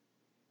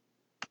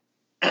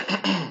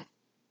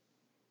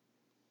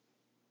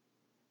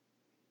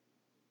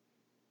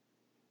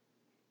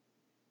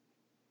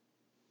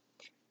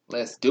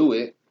Let's do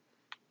it.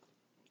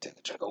 Take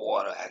a drink of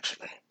water,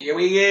 actually. Here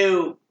we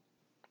go.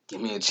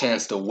 Give me a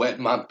chance to wet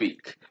my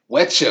beak.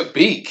 Wet your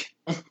beak.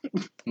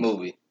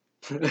 Movie.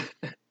 I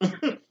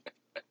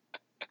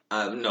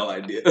have no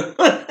idea.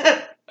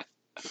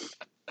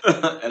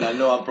 And I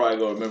know I'm probably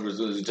going to remember as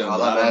soon as you tell me.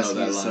 All I'm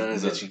asking you, son,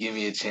 is that you give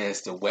me a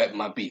chance to wet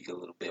my beak a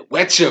little bit.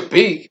 Wet your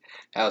beak.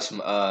 That was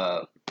from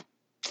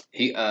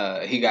he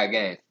got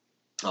game.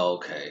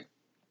 Okay.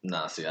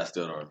 Nah, see, I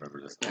still don't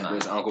remember this. Nah.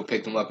 His uncle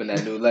picked him up in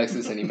that new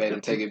Lexus and he made him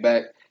take it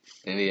back.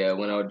 And he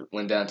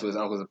went down to his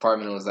uncle's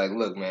apartment and was like,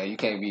 "Look, man, you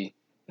can't be,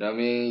 you know what I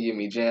mean? You get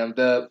me jammed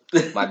up.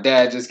 My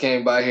dad just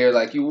came by here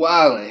like you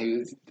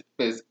wildin'."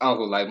 His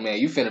uncle like, "Man,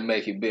 you finna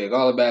make it big.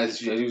 All about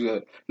is you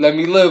gonna let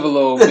me live a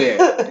little bit.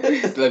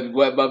 Let me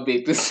wet my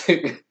beak." This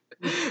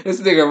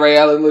nigga Ray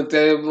Allen looked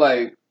at him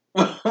like,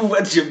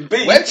 "Wet your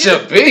beak. Wet your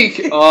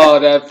beak." Oh,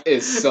 that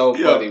is so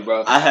funny,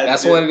 bro.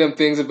 That's one of them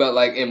things about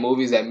like in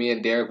movies that me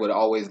and Derek would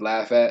always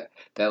laugh at.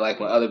 That like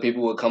when other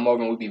people would come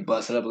over and we'd be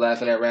busting up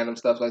laughing at random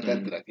stuff like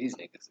that, be like, "These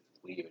niggas is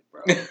weird,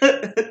 bro."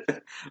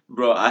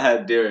 Bro, I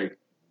had Derek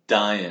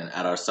dying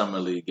at our summer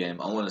league game.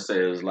 I want to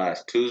say it was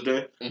last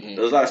Tuesday. Mm-hmm. It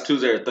was last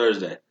Tuesday or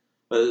Thursday.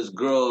 But this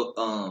girl,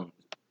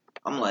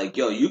 I'm like,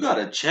 "Yo, you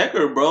gotta check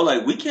her, bro.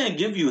 Like, we can't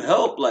give you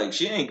help. Like,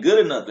 she ain't good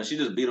enough." And she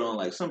just beat on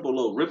like simple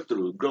little rip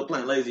through. Girl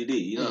playing lazy D.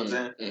 You know what I'm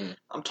saying? Mm-hmm.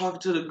 I'm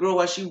talking to the girl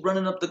while she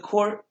running up the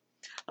court.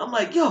 I'm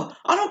like, "Yo,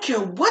 I don't care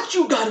what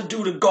you gotta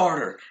do to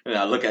guard her." And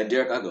I look at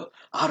Derek, I go,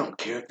 "I don't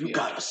care if you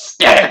gotta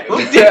stab him."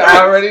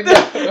 I already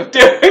know.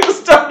 Derek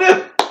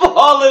started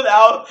falling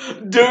out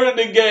during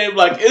the game.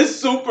 Like, it's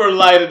super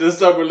light in the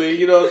summer league.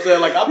 You know what I'm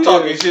saying? Like, I'm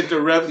talking shit to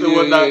refs and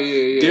whatnot.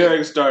 Yeah.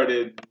 Derek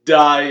started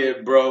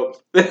dying, bro.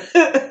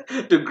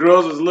 The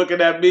girls was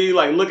looking at me,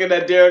 like, looking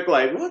at Derek,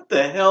 like, what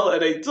the hell are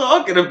they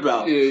talking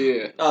about?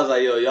 Yeah. I was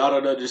like, "Yo, y'all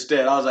don't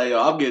understand." I was like, "Yo,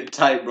 I'm getting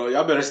tight, bro.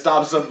 Y'all better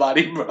stop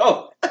somebody,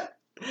 bro."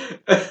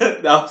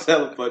 That was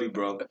hella funny,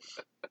 bro.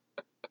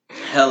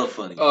 Hella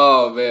funny.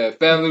 Oh, man.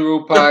 Family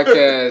Rule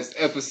Podcast,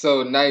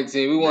 episode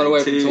 19. We want to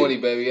wait for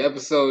 20, baby.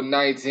 Episode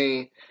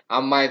 19.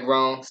 I'm Mike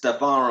Rome.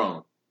 Stefan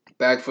Rome.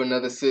 Back for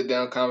another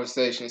sit-down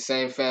conversation.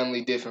 Same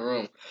family, different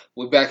room.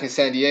 We're back in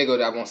San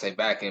Diego. I won't say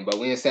back in, but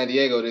we in San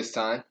Diego this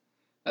time.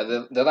 Did we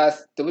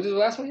do the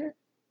last one here?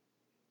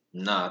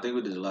 Nah, I think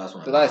we did the last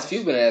one. The last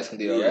few been asking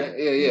deal, right?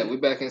 Yeah. We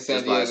back in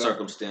San Diego. Just by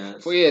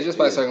circumstance. Just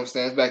by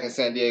circumstance. Back in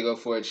San Diego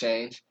for a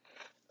change.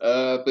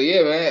 But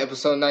yeah, man,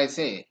 episode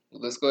 19.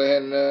 Let's go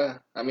ahead and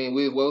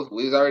we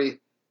was already.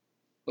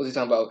 What was he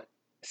talking about?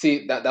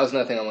 See, that was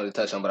another thing I wanted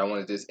to touch on, but I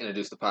wanted to just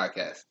introduce the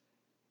podcast.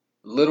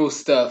 Little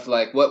stuff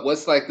like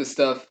what's like the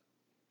stuff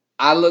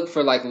I look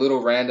for, like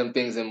little random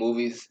things in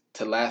movies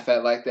to laugh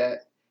at like that,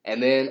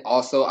 and then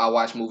also I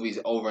watch movies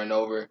over and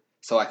over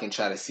so I can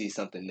try to see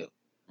something new.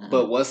 Mm-hmm.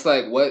 But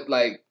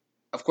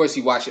of course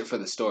you watch it for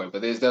the story,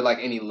 but is there like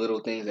any little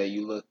things that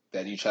you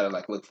try to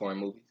like look for in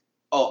movies?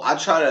 Oh, I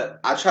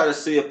try to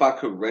see if I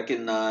could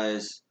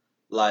recognize,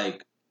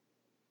 like,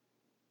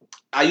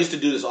 I used to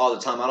do this all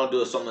the time. I don't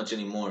do it so much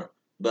anymore,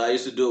 but I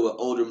used to do it with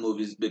older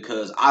movies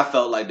because I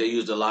felt like they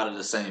used a lot of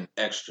the same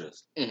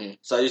extras. Mm-hmm.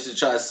 So I used to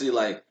try to see,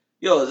 like,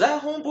 yo, is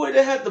that homeboy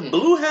that had the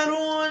blue hat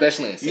on?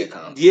 Especially in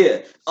sitcoms.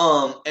 Yeah.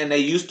 And they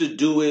used to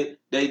do it.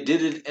 They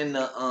did it in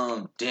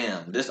the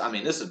this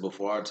is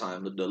before our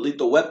time, but the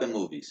Lethal Weapon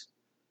movies.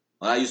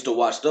 When I used to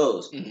watch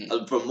those,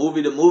 from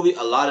movie to movie,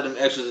 a lot of them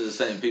extras are the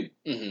same people.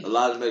 Mm-hmm. A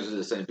lot of them extras are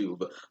the same people.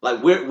 But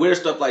like weird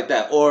stuff like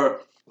that,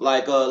 or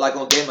like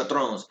on Game of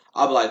Thrones,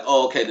 I'll be like,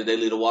 oh, okay, did they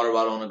leave a water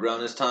bottle on the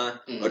ground this time,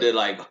 or did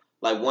like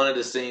one of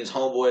the scenes,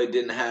 homeboy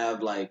didn't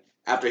have, like,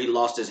 after he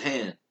lost his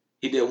hand,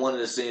 he did one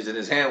of the scenes and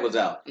his hand was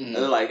out. Mm-hmm.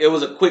 And like, it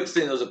was a quick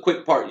scene, it was a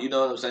quick part, you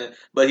know what I'm saying?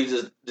 But he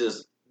just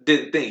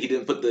didn't think, he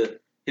didn't put the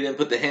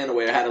hand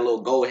away or had a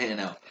little gold hand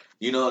out.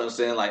 You know what I'm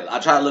saying? Like, I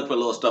try to look for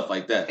little stuff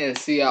like that. And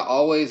see, I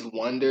always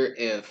wonder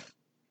if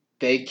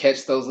they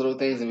catch those little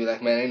things and be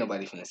like, man, ain't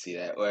nobody finna see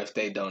that. Or if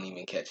they don't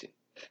even catch it.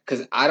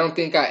 Because I don't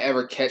think I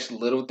ever catch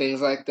little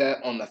things like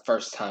that on the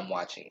first time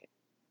watching it.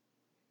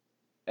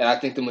 And I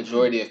think the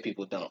majority of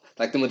people don't.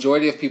 Like, the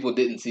majority of people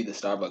didn't see the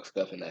Starbucks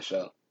stuff in that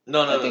show.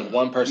 I think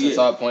one person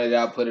saw it, pointed it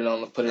out, put it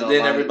on. And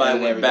then everybody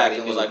went back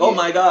and was like, oh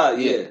my God,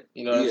 yeah.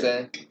 You know what I'm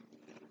saying?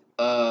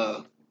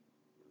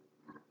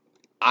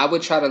 I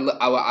would try to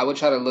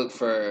look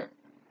for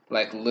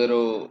like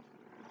little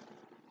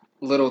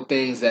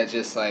things that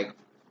just like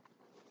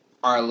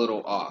are a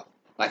little off.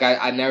 Like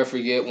I never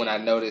forget when I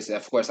noticed.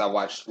 Of course,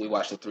 we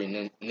watched the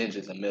Three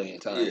Ninjas a million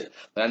times,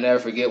 but I never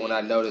forget when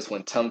I noticed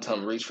when Tum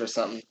Tum reached for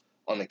something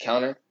on the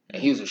counter,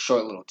 and he was a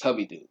short little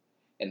tubby dude,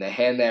 and the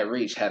hand that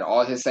reached had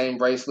all his same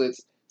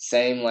bracelets,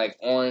 same like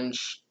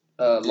orange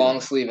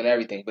long sleeve and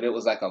everything, but it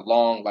was like a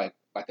long like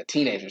a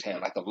teenager's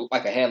hand, like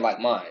a hand like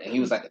mine, and he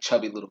was like a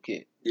chubby little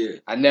kid. Yeah,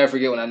 I never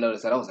forget when I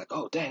noticed that. I was like,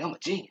 "Oh, dang, I'm a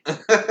genius."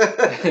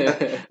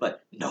 Like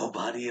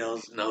nobody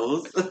else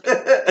knows.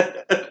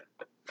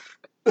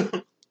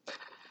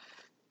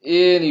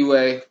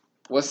 Anyway,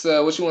 what you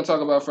want to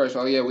talk about first?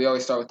 Oh yeah, we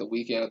always start with the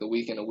weekend.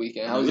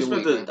 How was your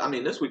weekend?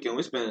 This weekend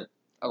we spent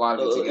a lot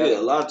of it together. Yeah,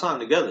 a lot of time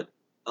together.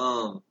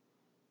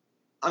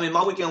 I mean,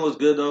 my weekend was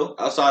good though.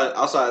 Outside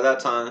of that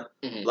time,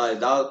 Mm-hmm. like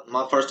that was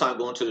my first time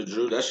going to the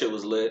Drew. That shit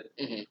was lit.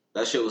 Mm-hmm.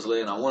 That shit was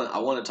lit, and I want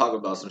to talk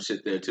about some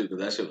shit there too because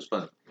that shit was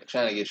funny. I'm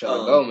trying to get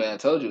y'all to go, man. I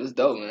told you it's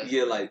dope, man.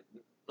 Yeah,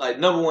 like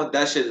number one,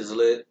 that shit is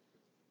lit.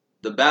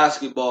 The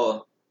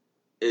basketball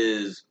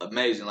is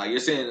amazing. Like you're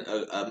seeing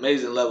an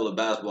amazing level of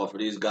basketball for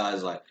these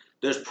guys. Like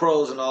there's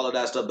pros and all of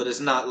that stuff, but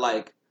it's not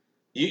like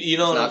you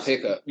know it's what not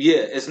pickup.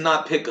 Yeah, it's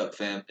not pickup,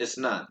 fam. It's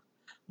not.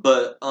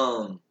 But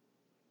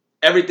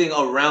everything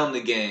around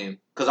the game,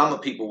 because I'm a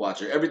people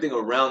watcher, everything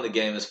around the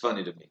game is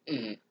funny to me.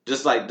 Mm-hmm.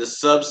 Just like the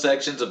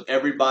subsections of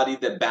everybody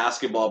that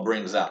basketball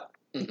brings out.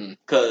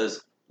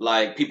 Because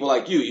like people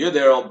like you're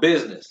there on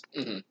business.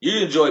 Mm-hmm.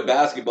 You enjoy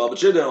basketball,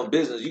 but you're there on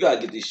business. You gotta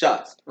get these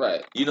shots,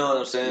 right? You know what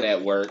I'm saying?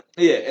 Network,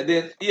 yeah, and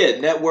then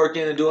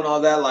networking and doing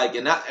all that. Like,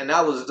 and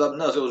that was something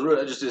else. It was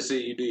really interesting to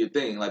see you do your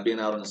thing, like being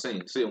out on the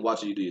scene,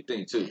 watching you do your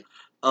thing too.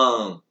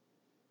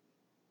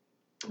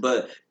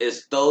 But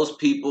it's those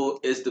people.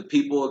 It's the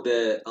people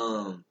that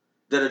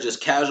are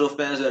just casual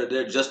fans that are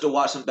there just to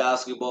watch some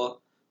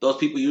basketball. Those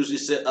people usually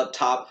sit up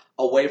top,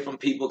 away from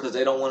people because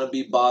they don't want to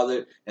be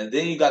bothered. And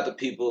then you got the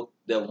people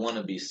that want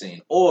to be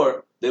seen,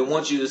 or they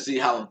want you to see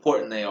how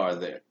important they are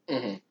there.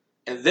 Mm-hmm.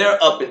 And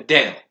they're up and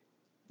down.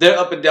 They're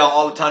up and down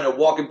all the time. They're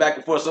walking back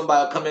and forth.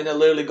 Somebody will come in there,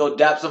 literally go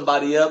dap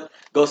somebody up,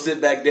 go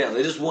sit back down.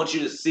 They just want you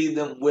to see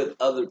them with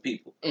other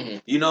people. Mm-hmm.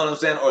 You know what I'm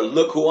saying? Or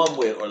look who I'm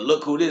with, or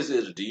look who this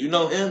is. Do you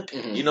know him?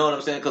 Mm-hmm. You know what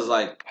I'm saying? Because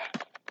like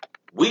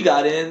we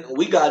got in on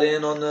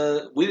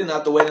we didn't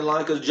have to wait in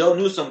line because Joe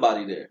knew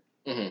somebody there.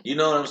 Mm-hmm. You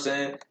know what I'm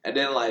saying? And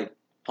then like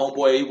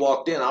homeboy, he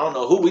walked in. I don't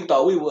know who we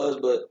thought we was,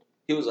 but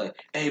he was like,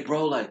 "Hey,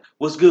 bro, like,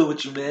 what's good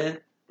with you, man?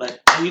 Like,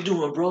 how you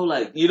doing, bro?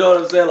 Like, you know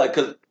what I'm saying? Like,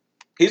 cause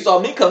he saw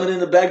me coming in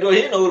the back door. He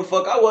didn't know who the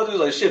fuck I was. He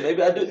was like, shit,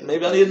 maybe I do.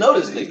 Maybe I need to know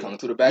this nigga. Coming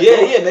through the back door.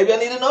 Yeah, maybe I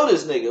need to know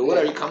this nigga. What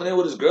are you coming in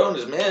with his girl and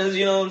his man?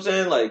 You know what I'm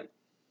saying? Like,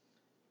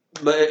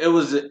 but it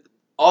was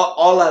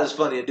all that is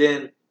funny.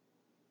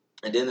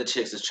 And then the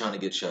chicks is trying to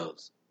get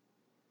shows.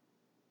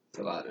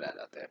 There's a lot of that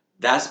out there.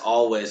 That's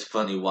always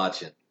funny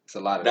watching. It's a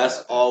lot of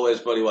That's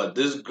always funny watching.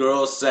 This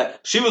girl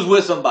she was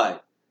with somebody,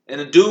 and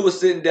the dude was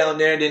sitting down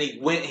there, and then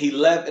he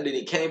left, and then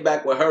he came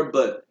back with her,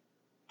 but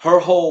her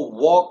whole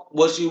walk,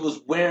 what she was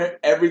wearing,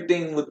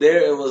 everything was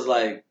there. It was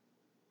like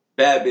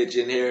bad bitch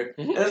in here.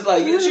 And it's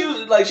like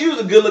she was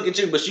a good looking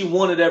chick, but she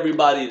wanted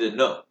everybody to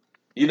know.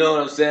 You know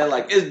what I'm saying?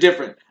 Like it's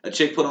different. A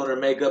chick put on her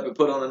makeup and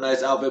put on a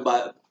nice outfit,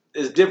 but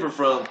it's different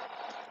from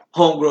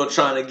homegirl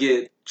trying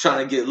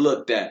to get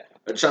looked at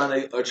or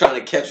trying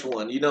to catch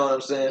one. You know what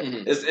I'm saying?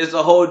 Mm-hmm. It's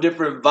a whole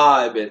different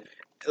vibe, and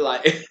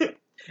like and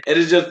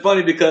it's just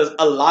funny because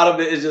a lot of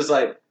it is just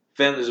like,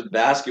 fam, there's a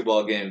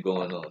basketball game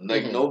going on.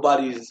 Like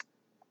nobody's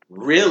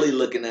really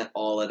looking at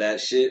all of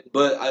that shit,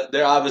 but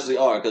there obviously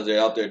are because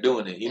they're out there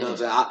doing it. You know what I'm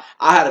saying?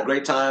 I had a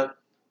great time.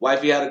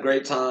 Wifey had a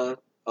great time.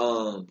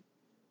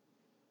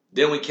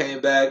 Then we came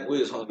back. We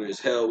was hungry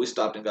as hell. We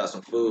stopped and got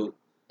some food.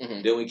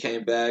 Mm-hmm. Then we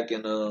came back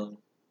and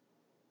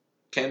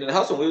came to the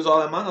house, and we was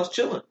all at my house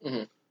chilling.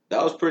 Mm-hmm.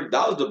 That was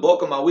the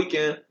bulk of my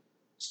weekend.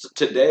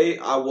 Today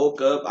I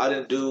woke up. I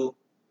didn't do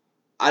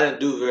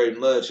very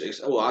much.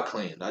 Well, I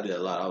cleaned. I did a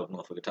lot. I was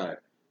motherfucking tired.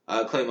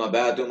 I cleaned my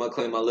bathroom. I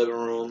cleaned my living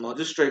room. I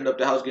just straightened up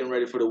the house, getting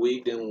ready for the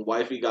week. Then when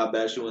wifey got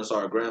back, she went and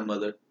saw her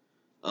grandmother.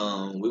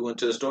 We went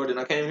to the store. Then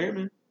I came here,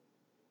 man.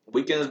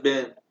 Weekend's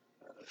been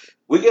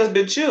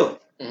chill.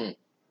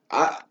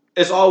 Mm-hmm.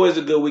 It's always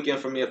a good weekend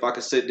for me if I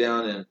could sit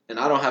down and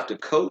I don't have to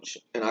coach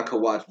and I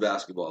could watch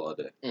basketball all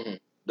day. Mm-hmm.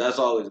 That's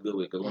always a good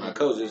week because when I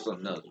coach, it's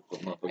something else.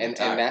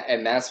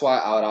 And that's why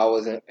I would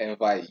always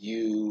invite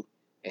you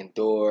and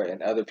Dor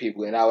and other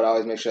people, and I would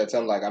always make sure I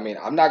tell them, like, I mean,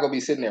 I'm not gonna be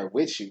sitting there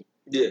with you.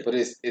 Yeah. But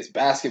it's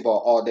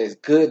basketball all day. It's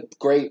good,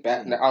 great.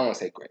 I don't want to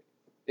say great.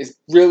 It's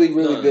really,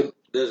 really good.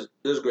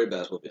 There's great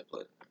basketball being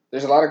played.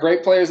 There's a lot of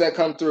great players that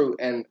come through,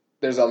 and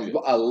there's a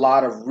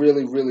lot of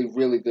really, really,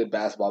 really good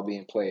basketball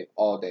being played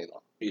all day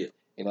long. Yeah.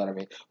 You know what I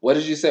mean? What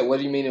did you say? What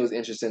do you mean it was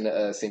interesting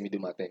to see me do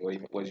my thing? What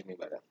do you mean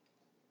by that?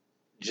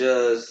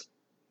 Just,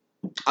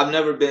 I've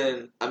never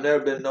been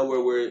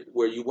nowhere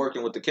where you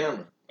working with the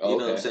camera. You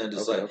know what I'm saying?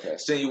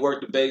 Just seeing you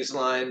work the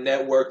baseline,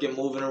 networking,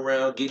 moving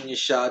around, getting your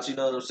shots. You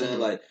know what I'm saying?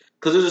 Mm-hmm. Like,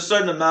 because there's a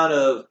certain amount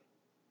of,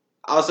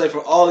 I'll say for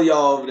all of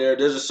y'all over there,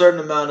 there's a certain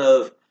amount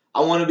of,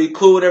 I want to be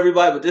cool with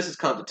everybody, but this is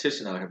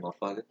competition out here,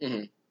 motherfucker.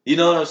 Mm-hmm. You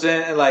know what I'm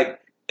saying? And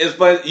like, it's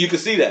funny, you can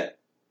see that.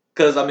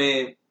 Because, I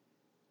mean,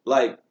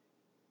 like,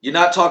 you're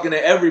not talking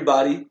to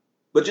everybody,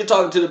 but you're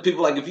talking to the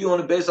people. Like, if you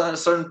on the baseline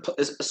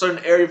a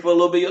certain area for a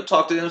little bit, you'll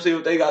talk to them, see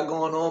what they got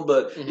going on.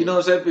 But, you know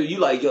what I'm saying? You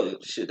like, yo,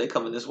 shit, they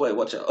coming this way.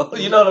 Watch out.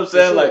 You know what I'm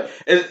saying? Sure. Like,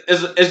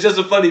 it's just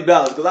a funny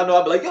balance. Because I know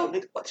I'll be like, yo,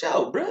 nigga, watch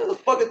out, bro.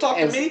 Fucking talk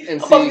to me. I'm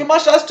about to get my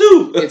shots,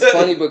 too. It's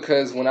funny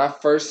because when I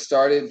first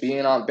started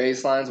being on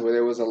baselines where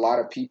there was a lot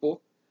of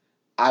people,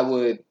 I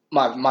would,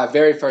 my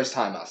very first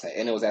time, I'll say,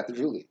 and it was at the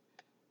Drew League.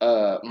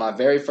 My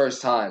very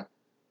first time,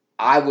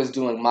 I was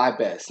doing my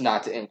best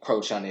not to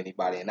encroach on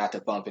anybody and not to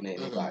bump into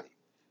anybody.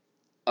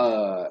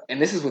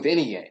 And this is with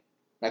any game.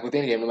 Like with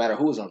any game, no matter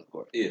who was on the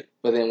court. Yeah.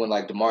 But then when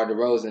like DeMar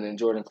DeRozan and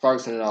Jordan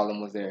Clarkson and all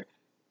them was there,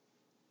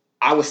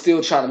 I was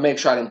still trying to make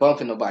sure I didn't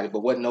bump into nobody, but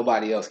wasn't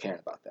nobody else caring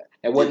about that.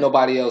 And wasn't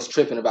nobody else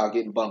tripping about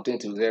getting bumped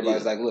into.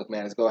 Everybody's like, look,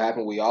 man, it's going to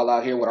happen. We all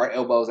out here with our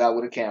elbows out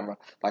with a camera.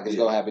 Like, it's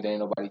going to happen. There ain't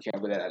nobody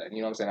caring about that. You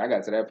know what I'm saying? I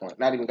got to that point.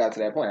 Not even got to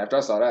that point. After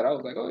I saw that, I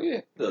was like, oh,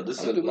 yeah. No, this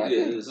is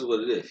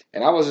what it is.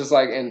 And I was just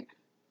like, and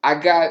I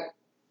got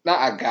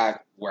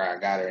where I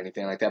got or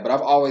anything like that, but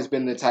I've always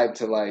been the type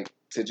to like,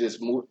 to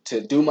just move,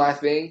 to do my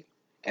thing.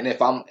 And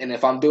if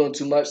I'm doing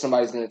too much,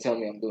 somebody's going to tell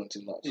me I'm doing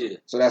too much. Yeah.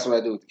 So that's what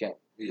I do with the camera.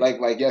 Yeah.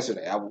 Like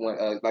yesterday, I went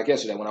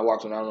when I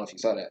walked on. I don't know if you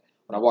saw that.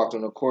 When I walked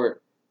on the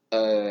court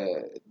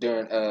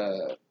during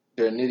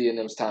Nitty and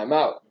them's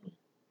timeout,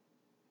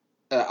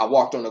 I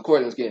walked on the court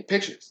and was getting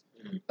pictures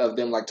of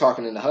them like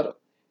talking in the huddle.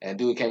 And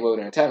dude came over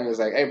there and tapped me. He was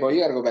like, "Hey, bro,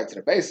 you got to go back to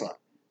the baseline."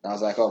 And I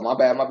was like, "Oh, my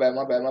bad."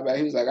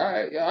 He was like, "All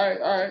right, yeah,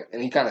 all right."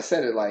 And he kind of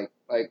said it like,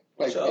 hey,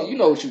 you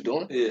know what you're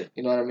doing. Yeah.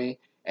 You know what I mean?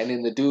 And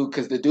then the dude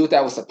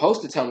that was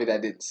supposed to tell me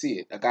that didn't see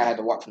it. A guy had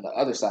to walk from the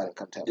other side and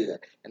come tell me that.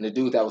 And the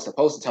dude that was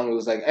supposed to tell me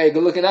was like, "Hey,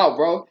 good looking out,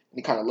 bro." And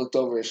he kind of looked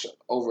over his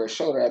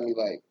shoulder at me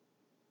like.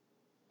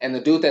 And the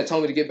dude that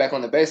told me to get back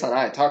on the baseline,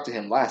 I had talked to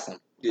him last time.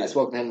 Yeah. I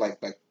spoke to him like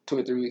 2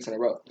 or 3 weeks in a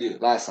row. Yeah.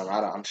 Last time,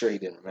 I'm sure he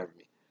didn't remember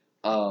me.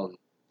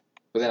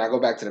 But then I go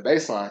back to the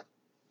baseline.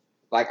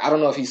 Like, I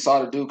don't know if he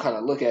saw the dude kind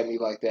of look at me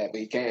like that,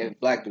 but he can't.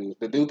 Black dude.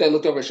 The dude that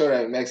looked over his shoulder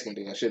at me, Mexican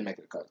dude. I shouldn't make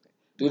it a color thing.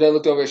 Dude that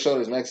looked over his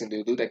shoulder is Mexican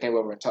dude. Dude that came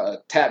over and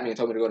tapped me and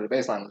told me to go to the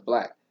baseline was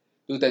black.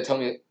 Dude that told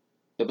me,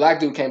 the black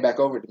dude came back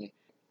over to me.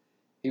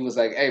 He was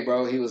like, "Hey,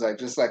 bro," he was like,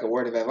 just like a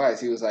word of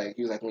advice. He was like,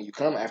 when you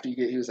come, after you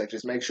get, he was like,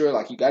 just make sure,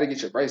 like, you got to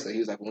get your bracelet. He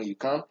was like, when you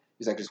come,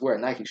 he's like, just wear a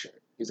Nike shirt.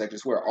 He's like,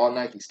 just wear all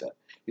Nike stuff.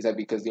 He's like,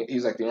 because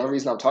he's like, the only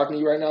reason I'm talking to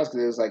you right now is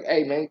because it was like,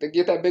 hey, man,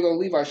 get that big old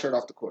Levi shirt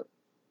off the court.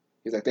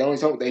 He's like, they only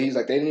told me, he's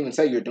like, they didn't even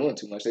say you're doing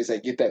too much. They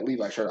said, get that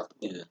Levi shirt off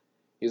the court. Yeah.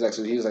 He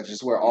was like,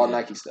 just wear all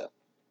Nike stuff.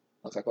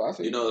 I was like, well, I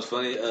feel you know, it's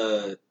funny.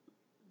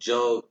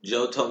 Joe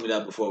told me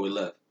that before we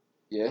left.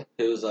 Yeah.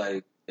 He was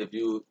like, if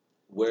you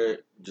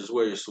just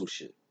wear your swoosh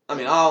shit. I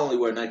mean, I only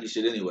wear Nike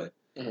shit anyway.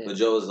 Mm-hmm. But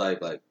Joe was like,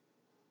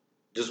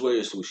 just wear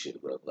your swoosh shit,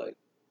 bro. Like,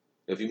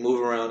 if you move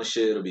around and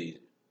shit, it'll be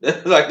easy.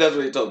 Like, that's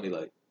what he told me.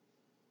 Like,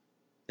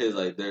 he was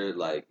like, they're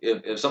like,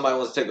 if somebody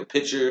wants to take a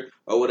picture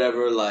or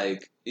whatever,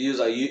 like, he was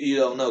like, you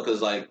don't know,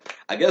 because, like,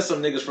 I guess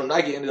some niggas from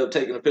Nike ended up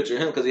taking a picture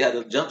of him because he had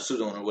a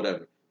jumpsuit on or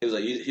whatever. He was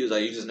like,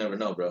 you just never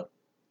know, bro.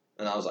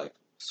 And I was like,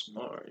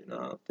 smart, you know,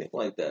 I don't think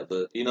like that,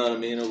 but you know what I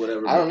mean, or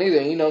whatever. I don't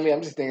either. You know me,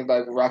 I'm just thinking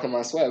like rocking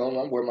my swag.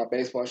 I'm wearing my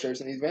baseball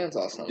shirts and these Vans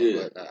all summer.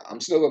 Yeah. But I'm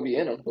still gonna be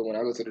in them. But when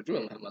I go to the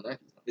gym, I have my Nike.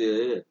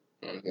 Yeah.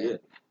 Okay. Yeah.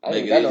 I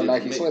ain't got no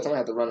Nike sweats. I'm gonna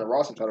have to run to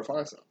Ross and try to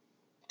find some.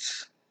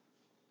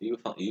 You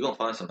gonna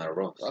find some at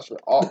Ross? That's right.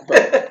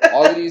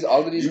 All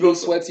of these blue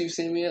sweats you've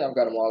seen me in, I've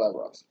got them all at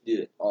Ross.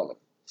 Yeah, all of them.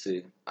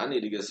 See, I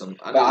need to get some.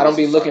 But I don't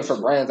be looking for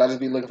brands. I just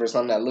be looking for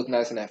something that look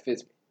nice and that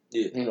fits me.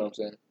 Yeah, you know what I'm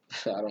saying.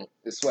 I don't.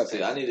 It's sweats.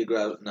 See, I need to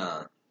grab.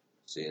 Nah.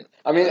 See.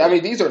 I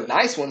mean, these are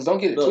nice ones. Don't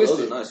get it twisted.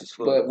 Those are nice as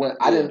fuck. But when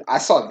I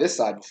saw this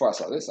side before I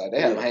saw this side. They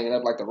had them hanging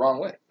up like the wrong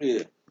way.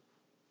 Yeah.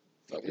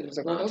 So it was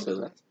like, oh, those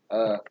are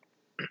nice.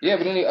 Yeah,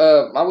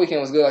 but my weekend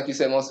was good. Like you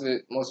said, most of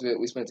it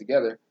we spent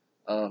together.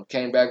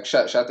 Came back,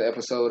 shot the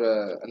episode,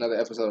 another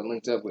episode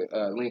Link Up with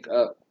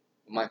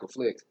Michael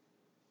Flicks,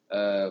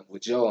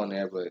 with Joe on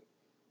there. But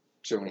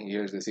sure, when he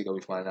hears this, he gonna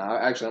be fine. Now,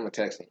 I'm gonna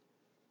text him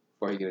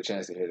before he get a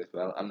chance to hear this.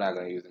 But I'm not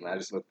gonna use him.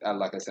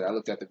 Like I said, I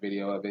looked at the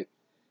video of it.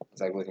 It's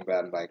like looking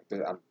back and like,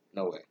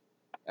 no way,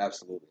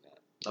 absolutely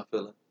not. I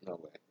feel it. No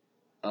way.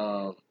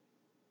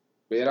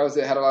 But yeah, that was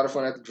it. Had a lot of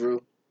fun at the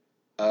Drew.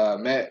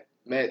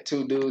 Met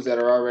two dudes that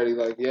are already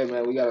like, yeah,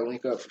 man, we gotta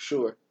link up for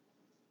sure.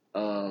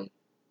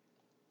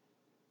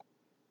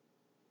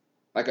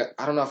 Like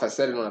I don't know if I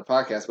said it on the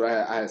podcast, but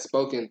I had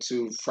spoken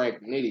to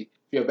Frank Nitty. If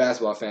you're a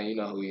basketball fan, you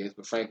know who he is.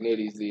 But Frank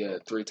Nitty is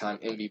the 3-time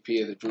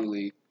MVP of the Drew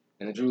League,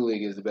 and the Drew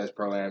League is the best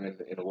pro-am in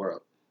the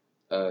world.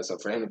 So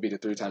for him to be the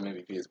 3-time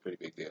MVP is a pretty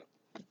big deal.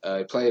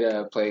 He played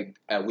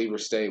at Weber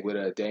State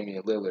with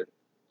Damian Lillard.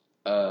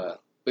 But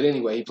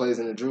anyway, he plays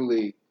in the Drew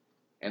League,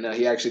 and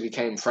he actually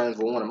became friends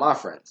with one of my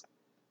friends.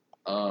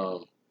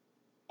 And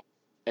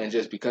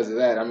just because of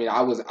that, I mean,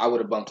 I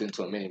would have bumped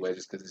into him anyway,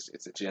 just because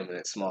it's a gym and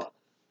it's small.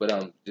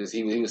 But just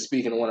he was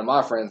speaking to one of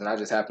my friends, and I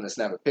just happened to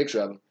snap a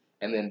picture of him.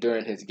 And then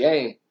during his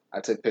game, I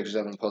took pictures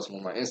of him and posted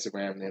them on my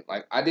Instagram. And then,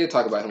 like, I did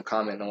talk about him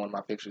commenting on one of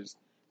my pictures,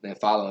 and then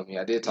following me.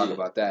 I did talk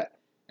about that.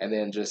 And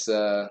then just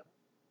I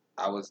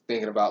was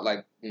thinking about,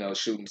 like, you know,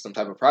 shooting some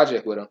type of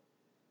project with him.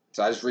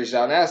 So I just reached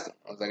out and asked him.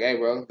 I was like, hey,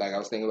 bro, like, I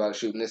was thinking about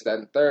shooting this, that,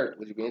 and the third.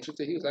 Would you be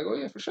interested? He was like, oh,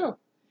 yeah, for sure. And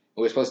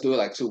we were supposed to do it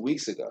like 2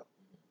 weeks ago.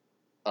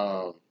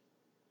 But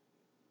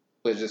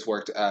it just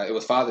worked. It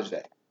was Father's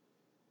Day.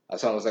 I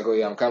told him, I was like, oh,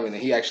 yeah, I'm coming.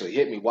 And he actually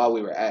hit me while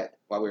we were out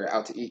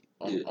to eat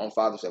on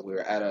Father's Day. We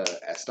were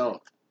at Stone.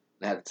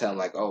 And I had to tell him,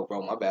 like, oh,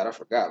 bro, my bad. I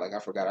forgot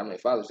I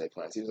made Father's Day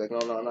plans. He was like, no,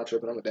 I'm not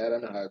tripping. I'm a dad. I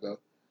know how it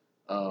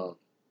go.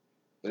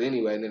 But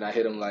anyway, and then I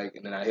hit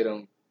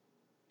him,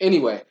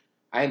 Anyway,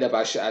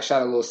 I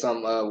shot a little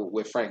something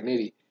with Frank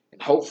Nitty.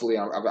 And hopefully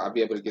I'll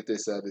be able to get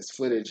this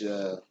footage.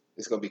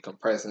 It's going to be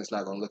compressed and it's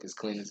not going to look as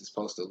clean as it's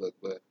supposed to look.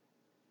 But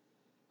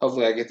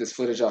Hopefully, I get this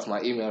footage off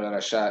my email that I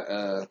shot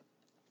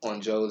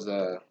on Joe's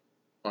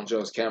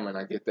camera, and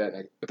I get that.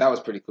 But that was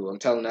pretty cool. I'm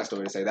telling that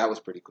story to say that was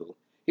pretty cool.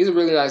 He's a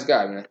really nice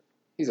guy, man.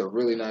 He's a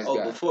really nice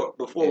guy. Before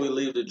we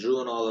leave the Drew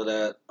and all of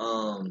that,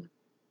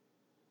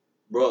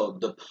 bro,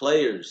 the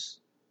players,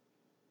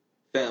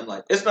 fam,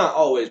 like it's not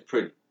always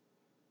pretty,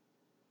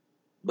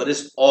 but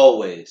it's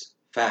always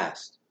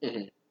fast,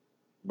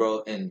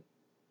 bro. And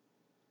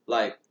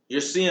like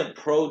you're seeing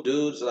pro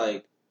dudes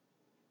like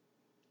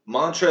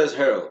Montrezl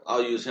Harrell.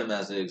 I'll use him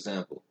as an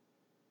example.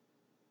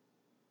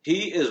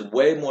 He is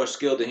way more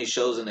skilled than he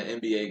shows in the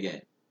NBA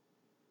game.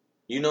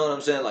 You know what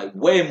I'm saying? Like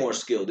way more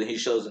skilled than he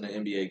shows in the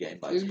NBA game.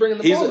 Like, he's bringing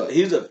the ball up.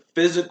 He's a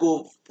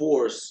physical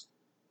force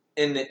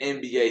in the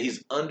NBA.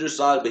 He's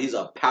undersized, but he's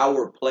a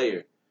power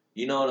player.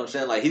 You know what I'm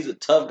saying? Like he's a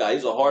tough guy.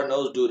 He's a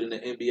hard-nosed dude in the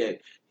NBA.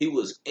 He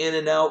was in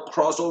and out,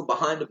 crossover,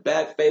 behind the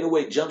back,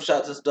 fadeaway jump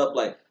shots and stuff.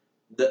 Like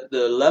the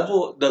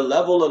level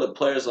of the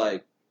players,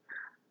 like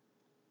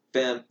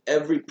fam,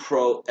 every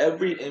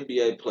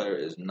NBA player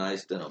is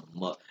nice than a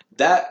muck.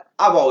 That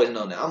I've always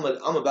known that. I'm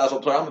a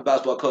basketball player. I'm a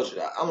basketball coach.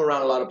 I'm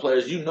around a lot of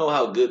players. You know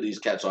how good these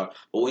cats are.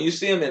 But when you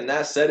see him in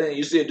that setting,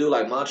 you see a dude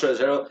like Montrezl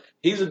Harrell.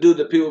 He's a dude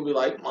that people be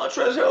like,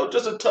 Montrezl Harrell,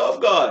 just a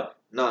tough guy.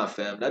 Nah,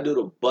 fam, that dude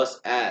will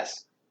bust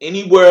ass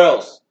anywhere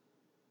else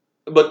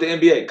but the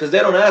NBA because they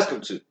don't ask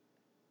him to.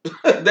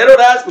 They don't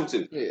ask him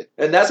to. Yeah.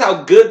 And that's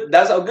how good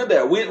they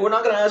are. We're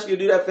not gonna ask you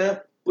to do that, fam.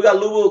 We got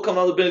Lou Will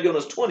coming on the bench giving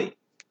us 20.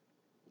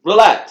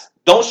 Relax.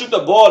 Don't shoot the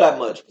ball that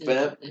much,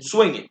 fam.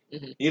 Swing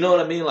it. You know what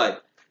I mean? Like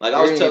I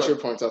was telling your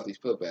points off these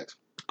putbacks.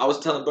 I was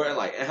telling Burton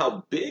and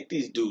how big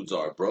these dudes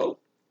are, bro.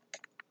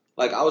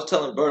 Like I was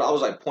telling Bird, I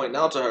was like pointing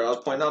out to her. I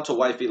was pointing out to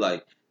Wifey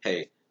like,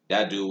 hey,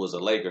 that dude was a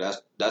Laker.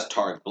 That's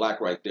Tariq Black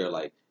right there.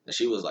 Like, and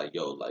she was like,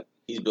 yo, like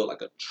he's built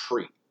like a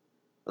tree.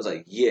 I was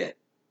like, yeah.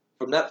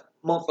 From that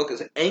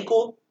motherfucker's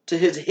ankle to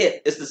his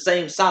hip, it's the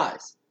same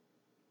size.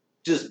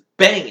 Just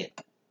banging,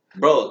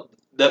 bro.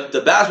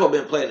 The basketball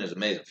being playing is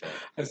amazing, fam.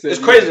 It's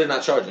crazy they're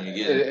not charging you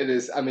again. It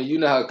is. I mean, you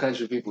know how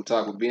country people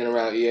talk. But being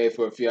around EA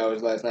for a few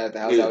hours last night at the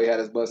house, how he had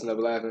us busting up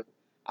laughing.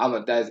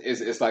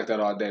 It's like that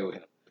all day with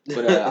him.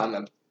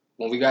 But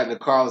when we got in the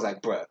car, I was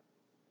like, bruh,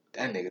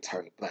 that nigga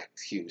Tariq Black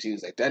is huge. He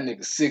was like, that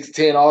nigga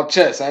 6'10", all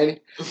chest, ain't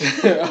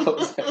he? I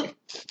was like,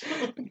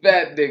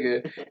 that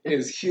nigga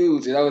is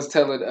huge. And I was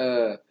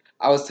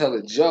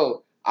telling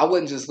Joe, I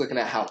wasn't just looking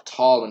at how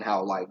tall and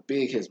how like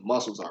big his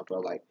muscles are,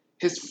 bro. Like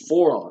his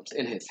forearms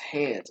and his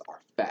hands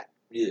are fat.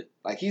 Yeah.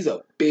 Like he's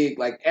a big,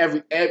 like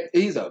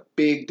he's a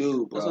big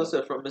dude, bro. That's what I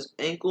said. From his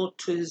ankle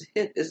to his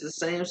hip, it's the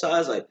same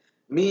size. Like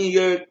me and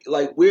you're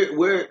like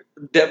we're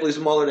definitely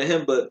smaller than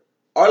him, but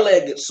our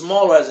leg gets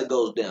smaller as it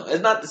goes down.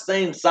 It's not the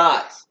same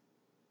size.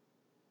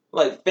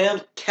 Like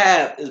fam's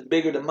calf is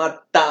bigger than my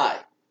thigh.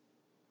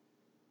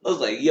 I was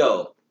like,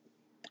 yo.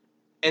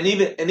 And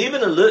even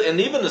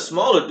the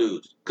smaller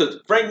dudes, because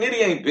Frank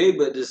Nitty ain't big,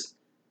 but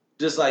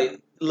just like,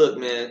 look,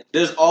 man,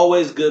 there's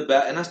always good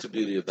and that's the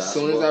beauty of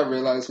basketball. As soon as I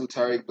realized who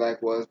Tariq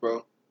Black was,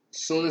 bro,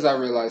 as soon as I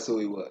realized who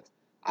he was,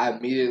 I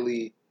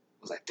immediately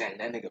was like, dang,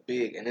 that nigga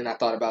big. And then I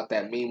thought about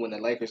that meme when the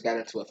Lakers got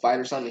into a fight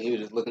or something. He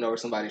was just looking over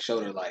somebody's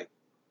shoulder like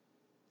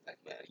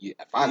man, if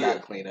I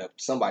got cleaned up,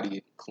 somebody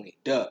get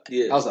cleaned up.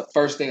 Yeah. That was the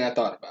first thing I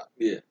thought about.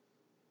 Yeah.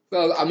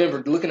 So I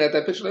remember looking at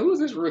that picture like, who's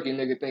this rookie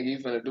nigga think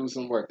he's finna do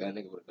some work? That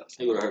nigga would have done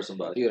something. He would have hurt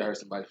somebody. He would have hurt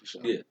somebody for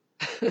sure. Yeah.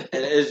 And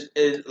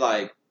it's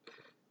like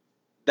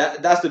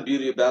that's the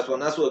beauty of basketball,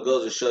 and that's what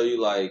goes to show you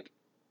like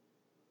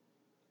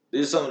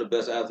these are some of the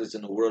best athletes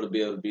in the world to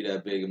be able to be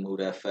that big and move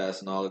that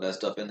fast and all of that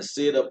stuff. And to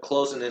see it up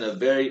close and in a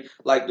very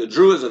like the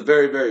Drew is a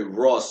very, very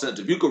raw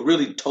center. If you could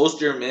really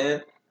toast your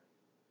man,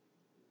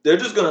 they're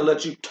just gonna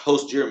let you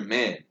toast your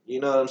man. You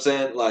know what I'm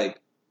saying? Like,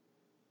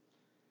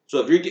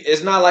 so if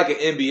it's not like an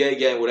NBA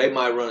game where they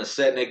might run a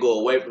set and they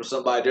go away from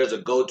somebody. There's a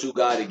go-to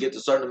guy that gets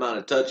a certain amount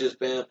of touches,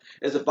 fam.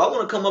 Is if I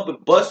want to come up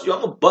and bust you, I'm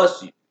gonna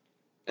bust you,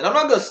 and I'm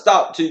not gonna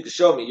stop till you can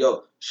show me,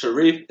 yo,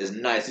 Sharif is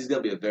nice. He's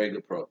gonna be a very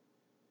good pro.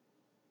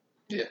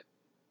 Yeah.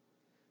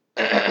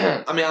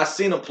 I mean, I've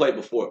seen him play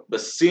before, but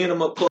seeing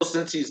him up close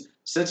since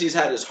he's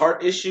had his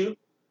heart issue,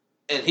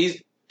 and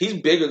he's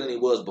bigger than he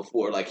was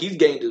before. Like he's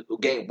gained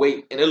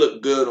weight, and it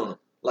looked good on him.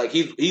 Like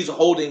he's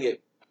holding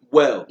it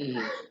well.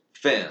 Mm-hmm.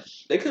 Fam,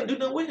 they couldn't do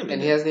nothing with him,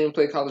 and he hasn't even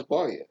played college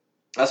ball yet.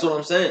 That's what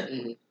I'm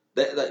saying.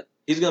 Mm-hmm.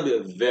 He's gonna be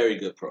a very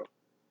good pro.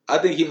 I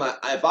think he might.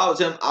 If I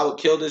was him, I would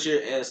kill this year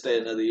and stay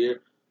another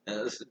year,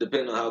 and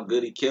depending on how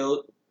good he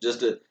killed, just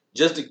to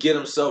get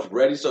himself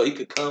ready so he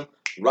could come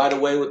right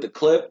away with the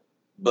clip.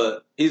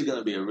 But he's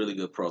gonna be a really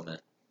good pro, man.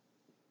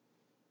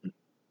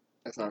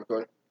 That's not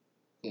recording.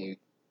 Can you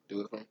do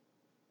it for me?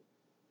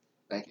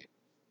 Thank you.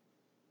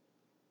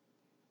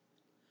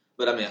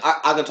 But I mean,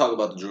 I could talk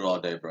about the Drew all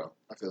day, bro.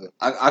 I feel it.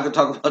 I could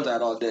talk about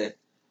that all day.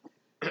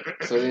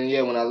 So then,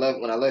 yeah, when I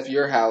left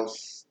your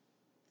house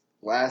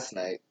last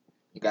night,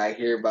 got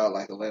here about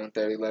like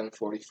 11:30,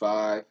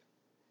 11:45.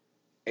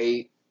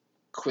 Ate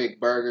quick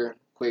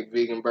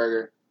vegan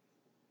burger.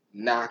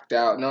 Knocked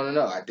out.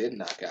 No, I didn't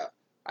knock out.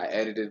 I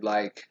edited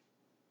like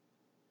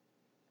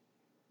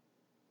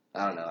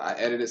I don't know. I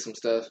edited some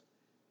stuff,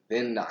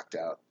 then knocked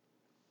out.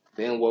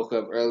 Then woke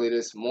up early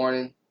this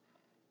morning,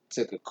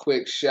 took a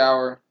quick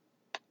shower,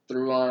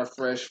 threw on a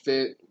fresh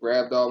fit,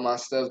 grabbed all my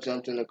stuff,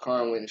 jumped in the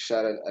car, and went and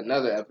shot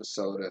another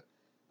episode of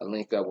A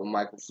Link Up with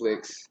Michael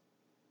Flicks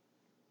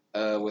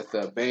with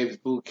Babes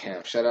Boot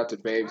Camp. Shout out to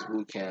Babes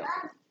Boot Camp.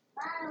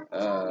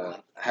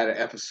 Had an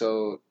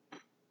episode.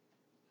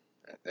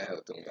 What the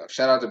hell threw me off?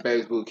 Shout out to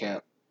Babes Boot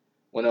Camp.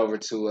 Went over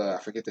to, I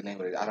forget the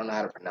name of it. I don't know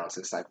how to pronounce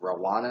it. It's like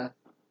Rawana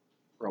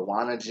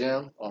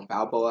Gym on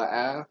Balboa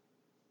Ave.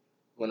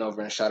 Went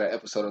over and shot an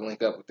episode of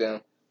Link Up with them.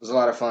 It was a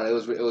lot of fun. It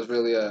was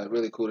really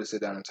really cool to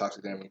sit down and talk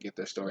to them and get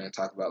their story and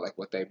talk about like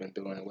what they've been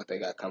doing and what they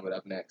got coming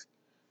up next.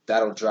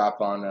 That'll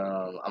drop on.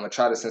 I'm gonna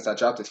try to, since I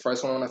dropped this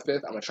first one on the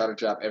 5th, I'm gonna try to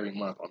drop every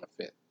month on the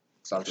 5th.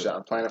 So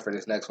I'm planning for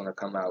this next one to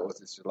come out. What's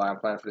this, July? I'm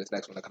planning for this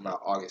next one to come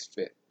out August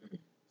 5th. Mm-hmm.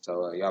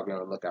 So y'all be on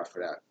the lookout for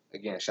that.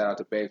 Again, shout out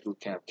to Babes Boot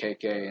Camp,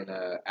 KK, and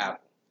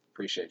Apple.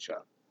 Appreciate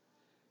y'all.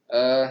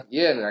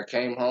 Yeah, and I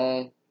came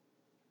home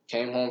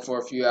for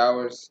a few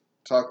hours,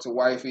 talked to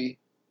wifey,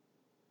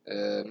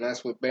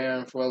 messed with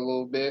Baron for a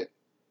little bit,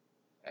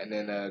 and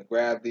then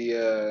grabbed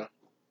the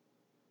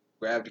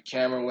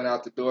camera, went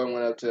out the door,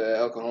 went up to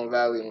El Cajon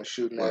Valley, and was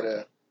shooting at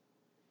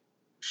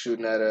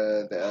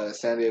the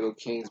San Diego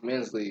Kings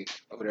men's league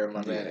over there with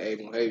my man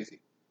Abe Muhazy.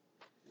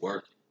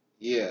 Working.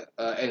 Yeah,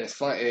 and it's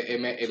fun.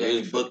 It made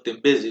me booked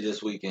and busy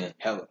this weekend.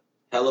 Hella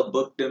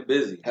booked and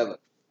busy. Hella.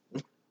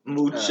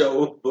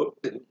 Mucho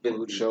booked and busy.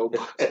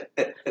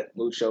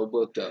 Mucho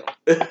booked up.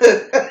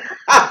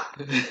 I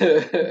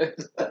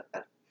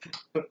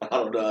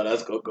don't know how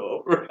that's gonna go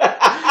over.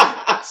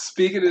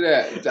 Speaking of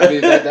that, I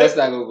mean that's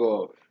not gonna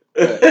go over.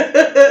 But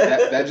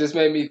that just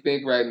made me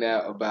think right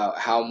now about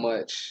how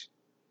much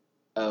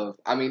of,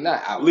 I mean,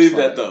 not our leave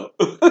slang, that though.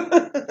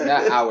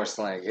 Not our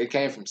slang. It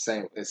came from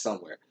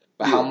somewhere.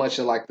 But how much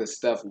of like the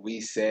stuff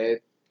we said,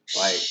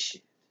 like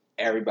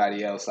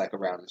everybody else like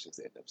around us just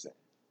ended up saying.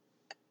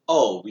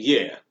 Oh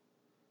yeah.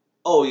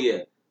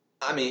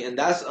 I mean, and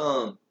that's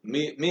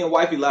me and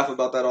wifey laugh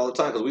about that all the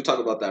time because we talk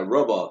about that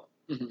rub off.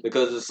 Mm-hmm.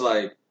 Because it's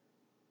like,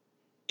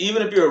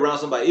 even if you're around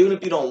somebody, even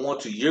if you don't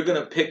want to, you're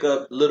gonna pick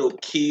up little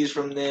keys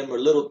from them or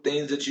little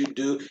things that you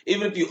do,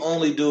 even if you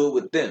only do it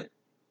with them.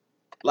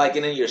 Like,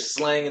 and in your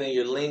slang and in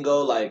your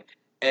lingo, like,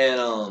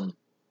 and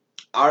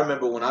I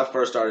remember when I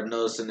first started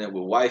noticing it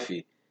with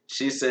wifey,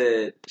 she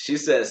said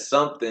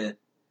something.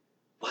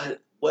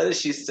 What did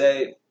she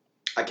say?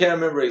 I can't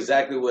remember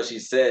exactly what she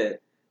said,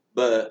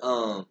 but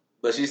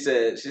she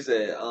said,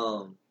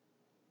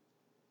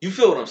 you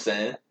feel what I'm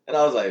saying? And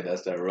I was like,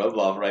 that's that rub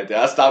off right there.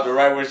 I stopped her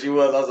right where she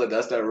was. I was like,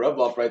 that's that rub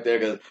off right there.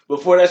 Because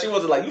before that, she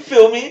wasn't like, you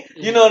feel me?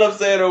 You know what I'm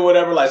saying? Or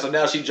whatever. Like, so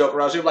now she joke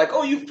around. She was like,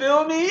 oh, you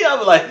feel me?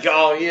 I'm like,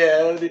 oh,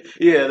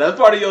 yeah, that's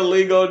part of your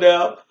lingo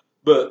now.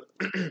 But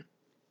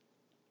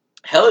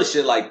hella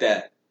shit like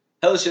that.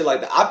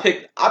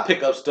 I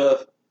pick up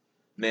stuff.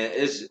 Man,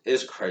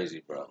 it's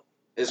crazy, bro.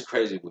 It's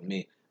crazy with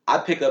me. I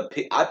pick up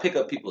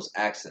people's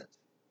accents.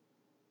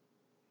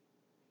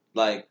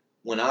 Like,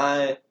 when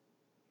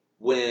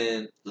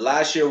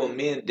last year when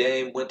me and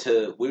Dame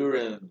we were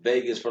in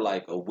Vegas for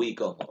like a week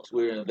almost.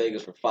 We were in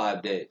Vegas for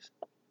 5 days.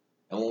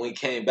 And when we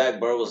came back,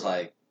 bro was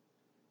like,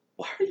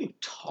 why are you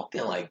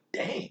talking like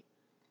Dame?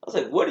 I was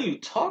like, what are you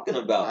talking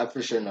about? I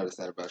for sure noticed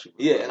that about you.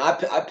 Yeah, and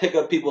I pick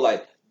up people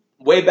like,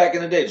 way back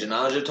in the day,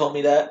 Jananja told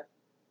me that.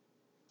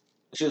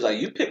 She was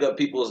like, you pick up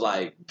people's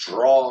like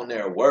draw on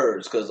their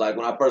words. Because like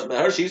when I first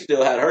met her, she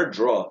still had her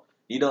draw.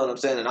 You know what I'm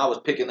saying? And I was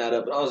picking that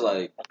up and I was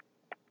like,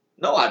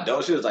 no, I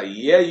don't. She was like,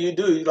 yeah, you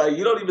do. You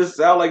don't even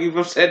sound like you're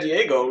from San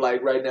Diego,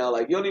 like, right now.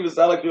 Like, you don't even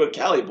sound like you're a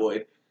Cali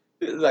boy.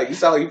 Like, you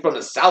sound like you're from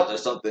the South or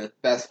something.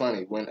 That's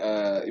funny. When, you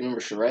remember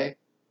Sheree?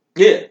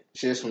 Yeah.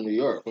 She was from New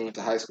York. We went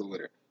to high school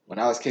with her. When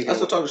I was kicking I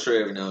still talk to Sheree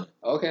every now and then.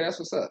 Okay, that's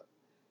what's up.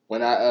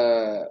 When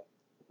I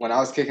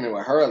was kicking it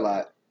with her a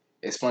lot,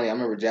 it's funny. I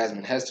remember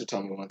Jasmine Hester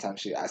told me one time,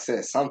 I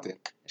said something. And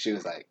she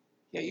was like,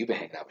 yeah, you've been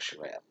hanging out with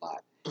Sheree a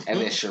lot. And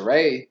then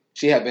Sheree,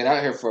 she had been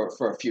out here for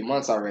a few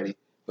months already.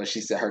 But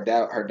she said her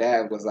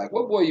dad was like,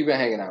 what boy you been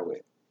hanging out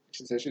with?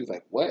 She was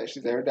like, what?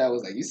 She said her dad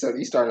was like, you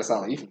starting to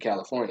sound like you from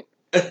California.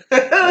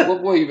 Like,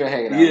 what boy you been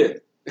hanging out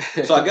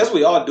with? So I guess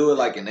we all do it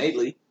like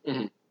innately.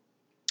 Mm-hmm.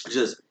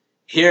 Just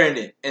hearing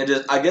it. And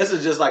just, I guess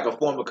it's just like a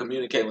form of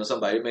communicating with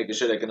somebody, making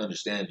sure they can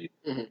understand you.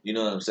 Mm-hmm. You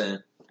know what I'm saying?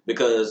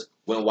 Because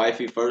when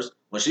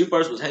she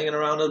first was hanging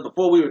around us,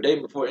 before we were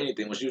dating, before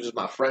anything, when she was just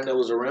my friend that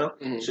was around,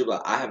 mm-hmm. She was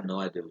like, I have no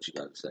idea what you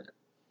guys are saying.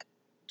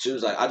 She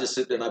was like, I just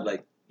sit there and I'd be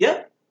like,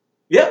 yeah.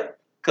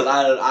 Because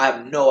I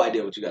have no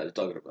idea what you guys are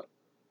talking about.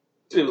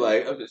 She was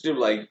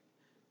like,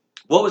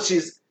 what was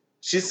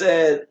she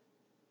said,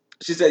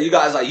 you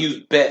guys like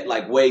use bet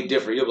like way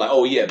different. You're like,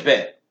 oh yeah,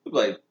 bet.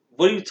 Like,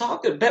 what are you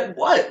talking? Bet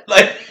what?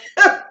 Like,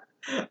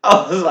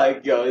 I was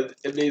like, yo,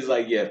 it means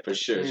like, yeah, for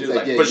sure. She was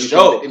like, yeah, for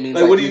sure. It means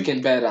like, what do you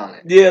can bet on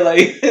it. Yeah, like,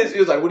 she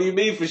was like, what do you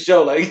mean for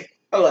sure? Like,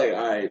 I'm like,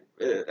 all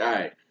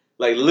right.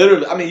 Like,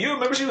 literally, I mean, you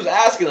remember she was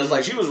asking us,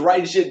 like, she was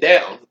writing shit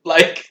down.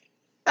 Like,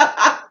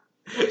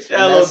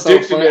 That's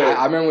so funny.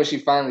 I remember when she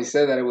finally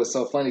said that, it was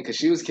so funny because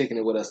she was kicking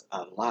it with us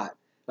a lot.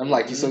 I'm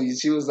like,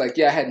 she was like,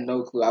 yeah, I had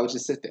no clue. I would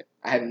just sit there.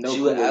 I had no clue.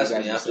 She would ask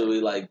me after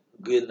we like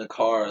get in the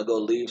car or go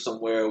leave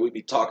somewhere. We'd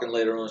be talking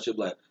later on. She'd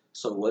be like,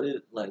 so what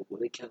did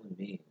Kevin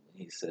mean?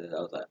 He said,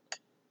 I was like,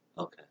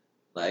 okay.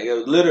 Like, it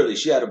was literally,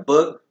 she had a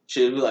book.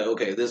 She'd be like,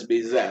 okay, this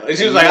means that. Like,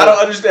 she was like, I don't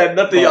understand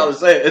nothing y'all are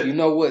saying. You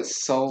know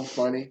what's so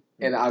funny?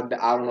 And I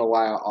don't know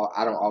why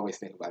I don't always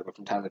think about it, but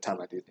from time to time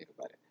I do think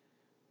about it.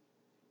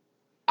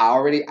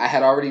 I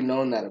had already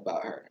known that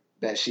about her,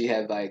 that she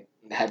had like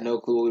had no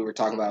clue what we were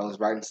talking about. I was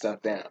writing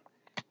stuff down,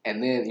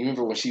 and then you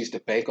remember when she used to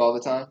bake all the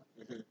time,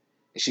 and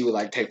she would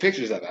like take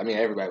pictures of it. I mean,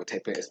 everybody would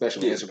take pictures,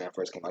 especially when Instagram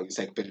first came out. You was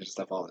taking pictures of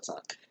stuff all the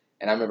time.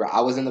 And I remember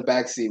I was in the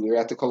back seat. We were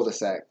at the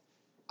cul-de-sac.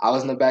 I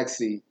was in the back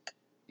seat.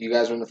 You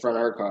guys were in the front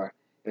of her car,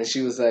 and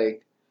she was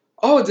like,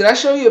 "Oh, did I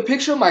show you a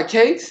picture of my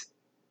cakes?"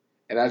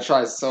 And I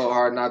tried so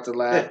hard not to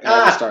laugh, and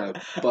I just started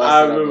busting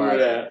I up remember laughing.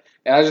 that.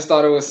 And I just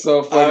thought it was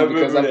so funny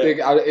because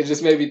it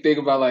just made me think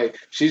about like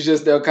she's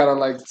just there kind of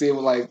like seeing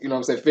like you know what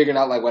I'm saying, figuring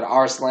out like what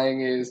our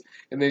slang is,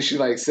 and then she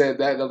like said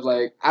that, and I'm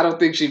like, I don't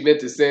think she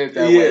meant to say it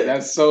that way.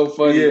 That's so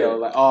funny though.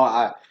 Like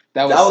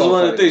that was so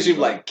one funny. of the things. She was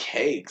like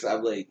cakes.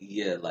 I'm like,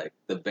 yeah, like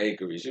the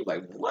bakery. She was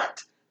like,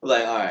 what? I'm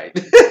like, all right,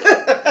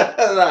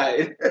 all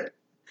right.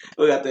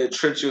 We got to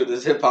entrench you in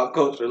this hip hop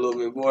culture a little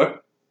bit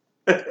more.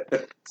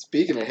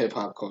 Speaking of hip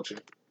hop culture.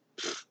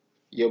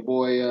 Your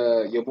boy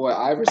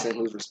Iverson,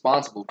 who's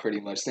responsible, pretty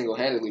much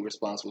single-handedly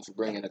responsible for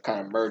bringing a kind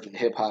of merge in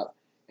hip hop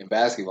and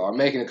basketball, or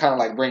making it kind of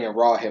like bringing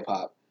raw hip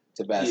hop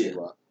to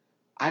basketball.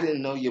 Yeah. I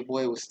didn't know your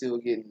boy was still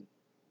getting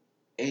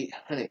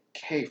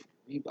 $800K from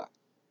Reebok,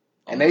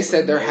 and they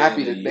said they're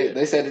happy that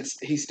they said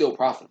he's still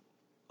profitable.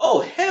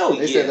 Oh hell yeah!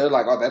 They said they're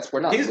like, oh,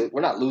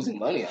 we're not losing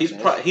money.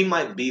 He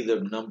might be the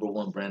number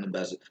one brand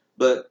ambassador,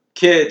 but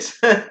kids,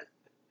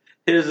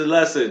 here's a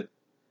lesson: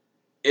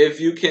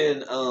 if you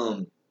can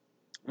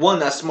one,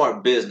 that's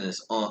smart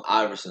business on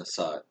Iverson's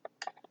side.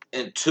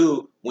 And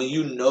two, when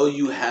you know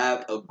you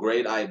have a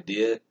great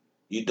idea,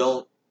 you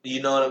know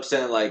what I'm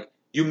saying? Like,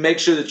 you make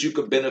sure that you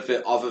could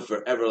benefit off it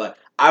forever. Like,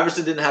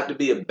 Iverson didn't have to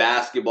be a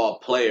basketball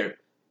player.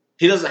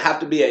 He doesn't have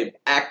to be an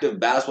active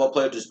basketball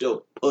player to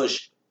still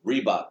push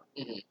Reebok.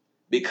 Mm-hmm.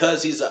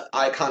 Because he's an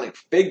iconic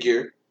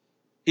figure,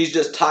 he's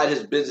just tied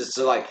his business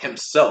to, like,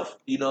 himself.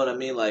 You know what I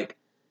mean? Like,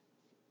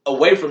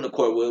 away from the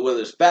court, whether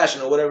it's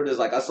fashion or whatever it is.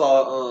 Like I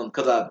saw,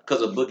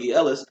 because of Boogie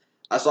Ellis,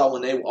 I saw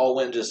when they all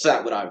went and just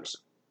sat with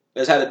Iverson.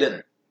 They just had a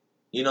dinner.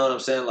 You know what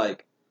I'm saying?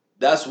 Like,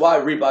 that's why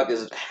Reebok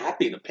is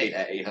happy to pay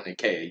that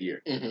 $800K a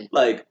year. Mm-hmm.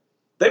 Like,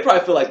 they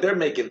probably feel like they're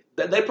making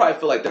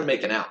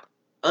out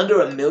under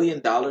 $1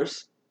 million.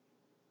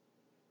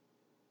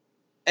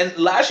 And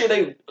last year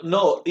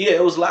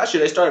it was last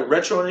year they started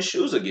retroing his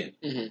shoes again.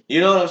 Mm-hmm.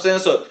 You know what I'm saying?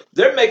 So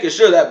they're making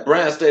sure that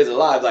brand stays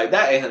alive. Like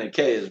that $800K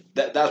is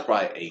that's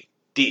probably a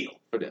deal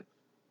for them.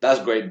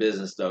 That's great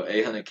business though.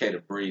 $800K to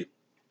breathe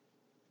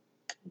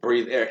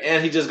air,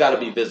 and he just got to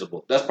be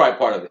visible. That's probably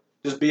part of it.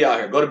 Just be out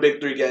here, go to Big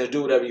 3 games,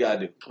 do whatever you got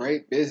to do.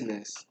 Great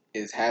business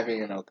is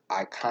having an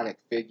iconic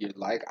figure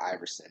like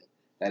Iverson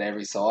that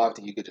every so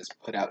often you could just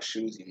put out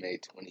shoes you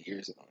made 20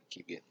 years ago and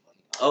keep getting money.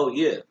 Oh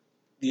yeah.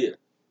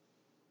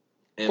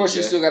 Of course,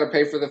 you still got to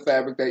pay for the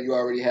fabric that you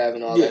already have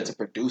and all that to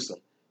produce them.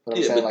 But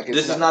I'm saying, like,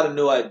 this is not a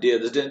new idea.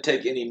 This didn't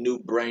take any new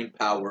brain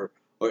power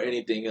or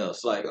anything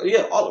else. Like,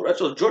 all the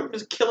retro. Jordan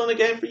is killing the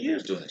game for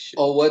years doing this shit.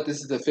 Oh, what?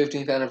 This is the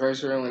 15th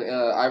anniversary when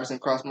Iverson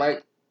crossed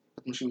Mike?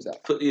 Put them shoes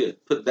out. Put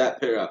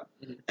that pair out.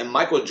 Mm-hmm. And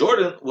Michael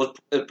Jordan was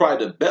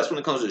probably the best when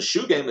it comes to the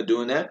shoe game of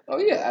doing that. Oh,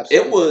 yeah,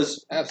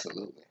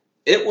 absolutely.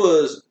 It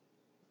was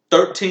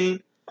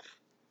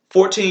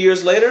 14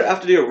 years later,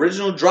 after the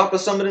original drop of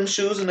some of them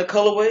shoes in the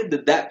colorway,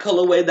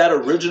 that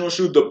original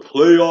shoe, the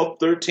Playoff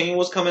 13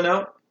 was coming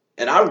out.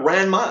 And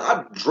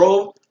I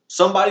drove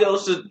somebody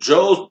else's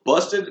Joe's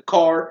busted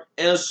car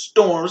in a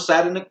storm,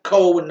 sat in the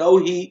cold with no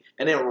heat,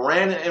 and then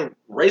ran and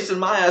racing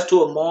my ass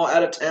to a mall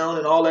out of town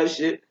and all that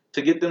shit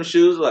to get them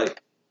shoes.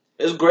 Like,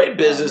 it's great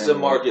business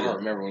and marketing. I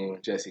remember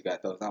when Jesse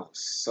got those. I was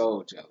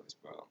so jealous,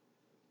 bro.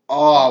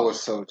 Oh, I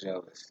was so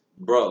jealous.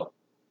 Bro,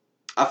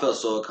 I felt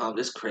so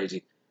accomplished. It's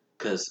crazy.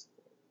 Because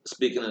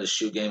speaking of the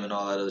shoe game and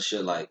all that other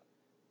shit, like,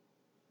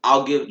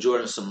 I'll give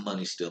Jordan some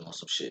money still on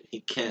some shit.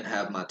 He can't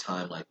have my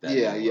time like that.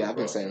 Yeah, anymore, I've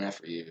been saying that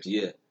for years.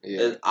 Yeah.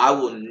 I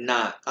will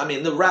not. I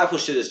mean, the raffle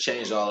shit has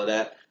changed all of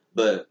that,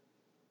 but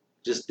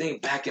just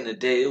think back in the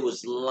day, it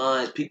was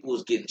lines. People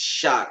was getting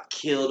shot,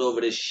 killed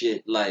over this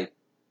shit. Like,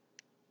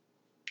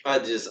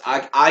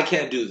 I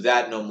can't do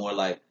that no more.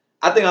 Like,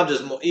 I think I'm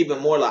just even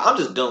more like, I'm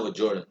just done with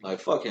Jordan. Like,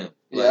 fuck him.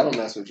 Yeah, I don't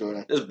mess with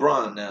Jordan. It's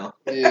Bron now.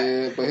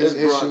 Yeah, but his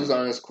shoes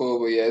aren't as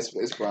cool, but yeah,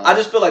 it's Bron. I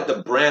just feel like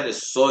the brand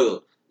is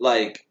soiled.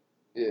 Like,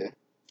 yeah.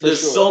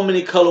 There's so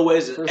many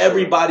colorways and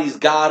everybody's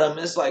got them.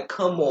 It's like,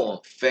 come on,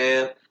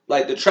 fam.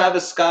 Like the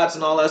Travis Scotts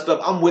and all that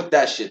stuff. I'm with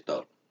that shit,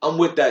 though. I'm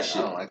with that shit.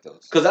 I don't like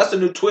those. Because that's a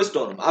new twist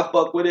on them. I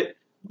fuck with it,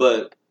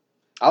 but...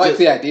 I like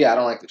the idea. I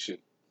don't like the shoe.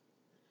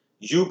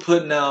 You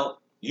putting out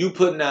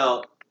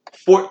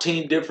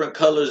 14 different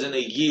colors in a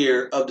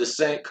year of the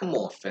same... Come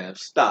on, fam.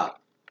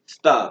 Stop.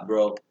 Stop,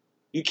 bro.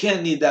 You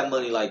can't need that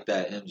money like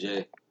that,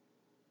 MJ.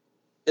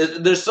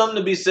 There's something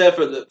to be said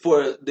for the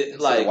So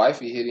the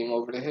wifey hit him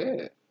over the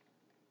head.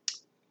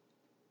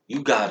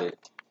 You got it.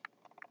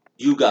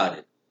 You got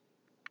it.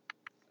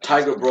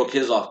 Tiger broke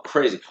his off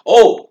crazy.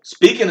 Oh,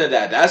 speaking of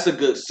that, that's a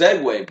good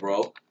segue,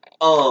 bro.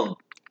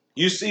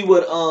 You see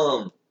what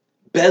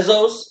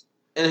Bezos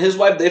and his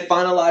wife, they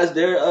finalized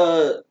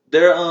their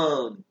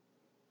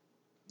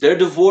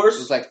divorce. It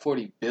was like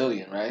 $40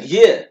 billion, right?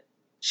 Yeah.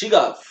 She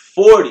got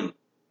 $40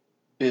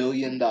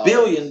 billion.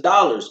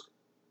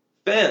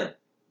 Fam.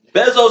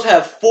 Bezos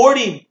have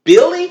 $40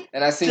 billion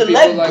and I seen to people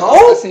let like,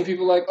 go? I seen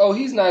people like, oh,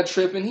 he's not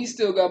tripping. He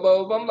still got blah,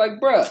 blah, blah. I'm like,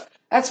 bruh,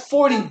 that's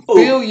 $40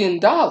 billion.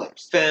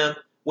 Fam,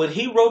 when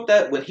he wrote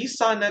that, when he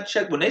signed that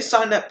check, when they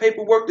signed that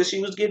paperwork that she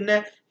was getting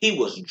at, he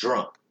was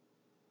drunk.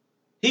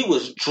 He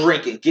was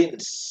drinking, getting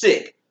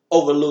sick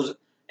over losing.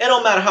 It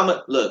don't matter how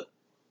much. Look,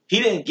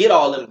 he didn't get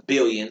all them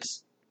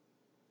billions.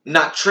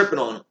 Not tripping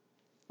on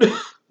him.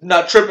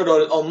 Not tripping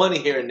on money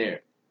here and there.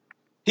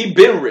 He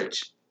been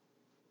rich.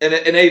 And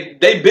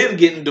they been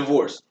getting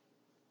divorced.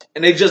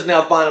 And they just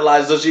now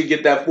finalized so she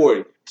get that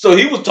 40. So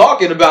he was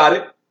talking about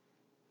it.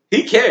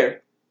 He cared.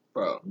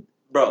 Bro.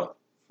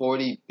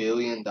 $40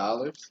 billion?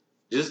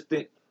 Just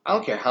think. I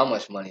don't care how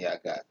much money I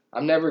got.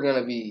 I'm never going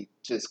to be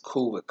just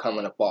cool with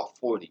coming up off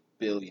 $40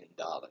 billion.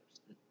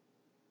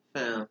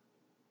 Man,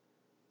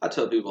 I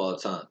tell people all the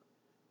time,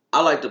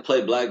 I like to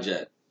play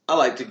blackjack. I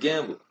like to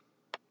gamble.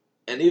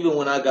 And even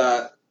when I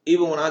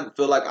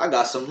feel like I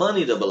got some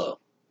money to blow,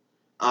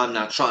 I'm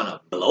not trying to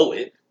blow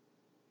it.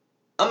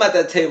 I'm at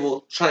that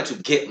table trying to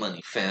get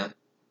money, fam.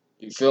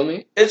 You feel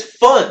me? It's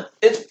fun.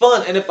 It's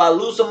fun. And if I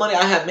lose some money,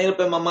 I have made up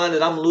in my mind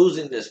that I'm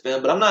losing this,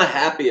 fam. But I'm not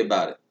happy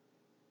about it.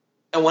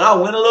 And when I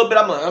win a little bit,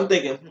 I'm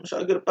thinking,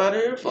 should I get up out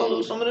of here if I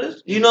lose some of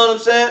this? You know what I'm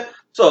saying?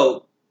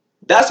 So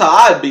that's how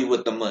I be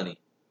with the money.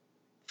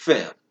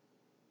 Fam.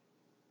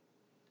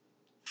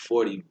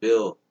 40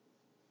 bill.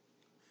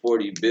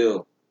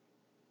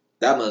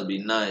 That must be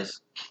nice.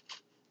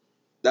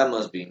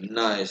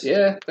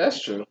 Yeah,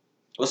 that's true.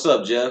 What's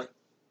up, Jeff?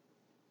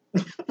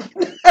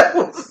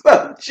 What's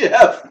up,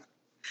 Jeff?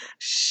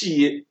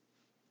 Shit.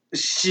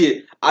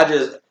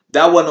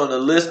 That wasn't on the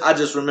list. I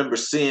just remember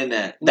seeing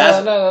that. No.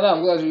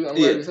 I'm glad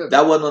you said that.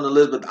 That wasn't on the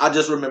list, but I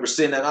just remember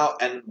seeing that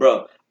out. And,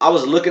 bro, I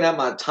was looking at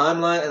my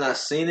timeline, and I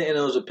seen it, and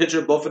it was a picture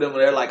of both of them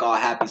where they're, like, all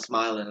happy,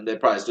 smiling, and they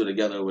probably stood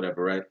together or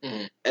whatever, right?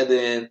 Mm-hmm. And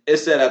then it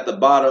said at the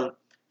bottom,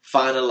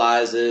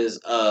 finalizes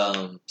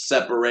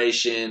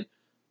separation.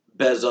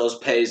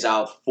 Bezos pays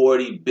out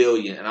 $40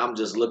 billion. And I'm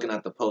just looking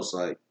at the post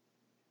I'm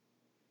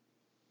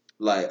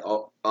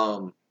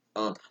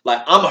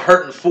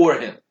hurting for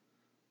him.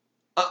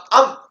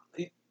 I'm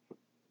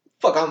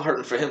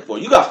hurting for him for.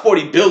 You got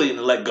 $40 billion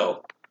to let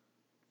go.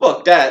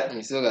 Fuck that.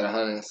 You still got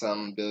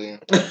 100-something billion.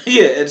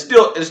 Yeah, it's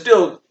still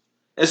the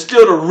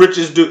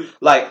richest dude.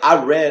 Like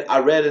I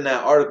read in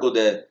that article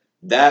that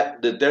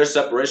their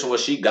separation, what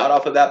she got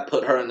off of that,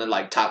 put her in the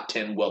like top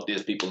 10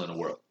 wealthiest people in the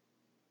world.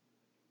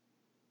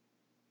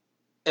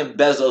 And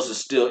Bezos is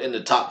still in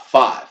the top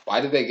 5.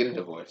 Why did they get a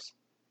divorce?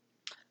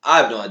 I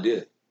have no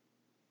idea.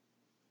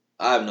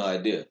 I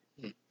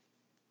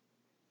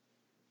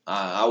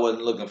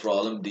wasn't looking for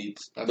all them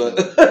deets.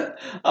 But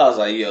I was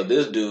like, yo,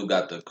 this dude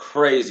got the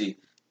crazy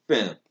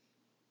fam.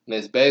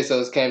 Miss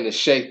Bezos came to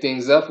shake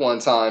things up one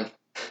time.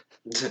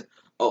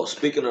 Oh,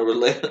 speaking of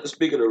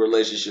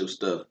relationship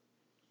stuff,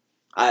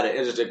 I had an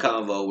interesting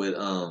convo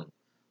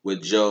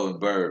with Joe and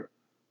Bird.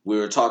 We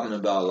were talking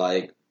about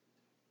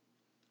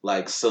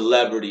like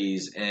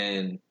celebrities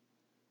and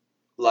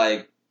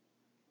like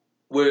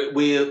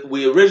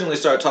we originally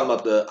started talking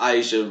about the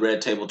Aisha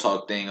Red Table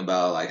Talk thing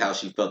about like how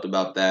she felt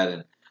about that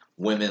and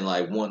women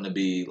like wanting to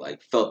be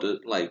like felt a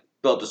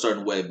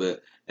certain way,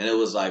 and it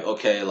was like,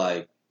 okay,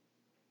 like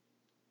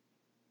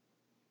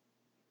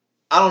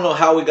I don't know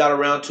how we got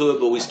around to it,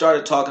 but we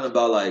started talking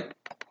about like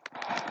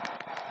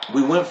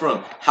we went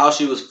from how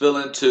she was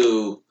feeling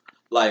to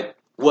like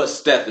what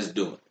Steph is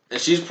doing. And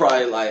she's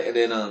probably like, and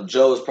then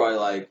Joe is probably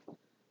like,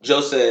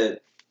 Joe said,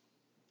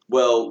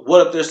 well,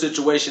 what if their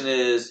situation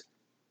is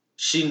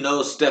she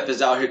knows Steph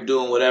is out here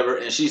doing whatever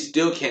and she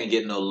still can't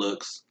get no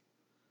looks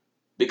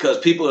because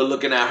people are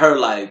looking at her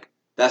like,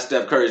 that's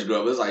Steph Curry's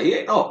girl. But it's like, he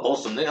ain't no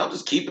wholesome nigga. I'm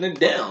just keeping it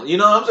down. You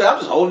know what I'm saying? I'm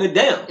just holding it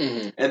down.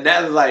 Mm-hmm. And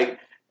that's like,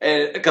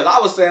 and because I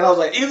was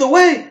like, either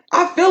way,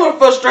 I feel her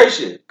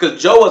frustration.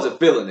 Because Joe wasn't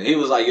feeling it. He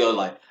was like, yo,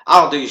 like, I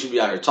don't think you should be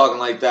out here talking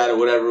like that or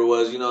whatever it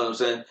was. You know what I'm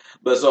saying?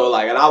 But so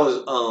like, and I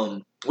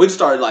was, we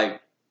started like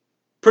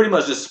pretty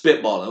much just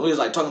spitballing. We was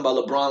like talking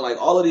about LeBron, like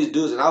all of these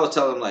dudes. And I was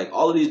telling him like,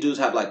 all of these dudes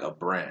have like a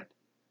brand.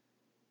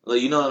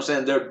 Like, you know what I'm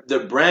saying?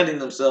 They're branding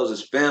themselves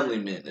as family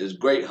men, as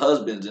great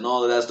husbands and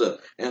all of that stuff.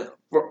 And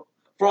for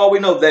all we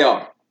know, they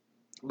are.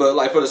 But,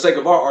 like, for the sake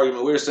of our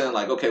argument, we were saying,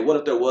 like, okay, what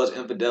if there was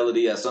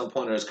infidelity at some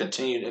point or there's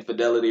continued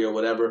infidelity or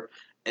whatever?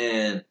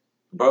 And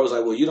bro was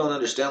like, well, you don't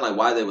understand, like,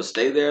 why they would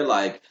stay there.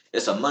 Like,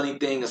 it's a money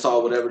thing. It's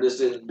all whatever this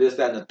is, this,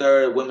 that, and the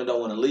third. Women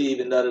don't want to leave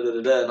and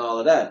da-da-da-da-da and all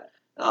of that.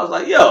 And I was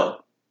like, yo,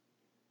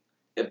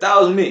 if that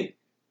was me,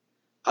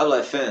 I was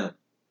like, fam,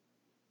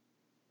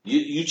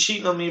 you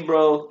cheating on me,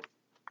 bro.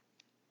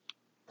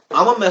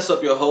 I'm going to mess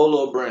up your whole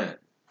little brand.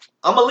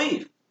 I'm going to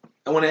leave.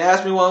 And when they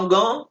ask me why I'm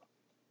gone,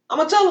 I'm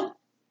going to tell them.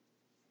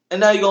 And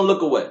now you're going to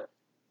look away.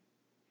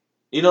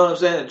 You know what I'm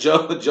saying?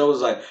 Joe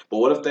was like, but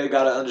what if they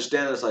got to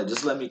understand? It's like,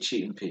 just let me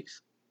cheat in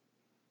peace.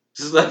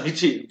 Just let me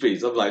cheat in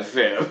peace. I'm like,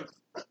 fam,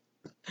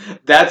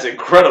 that's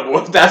incredible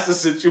if that's the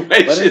situation.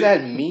 What does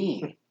that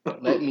mean?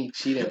 Let me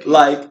cheat in peace.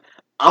 Like,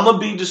 I'm going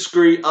to be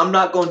discreet. I'm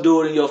not going to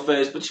do it in your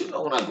face. But you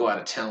know when I go out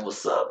of town,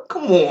 what's up?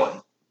 Come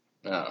on.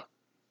 No.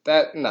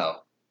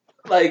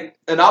 Like,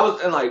 bro,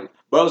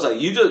 I was like,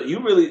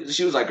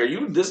 she was like, are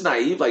you this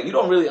naive? Like, you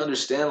don't really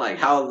understand, like,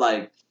 how,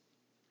 like,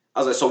 I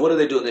was like, so what are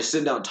they doing? They're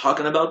sitting down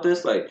talking about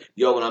this? Like,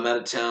 yo, when I'm out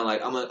of town,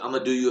 like, I'm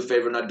gonna do you a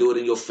favor and not do it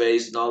in your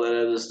face and all that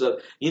other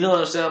stuff. You know what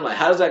I'm saying? I'm like,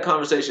 how does that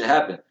conversation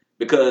happen?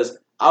 Because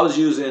I was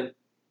using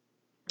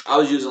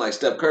like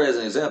Steph Curry as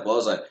an example. I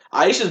was like,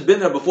 Aisha's been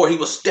there before he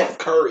was Steph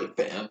Curry,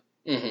 fam.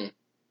 Mm-hmm.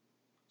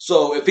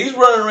 So if he's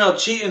running around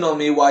cheating on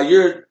me while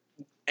your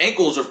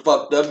ankles are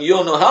fucked up, you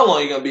don't know how long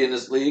you're gonna be in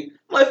this league.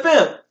 I'm like,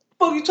 fam, what the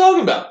fuck are you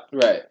talking about?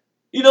 Right.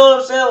 You know what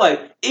I'm saying?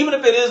 Like, even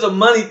if it is a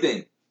money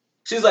thing,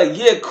 she's like,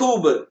 yeah,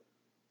 cool, but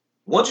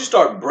once you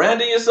start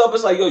branding yourself,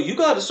 it's like, yo, you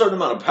got a certain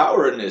amount of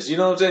power in this. You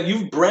know what I'm saying?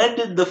 You've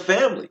branded the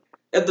family.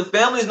 If the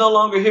family's no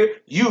longer here,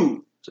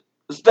 you,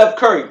 Steph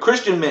Curry,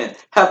 Christian man,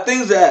 have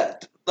things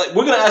that, like,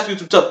 we're going to ask you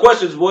some tough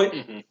questions, boy.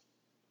 Mm-hmm.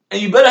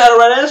 And you better have the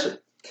right answer.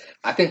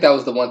 I think that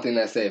was the one thing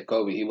that saved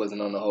Kobe. He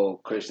wasn't on the whole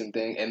Christian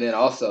thing. And then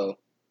also,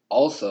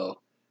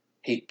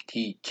 he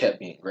kept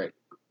being great.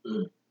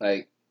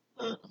 Like,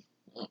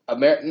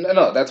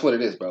 no, that's what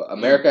it is, bro.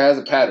 America has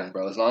a pattern,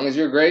 bro. As long as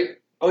you're great.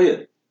 Oh,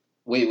 yeah.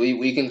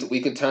 We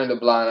can turn the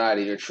blind eye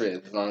to your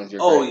trib as long as you're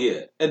great.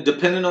 Yeah. And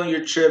depending on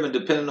your trib and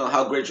depending on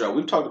how great you are.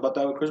 We've talked about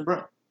that with Chris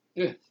Brown.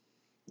 Yeah.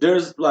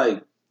 There's,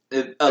 like,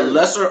 a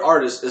lesser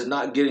artist is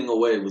not getting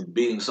away with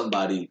being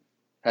somebody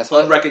that's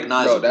why,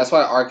 unrecognizable. Bro, that's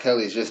why R.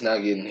 Kelly is just now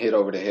getting hit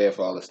over the head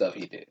for all the stuff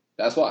he did.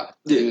 That's why.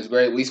 Yeah. He was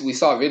great. We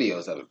saw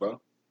videos of it,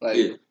 bro. Like,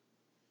 yeah.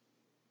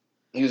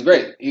 He was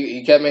great.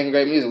 He kept making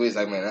great music. We was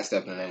like, man, that's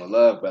Step in the Name of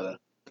Love, brother.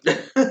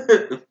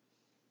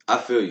 I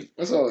feel you.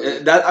 That's all.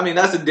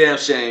 That's a damn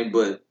shame,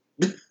 but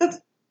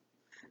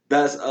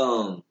that's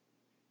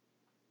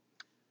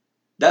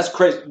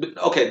crazy.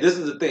 Okay, this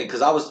is the thing,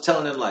 because I was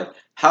telling him and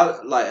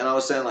I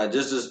was saying like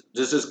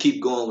just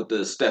keep going with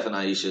the Steph and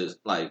Aisha's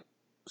like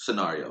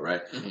scenario,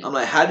 right? Mm-hmm. I'm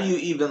like, how do you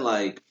even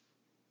like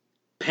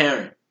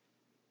parent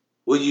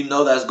when you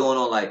know that's going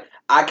on? Like,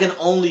 I can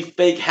only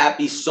fake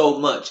happy so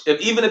much.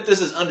 Even if this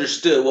is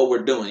understood what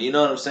we're doing, you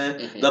know what I'm saying?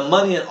 Mm-hmm. The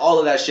money and all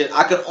of that shit,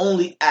 I can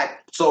only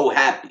act so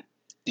happy.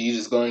 Do you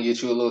just go and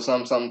get you a little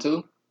something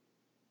too?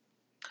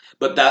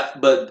 And that's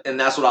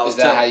what I was telling. Is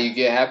that how you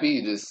get happy?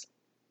 You just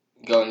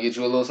go and get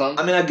you a little something?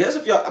 I mean, I guess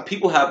if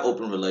people have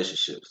open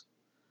relationships,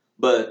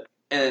 but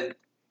and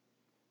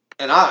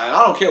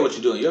I don't care what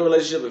you're doing. Your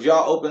relationship, if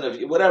y'all open,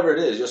 if whatever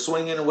it is, you're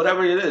swinging or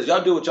whatever it is,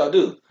 y'all do what y'all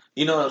do.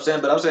 You know what I'm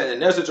saying? But I'm saying in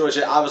their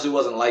situation, it obviously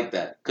wasn't like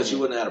that because she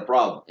wouldn't have had a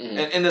problem. Mm-hmm.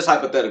 And in this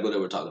hypothetical that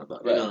we're talking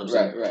about, you know what I'm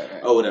saying?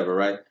 Right. Or whatever,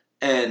 right?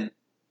 And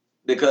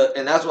that's what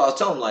I was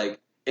telling him, like,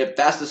 if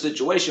that's the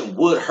situation,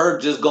 would her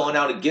just going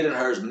out and getting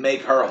hers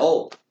make her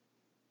whole?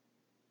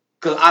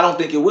 Because I don't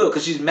think it will,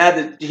 because she's mad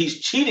that he's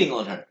cheating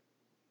on her.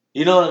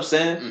 You know what I'm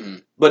saying? Mm-hmm.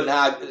 But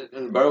now,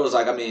 Burr was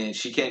like, I mean,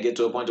 she can't get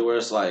to a point to where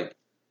it's like,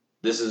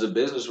 this is a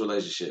business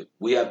relationship.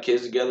 We have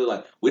kids together.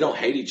 Like, we don't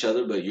hate each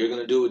other, but you're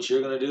going to do what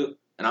you're going to do,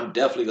 and I'm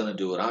definitely going to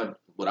do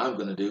what I'm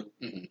going to do.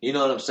 Mm-hmm. You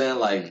know what I'm saying?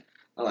 Like,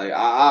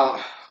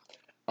 I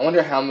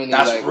wonder how many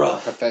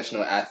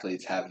professional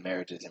athletes have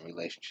marriages and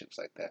relationships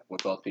like that, where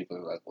both people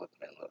are like, "Look,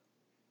 man, look,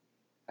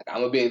 like,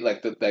 I'm gonna be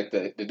like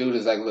the dude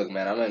is like, look,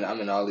 man, I'm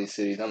in all these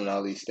cities, I'm in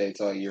all these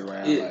states all year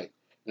round, yeah. Like,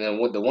 and then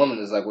what the woman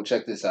is like, well,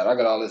 check this out, I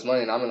got all this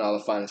money and I'm in all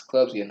the finest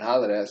clubs getting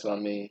hollered at, so I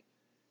mean,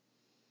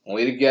 when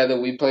we together,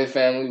 we play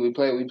family, we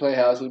play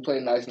house, we play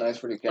nice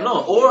for the camera.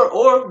 No,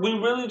 or we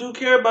really do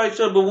care about each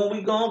other, but when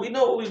we gone, we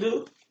know what we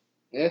do.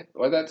 Yeah,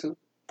 or that too.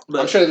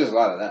 But I'm sure there's a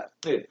lot of that.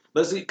 Yeah,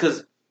 but see,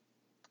 because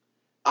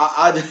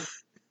I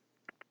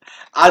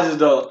just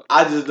don't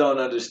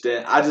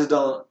understand.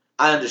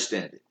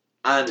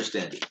 I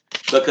understand it.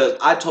 Because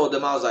I told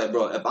them, I was like,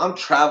 bro, if I'm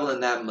traveling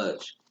that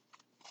much,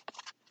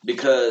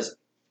 because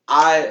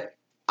I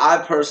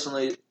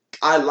personally,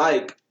 I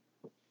like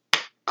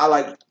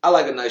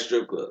a nice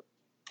strip club.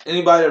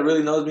 Anybody that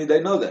really knows me,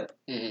 they know that.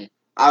 Mm-hmm.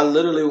 I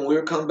literally, when we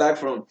were coming back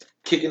from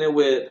kicking it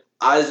with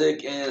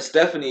Isaac and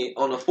Stephanie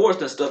on the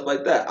 4th and stuff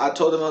like that, I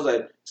told them, I was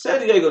like,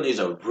 San Diego needs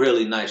a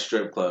really nice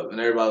strip club. And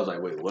everybody was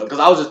like, wait, what? Because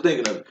I was just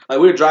thinking of it. Like,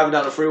 we were driving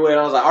down the freeway, and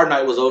I was like, our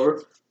night was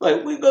over.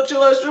 Like, we go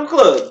chill at a strip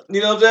club.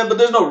 You know what I'm saying? But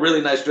there's no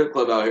really nice strip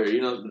club out here.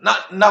 You know,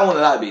 not one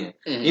that I be in.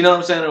 Mm-hmm. You know what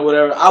I'm saying? Or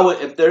whatever.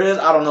 If there is,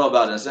 I don't know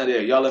about it in San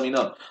Diego. Y'all let me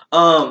know.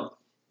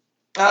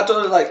 I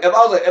told her, like, if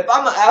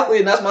I'm an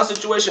athlete and that's my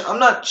situation, I'm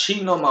not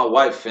cheating on my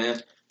wife, fam.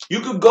 You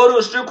could go to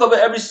a strip club at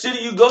every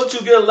city you go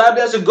to, get a lap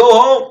dance, and go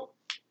home.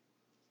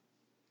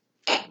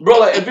 Bro,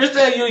 like if you're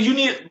saying you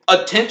need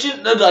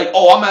attention, they're like,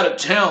 oh, I'm out of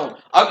town.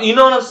 You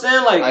know what I'm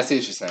saying? Like, I see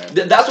what you're saying.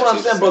 That's what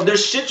I'm saying, bro.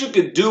 There's shit you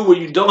could do where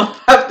you don't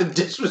have to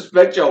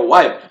disrespect your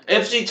wife.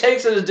 If she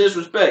takes it as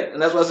disrespect,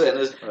 and that's what I said. In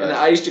the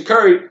Aisha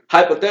Curry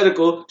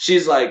hypothetical,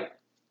 she's like,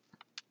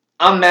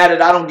 I'm mad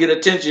that I don't get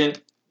attention.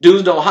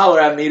 Dudes don't holler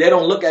at me. They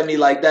don't look at me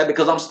like that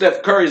because I'm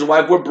Steph Curry's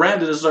wife. We're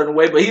branded a certain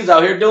way, but he's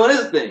out here doing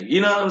his thing.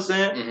 You know what I'm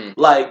saying? Mm-hmm.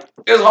 Like,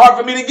 it's hard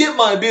for me to get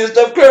mine being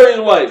Steph Curry's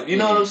wife. You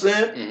know what I'm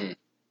saying? Mm-hmm.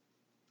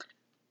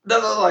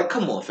 That's like,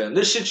 come on, fam.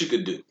 This shit you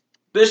could do.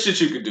 This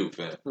shit you could do,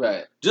 fam.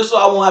 Right. Just so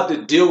I won't have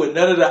to deal with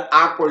none of the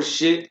awkward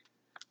shit.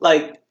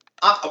 Like,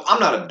 I'm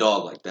not a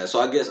dog like that,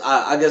 so I guess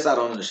I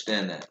don't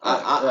understand that.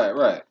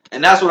 Right.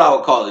 And that's what I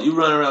would call it. You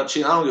running around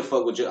cheating. I don't give a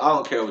fuck what you. I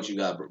don't care what you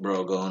got,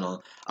 bro, going on.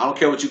 I don't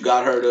care what you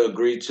got her to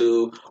agree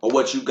to or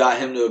what you got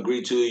him to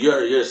agree to.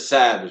 You're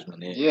savage,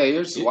 man. Yeah,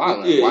 you're just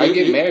wilding. Why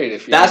get married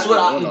if you're? That's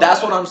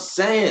what I'm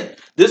saying.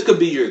 This could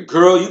be your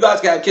girl. You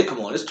guys got a kid.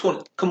 Come on, it's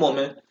 20. Come on,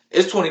 man.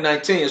 It's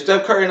 2019. If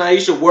Steph Curry and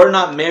Aisha were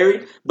not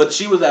married, but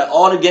she was at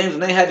all the games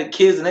and they had the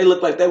kids and they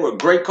looked like they were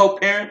great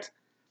co-parents,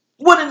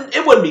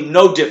 it wouldn't be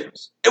no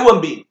difference. It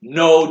wouldn't be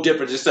no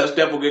difference. Except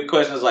Steph will get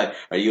questions like,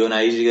 "Are you and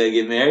Aisha gonna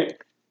get married?"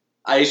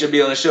 Aisha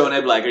be on the show and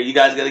they be like, "Are you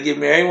guys gonna get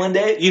married one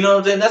day?" You know what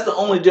I'm saying? That's the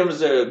only difference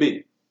there would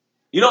be.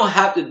 You don't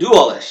have to do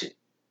all that shit.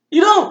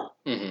 You don't.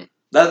 Mm-hmm.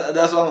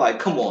 That's what I'm like.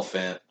 Come on,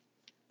 fam.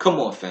 Come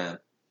on, fam.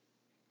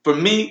 For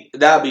me,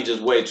 that'd be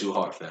just way too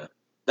hard, fam.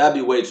 That'd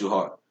be way too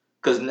hard.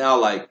 Cause now,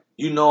 like,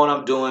 you know what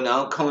I'm doing.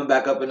 Now I'm coming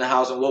back up in the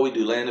house and what we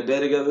do, lay in the bed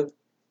together.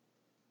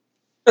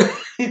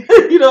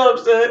 You know what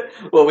I'm saying?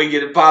 Well, we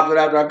get it popping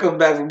after I come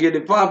back from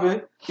getting it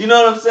popping. You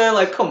know what I'm saying?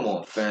 Like, come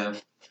on, fam.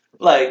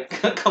 Like,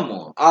 come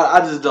on.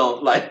 I just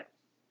don't, like,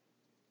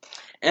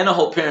 and the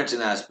whole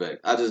parenting aspect,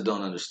 I just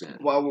don't understand.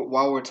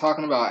 While we're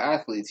talking about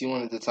athletes, you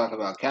wanted to talk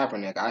about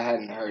Kaepernick. I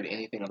hadn't heard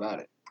anything about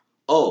it.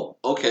 Oh,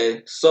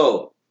 okay.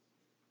 So,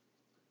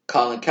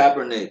 Colin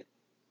Kaepernick,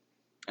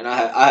 and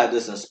I had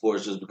this in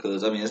sports just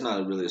because, I mean, it's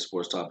not really a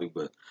sports topic,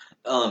 but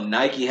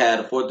Nike had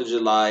a 4th of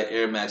July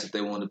Air Max that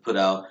they wanted to put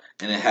out,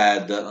 and it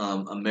had the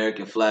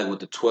American flag with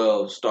the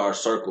 12-star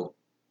circle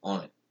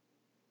on it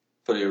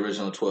for the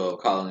original 12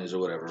 colonies or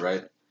whatever,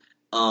 right?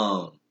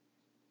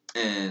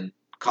 And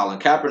Colin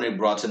Kaepernick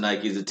brought to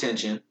Nike's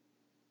attention,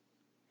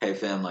 hey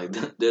fam, like,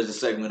 there's a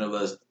segment of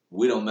us,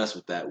 we don't mess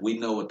with that. We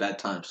know what that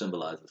time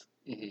symbolizes.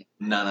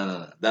 Mm-hmm.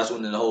 No. That's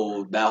when that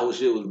whole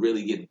shit was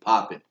really getting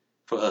popping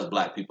for us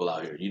black people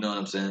out here. You know what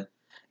I'm saying?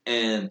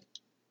 And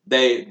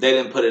they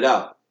didn't put it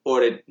out,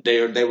 or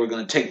they were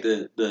going to take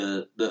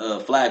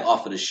the flag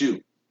off of the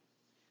shoe.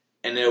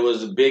 And there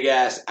was a big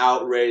ass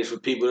outrage for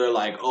people that are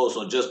like, oh,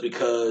 so just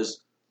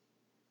because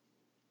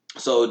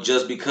Colin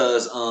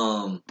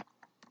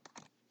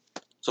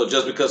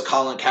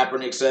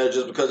Kaepernick said it,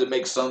 just because it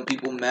makes some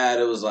people mad,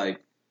 it was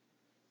like,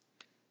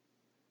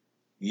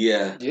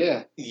 yeah.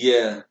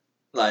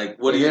 Like,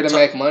 what are you here to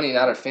make money,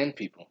 not offend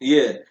people?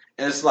 Yeah,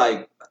 and it's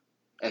like,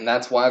 and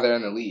that's why they're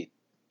in the lead.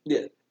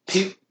 Yeah,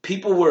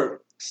 people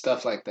were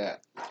stuff like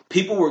that.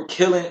 People were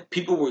killing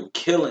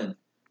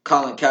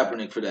Colin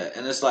Kaepernick for that,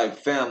 and it's like,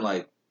 fam,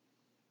 like,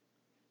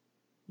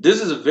 this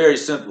is very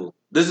simple.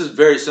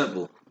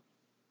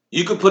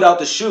 You could put out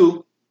the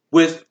shoe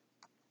with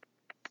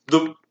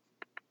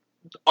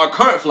our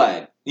current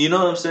flag. You know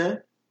what I'm saying?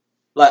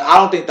 Like, I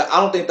don't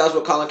think that's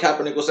what Colin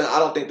Kaepernick was saying. I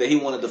don't think that he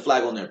wanted the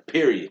flag on there,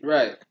 period.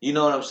 Right. You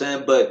know what I'm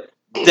saying? But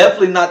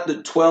definitely not the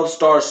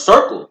 12-star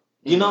circle.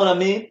 You know what I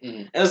mean?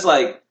 Mm-hmm. And it's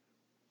like,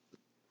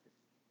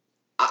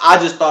 I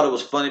just thought it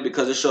was funny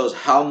because it shows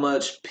how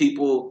much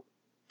people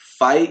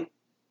fight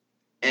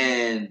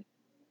and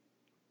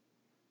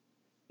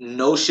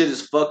no shit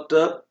is fucked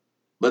up,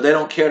 but they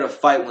don't care to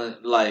fight when,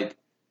 like,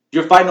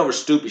 you're fighting over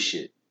stupid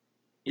shit.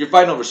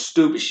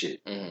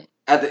 Mm-hmm.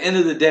 At the end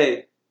of the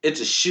day, it's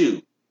a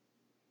shoe.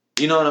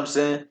 You know what I'm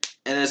saying?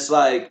 And it's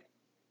like,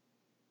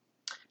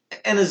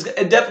 and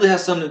it definitely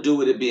has something to do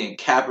with it being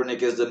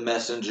Kaepernick as the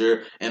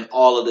messenger and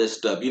all of this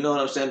stuff. You know what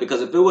I'm saying?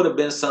 Because if it would have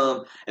been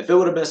some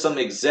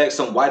exec,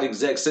 some white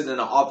exec sitting in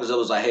the office that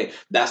was like, hey,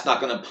 that's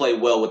not going to play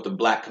well with the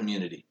black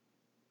community,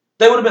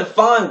 they would have been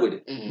fine with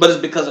it. Mm-hmm. But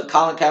it's because of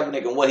Colin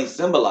Kaepernick and what he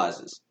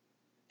symbolizes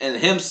and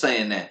him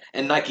saying that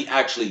and Nike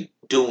actually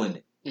doing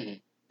it. Mm-hmm.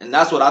 And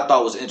that's what I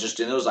thought was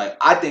interesting. It was like,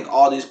 I think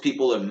all these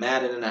people are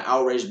mad and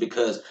outraged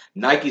because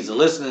Nike's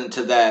listening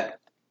to that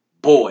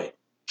boy,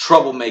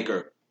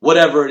 troublemaker,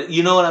 whatever,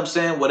 you know what I'm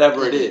saying?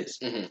 Whatever it is.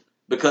 Mm-hmm.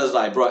 Because,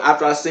 like, bro,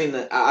 after I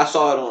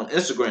saw it on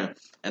Instagram,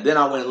 and then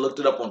I went and looked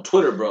it up on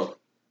Twitter, bro.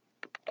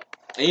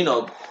 And, you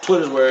know,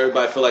 Twitter's where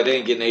everybody feel like they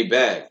ain't getting a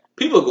bag.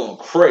 People are going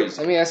crazy.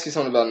 Let me ask you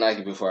something about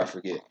Nike before I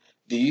forget.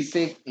 Do you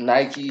think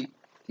Nike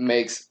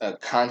makes a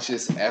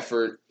conscious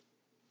effort?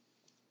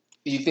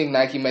 Do you think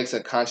Nike makes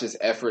a conscious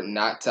effort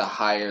not to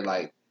hire,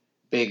 like,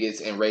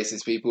 bigots and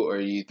racist people, or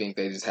do you think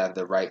they just have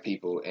the right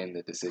people in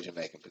the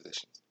decision-making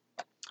positions?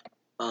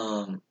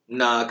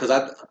 Nah, because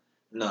I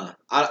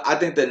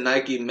think that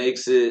Nike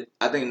makes it.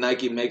 I think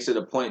Nike makes it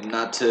a point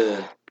not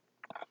to.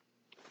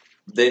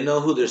 They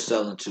know who they're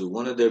selling to.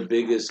 One of their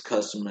biggest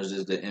customers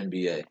is the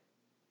NBA.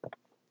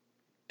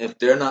 if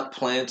they're not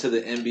playing to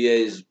the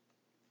NBA's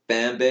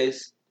fan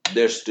base,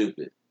 they're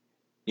stupid.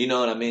 You know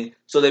what I mean?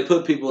 So they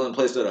put people in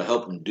place that'll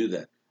help them do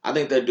that. I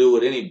think they do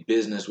what any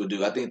business would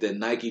do. I think that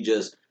Nike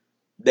just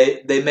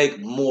they make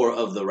more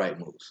of the right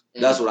moves.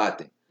 That's what I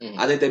think.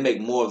 I think they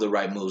make more of the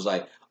right moves.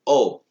 Like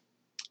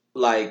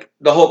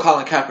the whole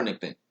Colin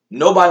Kaepernick thing.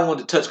 Nobody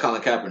wanted to touch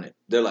Colin Kaepernick.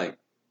 They're like,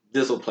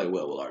 this will play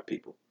well with our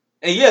people.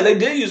 And yeah, they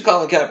did use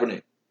Colin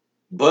Kaepernick,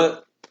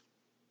 but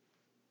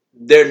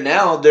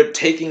they're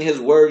taking his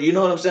word. You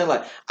know what I'm saying?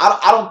 Like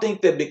I don't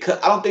think that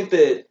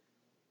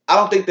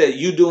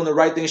you doing the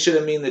right thing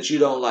shouldn't mean that you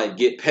don't like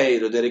get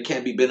paid or that it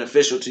can't be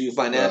beneficial to you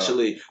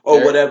financially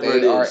or whatever it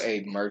is. They are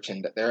a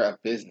merchant. They're a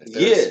business.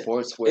 They're a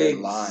sportswear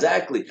line.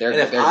 Exactly. And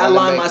if I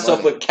align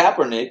myself with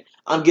Kaepernick,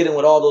 I'm getting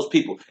with all those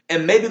people.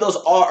 And maybe those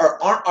are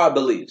or aren't our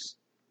beliefs,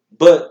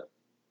 but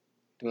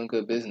doing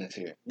good business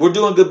here. We're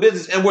doing good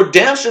business, and we're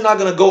damn sure not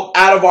going to go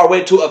out of our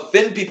way to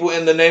offend people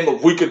in the name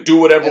of we could do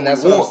whatever we want. And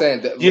that's what I'm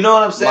saying. You know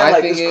what I'm saying?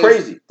 Like, it's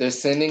crazy. They're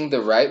sending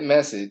the right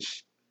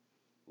message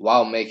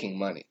while making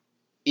money.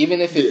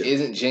 Even if it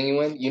isn't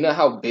genuine, you know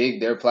how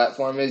big their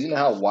platform is. You know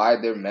how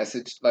wide their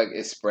message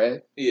is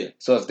spread. Yeah.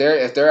 So if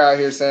they're out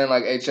here saying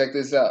like, "Hey, check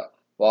this out,"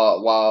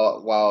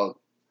 while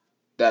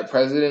that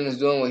president is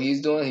doing what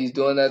he's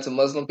doing that to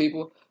Muslim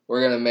people.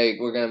 We're gonna make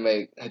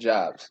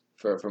hijabs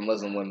for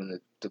Muslim women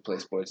to play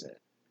sports in.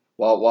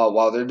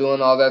 While they're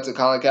doing all that to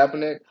Colin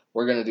Kaepernick,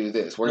 we're gonna do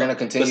this. We're gonna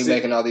continue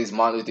making all these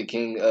Martin Luther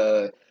King.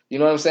 You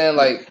know what I'm saying?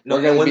 Like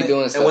we're gonna be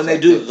doing stuff. And when they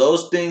do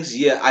those things,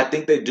 I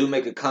think they do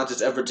make a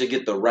conscious effort to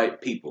get the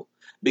right people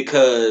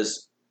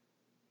because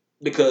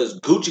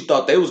Gucci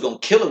thought they was gonna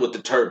kill it with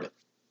the turban,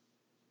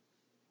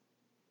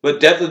 but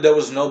definitely there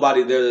was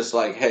nobody there that's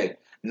like, hey,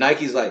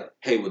 Nike's like,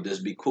 hey, would this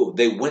be cool?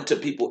 They went to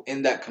people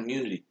in that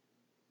community.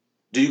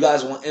 Do you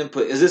guys want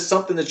input? Is this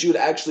something that you'd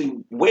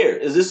actually wear?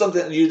 Is this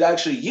something that you'd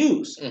actually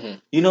use? Mm-hmm.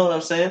 You know what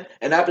I'm saying?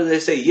 And after they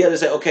say, they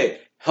say,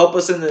 okay, help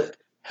us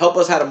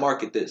how to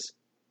market this.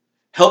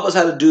 Help us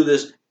how to do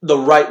this the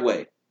right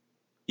way.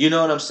 You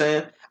know what I'm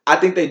saying? I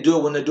think they do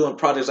it when they're doing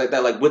projects like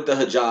that, like with the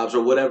hijabs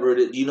or whatever it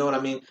is. You know what I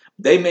mean?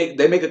 They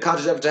make a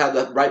conscious effort to have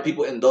the right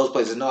people in those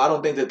places. No, I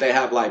don't think that they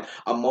have like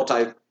a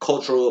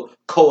multicultural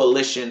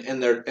coalition in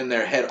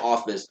their head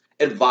office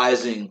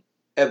advising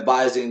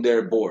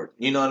their board.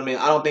 You know what I mean?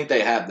 I don't think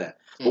they have that.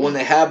 Mm-hmm. But when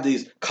they have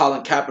these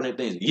Colin Kaepernick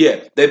things,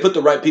 they put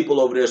the right people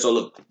over there. So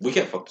look, we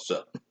can't fuck this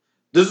up.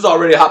 This is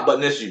already a hot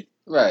button issue.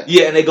 Right.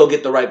 Yeah, and they go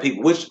get the right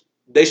people, which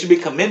they should be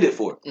commended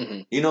for.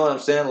 Mm-hmm. You know what I'm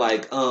saying?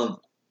 Like,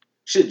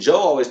 Joe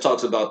always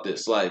talks about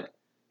this, like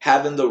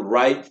having the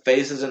right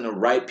faces and the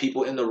right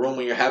people in the room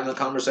when you're having a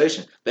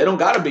conversation. They don't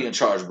got to be in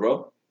charge,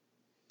 bro.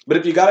 But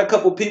if you got a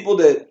couple people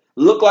that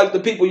look like the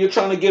people you're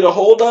trying to get a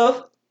hold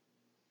of,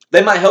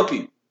 they might help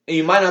you. And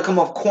you might not come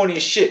off corny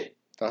as shit.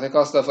 Don't they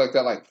call stuff like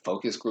that like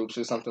focus groups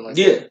or something like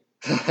that?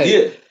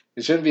 Yeah.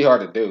 It shouldn't be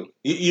hard to do.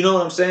 You know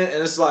what I'm saying?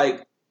 And it's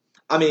like,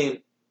 I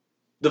mean,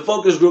 the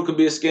focus group could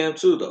be a scam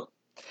too, though.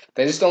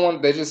 They just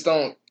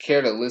don't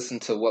care to listen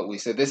to what we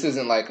said. This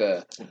isn't like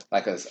a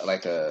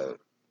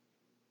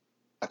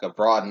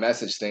broad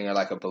message thing or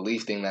like a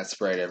belief thing that's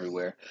spread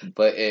everywhere.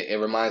 But it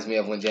reminds me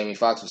of when Jamie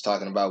Foxx was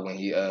talking about when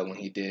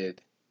he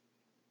did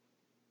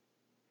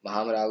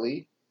Muhammad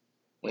Ali.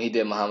 When he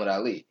did Muhammad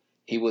Ali.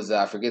 He was,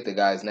 I forget the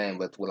guy's name,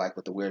 but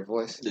with the weird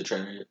voice. The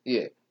trainer?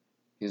 Yeah.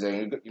 He was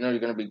like, you're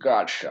going to be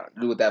God's son.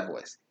 Do with that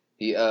voice.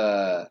 He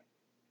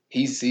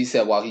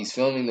said while he's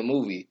filming the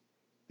movie,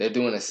 they're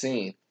doing a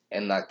scene,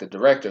 and like the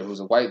director, who's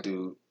a white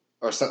dude,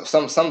 or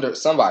somebody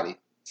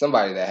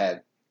that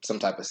had some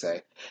type of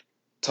say,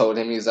 told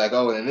him, he's like,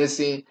 oh, in this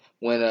scene,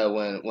 when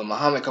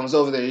Muhammad comes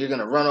over there, you're going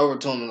to run over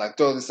to him and like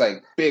throw this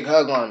like big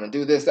hug on him and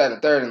do this, that,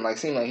 and third, and like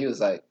seemed like he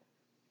was like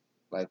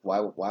why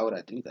would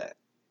I do that?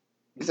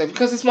 He's like,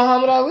 because it's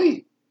Muhammad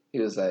Ali.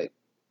 He was like,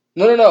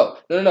 no.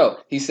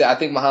 He said, I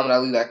think Muhammad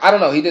Ali, like, I don't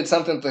know. He did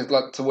something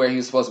to where he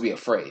was supposed to be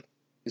afraid.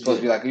 He's supposed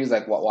to be like, he was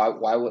like, why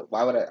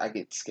would I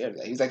get scared of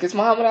that? He's like, it's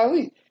Muhammad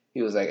Ali.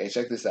 He was like, hey,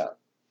 check this out.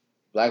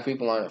 Black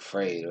people aren't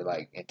afraid or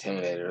like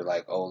intimidated or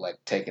like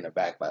taken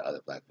aback by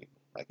other black people.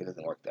 Like it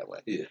doesn't work that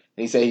way. Yeah. And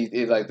he said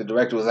the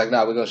director was like,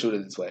 nah, we're gonna shoot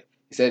it this way.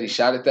 He said he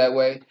shot it that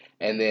way,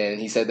 and then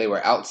he said they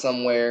were out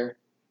somewhere,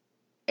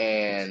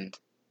 and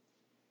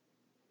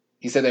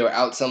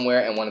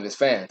one of his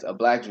fans, a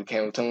black dude,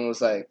 came up to him and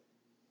was like,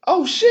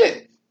 "Oh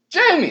shit,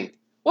 Jamie,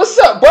 what's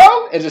up,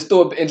 bro?" And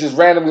just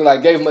randomly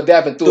like gave him a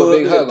dap and threw a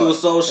big hug. Threw a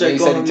soul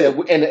shake on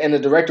him. And the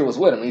director was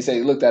with him. He said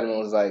he looked at him and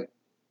was like,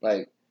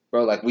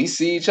 bro, like we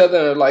see each other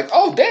and they're like,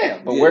 oh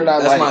damn, but we're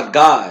not. That's like, my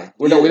guy.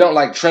 We don't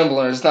like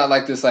trembling. It's not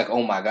like this. Like,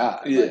 oh my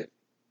god. Yeah. Like,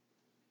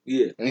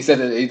 yeah. And he said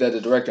that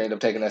the director ended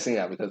up taking that scene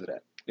out because of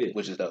that. Yeah.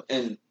 Which is dope.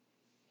 And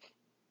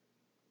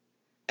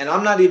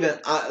I'm not even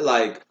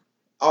I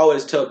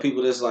always tell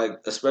people this, like,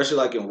 especially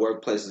like in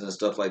workplaces and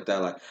stuff like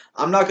that. Like,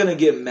 I'm not gonna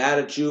get mad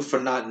at you for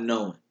not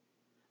knowing.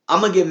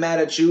 I'm gonna get mad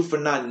at you for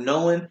not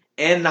knowing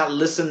and not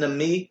listening to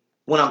me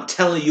when I'm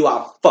telling you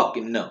I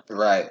fucking know.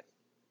 Right.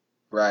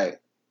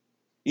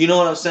 You know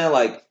what I'm saying?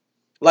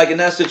 Like in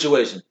that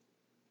situation,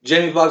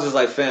 Jamie Foxx is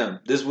like, fam,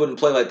 this wouldn't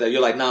play like that.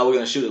 You're like, nah, we're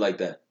gonna shoot it like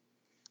that.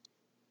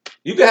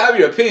 You can have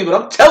your opinion,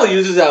 but I'm telling you,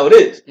 this is how it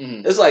is.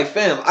 Mm-hmm. It's like,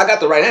 fam, I got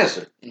the right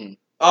answer. Mm-hmm.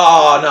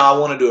 Oh no, I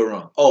want to do it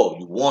wrong. Oh,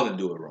 you want to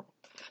do it wrong?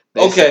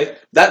 Okay,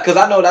 that because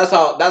I know that's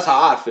how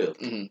I feel.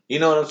 Mm-hmm. You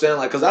know what I'm saying?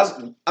 Like, because that's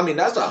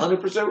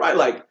 100% right.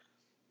 Like,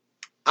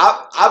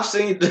 I've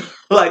seen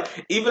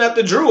like even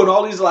after Drew and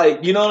all these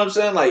like, you know what I'm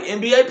saying? Like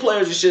NBA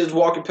players and shit is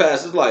walking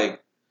past. It's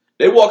like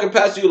they walking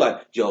past you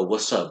like, yo,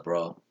 what's up,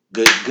 bro?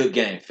 Good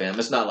game, fam.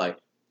 It's not like,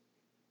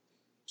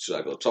 should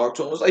I go talk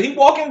to him? It's like he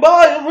walking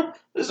by.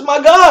 This is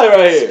my guy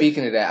right here.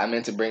 Speaking of that, I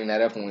meant to bring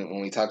that up when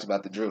we talked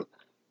about the Drew.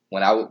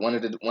 When one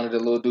of the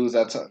little dudes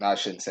I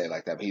shouldn't say it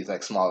like that, but he's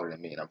like smaller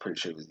than me, and I'm pretty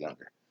sure he was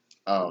younger.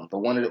 But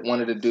one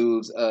of the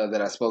dudes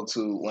that I spoke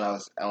to when I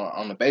was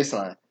on the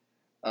baseline,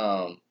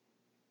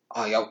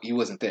 he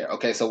wasn't there.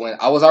 Okay, so when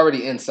I was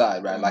already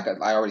inside, right? Like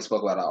I already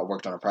spoke about, I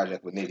worked on a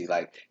project with Nitty,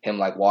 like him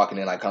like walking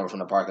in, like coming from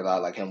the parking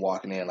lot, like him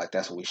walking in, like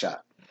that's what we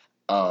shot.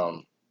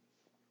 And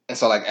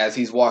so like as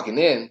he's walking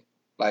in,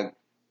 like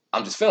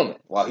I'm just filming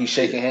while he's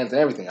shaking hands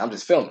and everything. I'm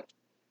just filming.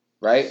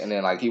 Right? And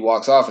then, like, he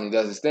walks off and he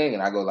does his thing,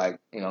 and I go, like,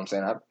 you know what I'm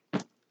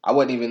saying? I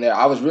wasn't even there.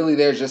 I was really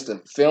there just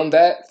to film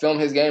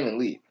his game, and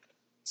leave.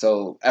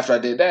 So, after I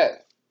did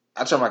that,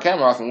 I turned my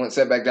camera off and went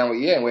sat back down with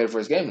EA and waited for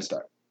his game to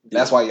start. Yeah.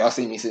 That's why y'all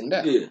see me sitting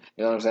down. Yeah. You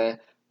know what I'm saying?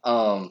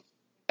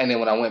 And then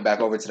when I went back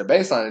over to the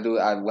baseline to do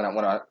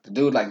it, the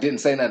dude, like,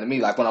 didn't say nothing to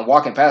me. Like, when I'm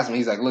walking past him,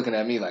 he's, like, looking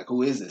at me like,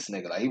 who is this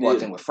nigga? Like, he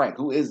walked in with Frank.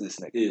 Who is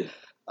this nigga?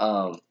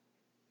 Yeah.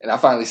 And I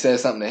finally said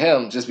something to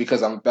him just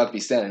because I'm about to be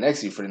standing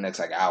next to you for the next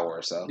like hour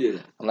or so. Yeah.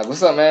 I'm like,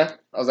 "What's up, man?"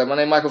 I was like, "My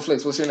name Michael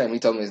Flicks. What's your name?" He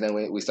told me his name.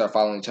 We started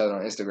following each other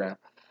on Instagram.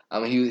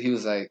 He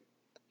was like,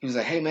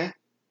 "Hey, man."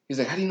 He was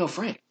like, "How do you know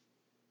Frank?"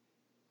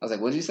 I was like,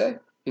 "What did you say?"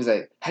 He was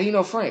like, "How do you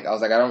know Frank?" I was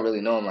like, "I don't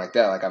really know him like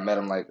that. Like I met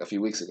him like a few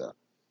weeks ago."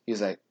 He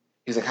was like,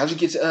 "How'd you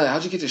get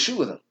to shoot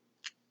with him?"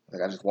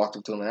 I just walked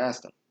up to him and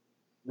asked him.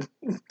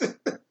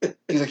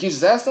 He's like, "You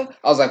just asked him?"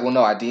 I was like, "Well,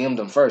 no, I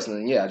DM'd him first,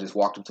 and then I just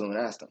walked up to him and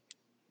asked him."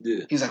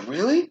 Yeah. He's like,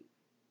 "Really?"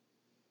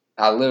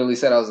 I literally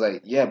said, I was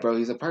like, "Yeah, bro,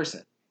 he's a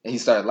person." And he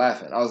started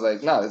laughing. I was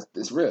like, "No,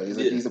 it's real.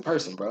 He's a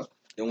person, bro."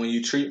 And when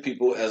you treat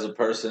people as a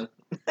person,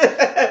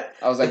 I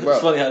was like, "Bro."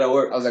 It's funny how that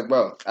works. I was like,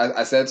 "Bro."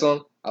 I said to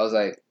him, I was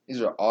like,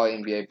 "These are all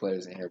NBA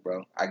players in here,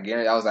 bro. I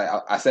guarantee."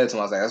 I said to him,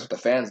 I was like, "That's what the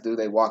fans do.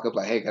 They walk up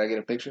like, hey, can I get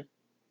a picture?"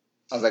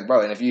 I was like,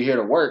 "Bro, and if you're here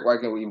to work, why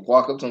can't we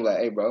walk up to him like,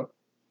 hey, bro,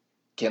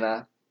 can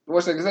I?" The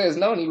worst they can say is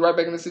no, and you right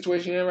back in the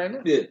situation you're in right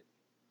now. Yeah.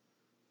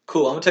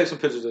 Cool. I'm gonna take some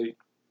pictures of you.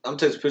 I'm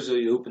taking pictures of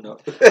you hooping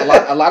up.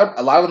 a lot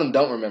of them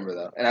don't remember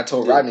though, and I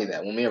told Rodney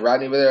that when me and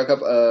Rodney were there a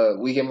couple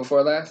weekend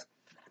before last.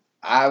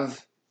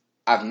 I've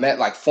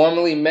met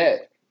formally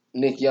met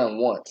Nick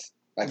Young once,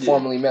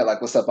 formally met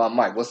what's up, I'm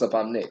Mike, what's up,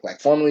 I'm Nick,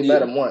 formally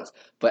met him once,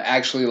 but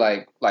actually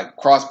like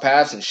cross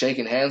paths and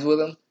shaking hands with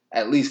him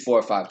at least 4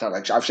 or 5 times.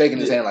 Like I've shaken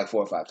his hand 4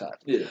 or 5 times.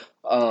 Yeah.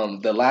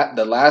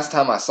 The last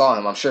time I saw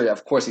him, I'm sure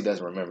of course he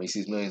doesn't remember. He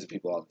sees millions of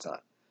people all the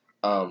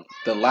time.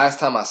 The last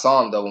time I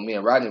saw him though, when me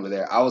and Rodney were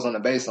there, I was on the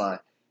baseline.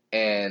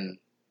 And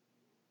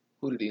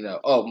who did he know?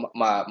 Oh,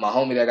 my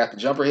homie that got the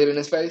jumper hit in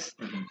his face.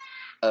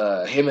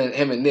 Mm-hmm.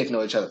 Him and Nick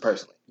know each other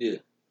personally. Yeah.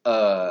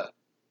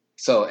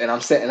 So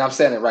I'm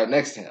standing right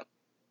next to him,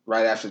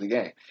 right after the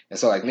game. And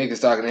so like Nick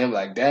is talking to him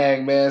like,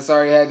 "Dang man,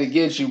 sorry I had to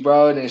get you,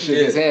 bro," and then shook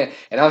his hand.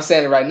 And I'm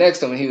standing right next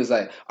to him, and he was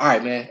like, "All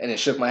right, man," and then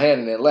shook my hand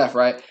and then left,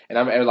 right. And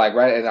I'm like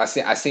right, and I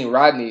seen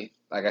Rodney,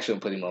 like I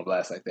shouldn't put him on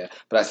blast like that,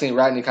 but I seen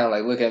Rodney kind of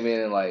like look at me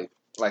and like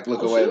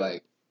look away,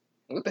 like,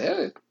 what the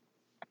hell?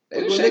 They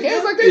didn't shake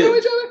hands like they know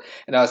each other.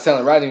 And I was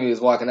telling Rodney when he was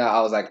walking out,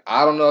 I was like,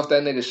 I don't know if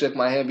that nigga shook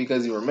my hand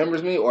because he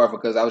remembers me or if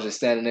because I was just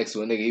standing next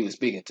to a nigga he was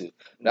speaking to.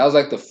 That was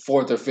like the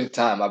 4th or 5th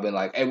time I've been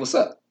like, "Hey, what's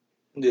up?"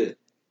 Yeah.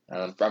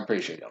 I'm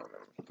pretty sure you don't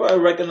remember. Probably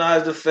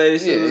recognized the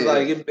face. Yeah, it was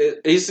like,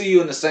 he see you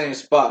in the same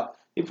spot.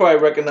 He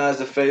probably recognized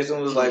the face and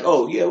was like,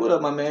 "Oh, yeah, what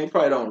up, my man?" He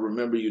probably don't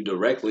remember you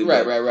directly.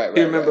 Right.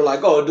 He remember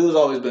like, "Oh, dude's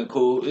always been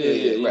cool." Yeah,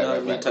 you know what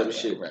I mean? Type of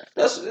shit. Right.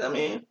 That's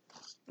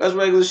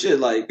regular shit.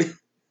 Like,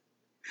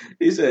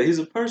 he said he's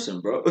a person,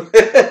 bro.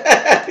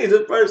 He's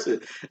a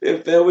person.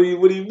 What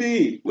do you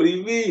mean? What do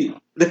you mean?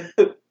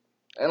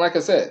 And like I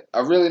said,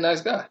 a really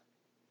nice guy.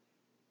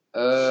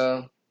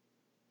 Were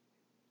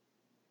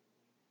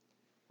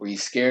you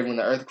scared when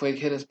the earthquake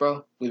hit us,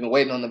 bro? We've been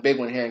waiting on the big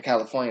one here in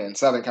California, in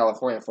Southern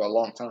California, for a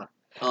long time.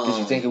 Did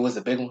you think it was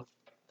the big one?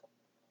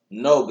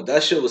 No, but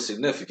that shit was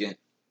significant.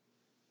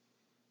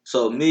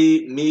 So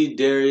me,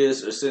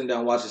 Darius are sitting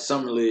down watching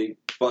Summer League.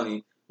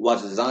 Funny,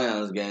 watching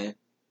Zion's game.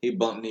 He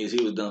bumped knees.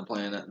 He was done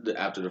playing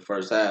after the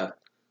first half.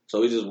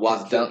 So we just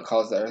watched. His dunk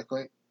caused the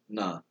earthquake?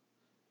 Nah.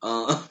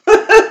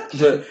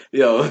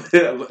 Yo,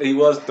 he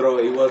was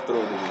throwing.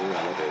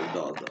 Okay,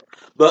 dog though.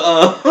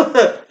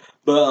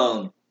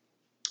 But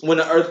when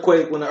the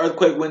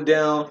earthquake went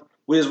down,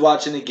 we was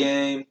watching the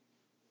game.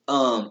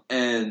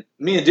 And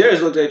me and Darius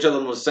looked at each other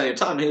at the same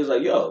time. And he was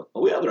like, "Yo,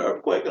 are we having an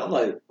earthquake?" And I'm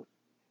like,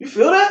 "You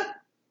feel that?"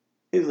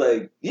 He's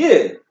like,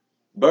 "Yeah."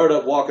 Bird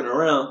up walking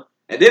around,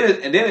 and then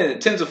it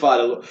intensified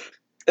a little.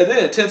 And then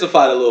it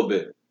intensified a little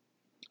bit.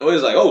 And we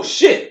was like, "Oh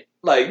shit!"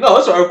 Like, no,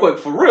 it's an earthquake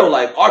for real.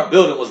 Like, our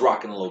building was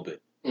rocking a little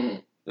bit. Mm-hmm.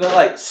 You know,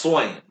 like,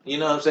 swaying. You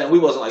know what I'm saying? We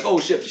wasn't like, oh,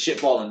 shit, the shit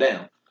falling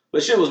down.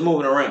 But shit was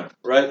moving around,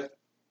 right?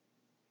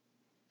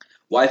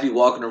 Wifey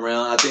walking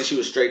around. I think she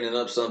was straightening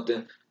up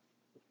something.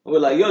 We're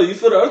like, yo, you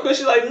feel the earthquake?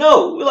 She's like,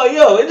 no. We're like,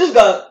 yo, it just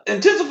got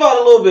intensified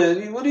a little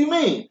bit. What do you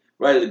mean?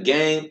 Right, the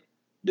game.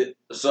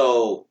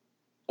 So,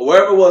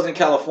 wherever it was in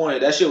California,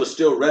 that shit was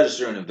still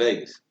registering in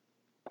Vegas.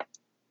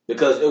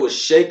 Because it was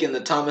shaking the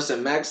Thomas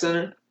and Mack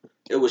Center.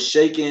 It was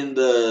shaking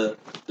the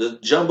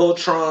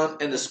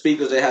Jumbotron and the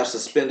speakers they have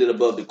suspended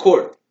above the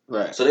court.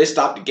 Right. So they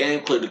stopped the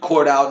game, cleared the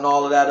court out and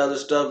all of that other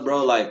stuff,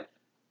 bro. Like,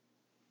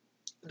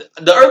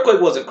 the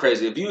earthquake wasn't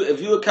crazy.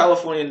 If you a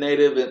California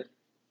native and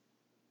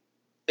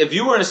if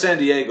you were in San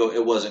Diego,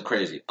 it wasn't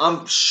crazy.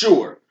 I'm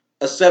sure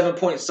a 7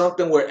 point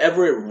something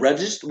wherever it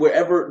registered,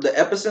 wherever the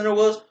epicenter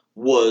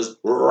was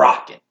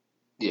rocking.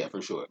 Yeah,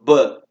 for sure.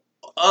 But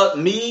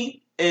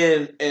me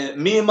and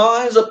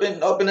mine's up in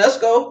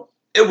Esco,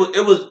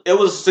 it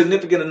was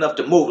significant enough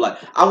to move. Like,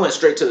 I went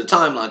straight to the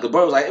timeline because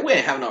bro was like, we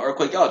ain't having no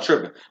earthquake, y'all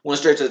tripping. Went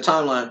straight to the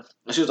timeline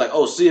and she was like,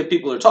 oh, see if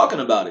people are talking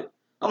about it.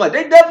 I'm like,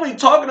 they definitely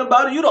talking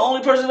about it. You the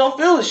only person that don't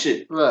feel this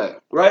shit.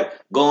 Right?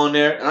 Go on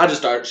there and I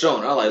just start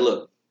showing her. I'm like,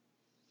 look.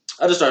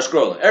 I just start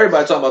scrolling.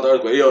 Everybody talking about the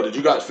earthquake. Yo, did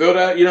you guys feel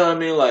that? You know what I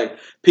mean? Like,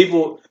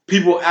 people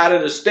out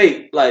of the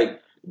state,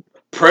 like,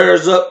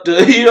 prayers up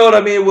to, you know what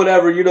I mean?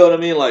 Whatever, you know what I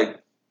mean? Like,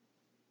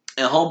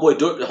 and homeboy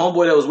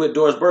that was with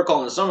Doris Burke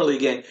calling the Summer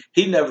League game,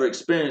 he never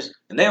experienced,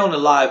 and they on the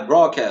live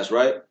broadcast,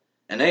 right?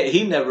 And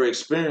he never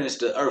experienced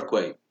the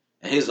earthquake.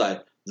 And he's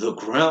like, the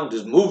ground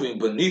is moving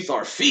beneath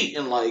our feet.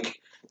 And, like,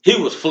 he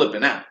was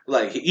flipping out.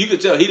 Like, you could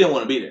tell he didn't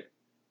want to be there.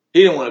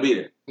 He didn't want to be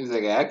there. He's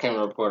like, I can't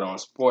report on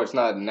sports,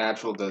 not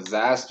natural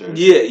disasters.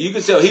 Yeah, you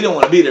could tell he didn't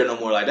want to be there no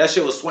more. Like, that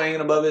shit was swinging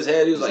above his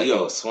head. He was like,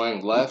 yo.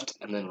 Swing left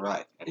and then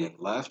right, and then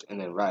left and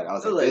then right. I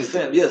was like,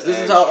 fam, yes, this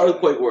is how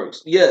earthquake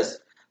works. Yes,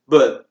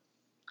 but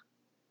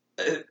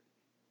the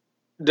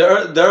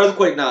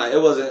earthquake,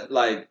 it wasn't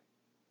like,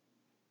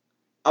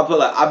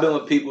 I've been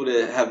with people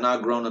that have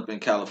not grown up in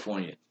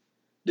California.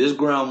 This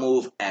ground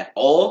move at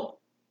all,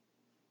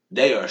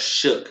 they are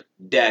shook,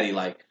 daddy,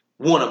 like,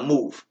 want to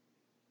move.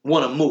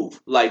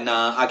 Like,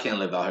 nah, I can't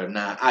live out here.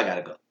 Nah, I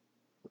gotta go.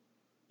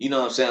 You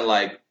know what I'm saying?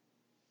 Like,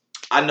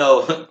 I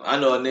know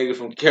a nigga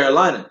from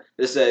Carolina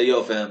that said,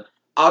 yo, fam,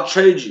 I'll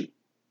trade you.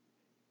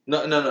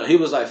 No. He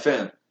was like,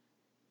 fam,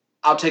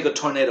 I'll take a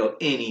tornado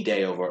any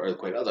day over an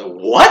earthquake. I was like,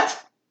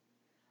 what?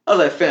 I was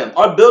like, fam,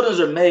 our buildings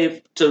are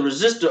made to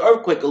resist the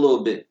earthquake a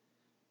little bit.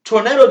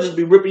 Tornado just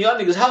be ripping y'all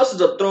niggas'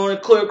 houses up, throwing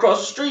it clear across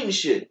the street and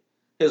shit.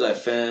 He was like,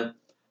 fam,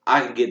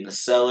 I can get in the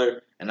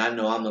cellar, and I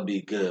know I'm gonna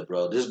be good,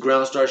 bro. This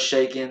ground starts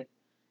shaking,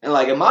 and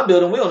like in my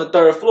building, we on the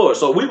 3rd floor,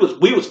 so we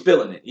was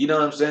feeling it. You know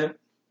what I'm saying?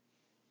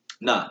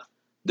 Nah,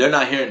 they're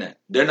not hearing that.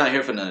 They're not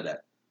here for none of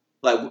that.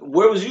 Like,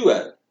 where was you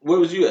at?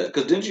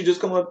 Because didn't you just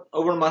come up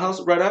over to my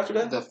house right after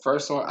that? The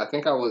first one, I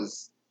think I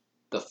was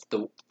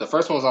the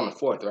first one was on the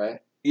 4th, right?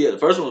 Yeah, the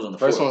first one was on the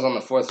 4th. First one was on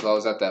the 4th, so I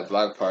was at that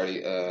block party. We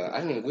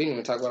didn't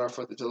even talk about our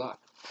 4th of July.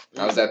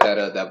 I was at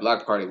that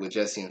block party with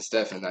Jesse and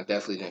Steph, and I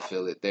definitely didn't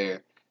feel it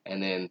there.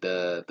 And then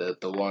the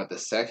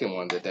second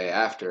one, the day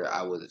after,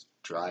 I was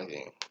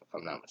driving, if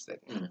I'm not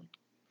mistaken. Mm-hmm.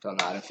 So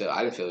no, I didn't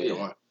feel either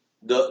one.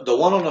 The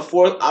one on the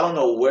 4th, I don't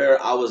know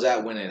where I was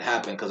at when it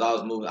happened because I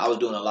was moving. I was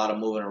doing a lot of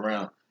moving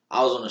around.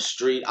 I was on the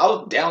street. I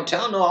was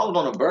downtown though. I was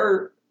on a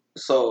bird,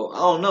 so I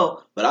don't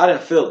know, but I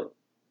didn't feel it.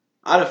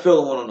 I didn't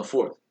feel the one on the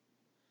 4th.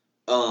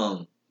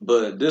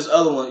 But this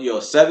other one,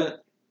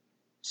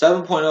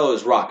 7.0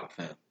 is rocking,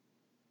 fam.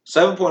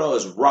 7.0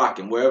 is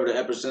rocking wherever the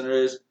epicenter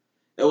is.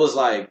 It was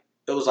like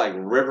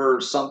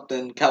River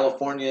something,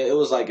 California. It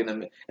was like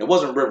it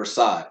wasn't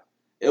Riverside.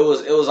 It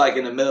was like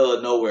in the middle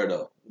of nowhere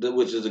though,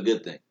 which is a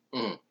good thing.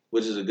 Mm.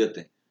 Which is a good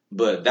thing.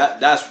 But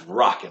that's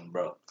rocking,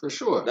 bro. For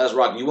sure. That's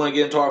rocking. You want to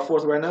get into our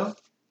 4th right now?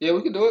 Yeah,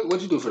 we can do it.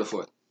 What'd you do for the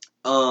 4th?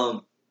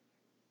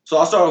 So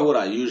I'll start with what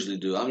I usually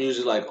do. I'm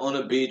usually like on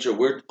the beach or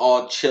we're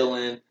all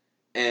chilling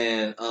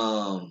and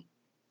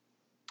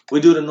we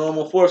do the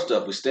normal 4th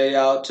stuff. We stay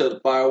out till the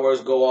fireworks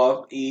go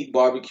off, eat,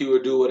 barbecue, or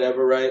do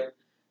whatever, right?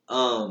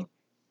 And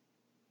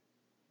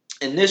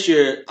this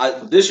year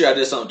I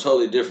did something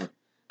totally different.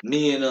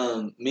 Me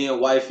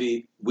and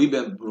wifey, we've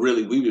been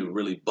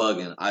really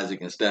bugging Isaac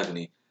and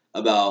Stephanie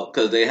about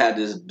because they had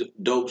this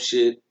dope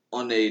shit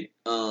on their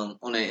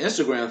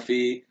Instagram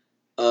feed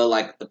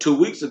like 2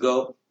 weeks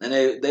ago, and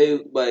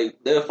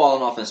they're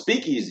falling off in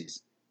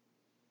speakeasies,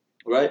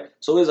 right?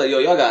 So it's like, yo,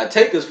 y'all gotta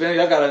take us, fam.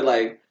 Y'all gotta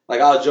like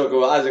I was joking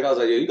with Isaac. I was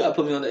like, yo, you gotta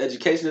put me on the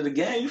education of the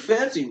game. You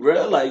fancy,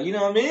 bro? Like, you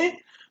know what I mean,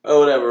 or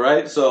whatever,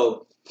 right?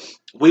 So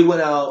we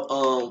went out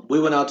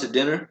to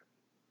dinner.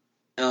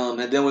 And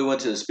then we went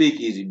to the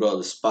speakeasy, bro.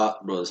 The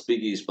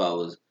speakeasy spot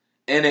was,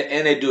 and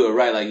they do it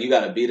right. Like, you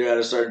got to be there at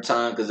a certain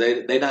time because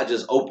they not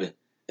just open.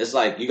 It's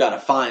like you got to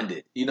find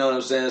it. You know what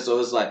I'm saying? So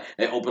it's like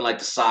they open like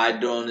the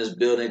side door in this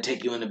building,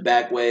 take you in the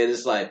back way.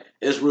 It's like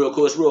it's real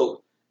cool.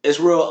 It's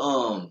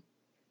real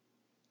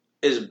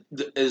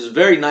is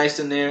very nice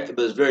in there, but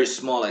it's very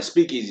small, like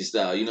speakeasy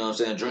style. You know what I'm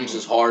saying? Drinks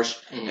is harsh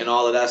and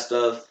all of that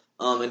stuff.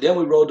 And then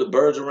we rode the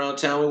birds around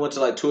town. We went to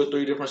like 2 or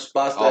 3 different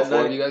spots All that four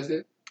night. of you guys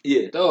did?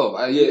 Yeah. Dope.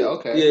 Yeah.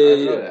 Okay. Yeah, I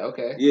didn't know that.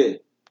 Okay. Yeah.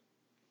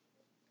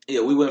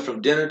 Yeah, we went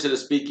from dinner to the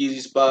speakeasy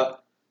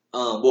spot.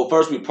 Well,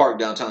 first we parked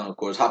downtown, of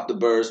course. Hopped the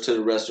birds to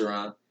the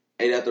restaurant.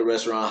 Ate at the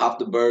restaurant. Hopped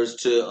the birds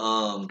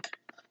to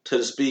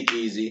the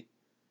speakeasy,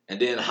 and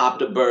then hopped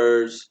the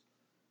birds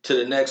to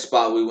the next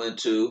spot we went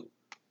to,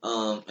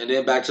 and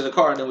then back to the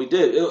car. And then we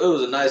did. It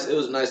was a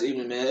nice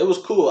evening, man. It was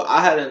cool.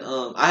 I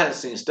hadn't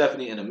seen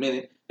Stephanie in a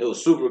minute. It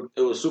was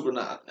super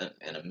not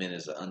in a minute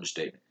is an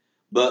understatement,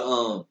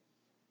 but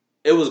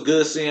it was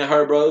good seeing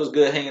her, bro. It was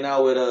good hanging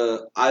out with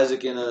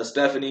Isaac and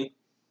Stephanie.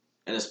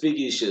 And the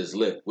speakeasy shit is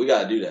lit. We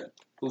gotta do that.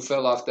 Who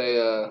fell off they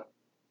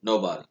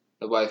Nobody.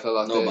 Nobody fell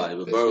off Nobody.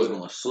 The bird was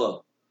going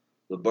slow.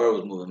 The bird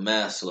was moving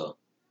mad slow.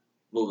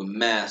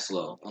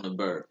 On the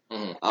bird.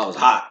 Mm-hmm. I was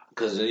hot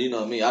because you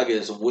know me. I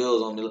get some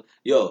wheels on me.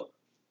 Yo,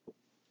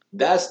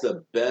 that's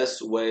the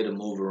best way to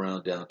move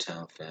around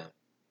downtown, fam.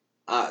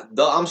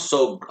 I'm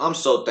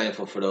so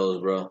thankful for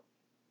those, bro.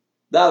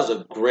 That was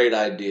a great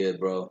idea,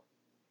 bro.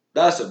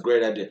 That's a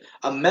great idea.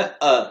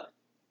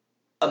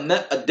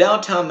 A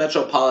downtown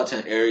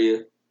metropolitan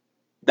area,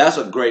 that's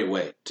a great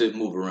way to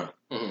move around.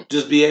 Mm-hmm.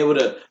 Just be able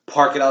to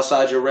park it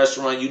outside your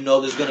restaurant. You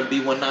know there's going to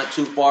be one not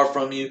too far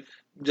from you.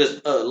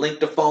 Just link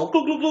the phone,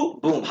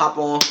 boom, hop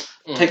on,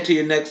 take to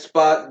your next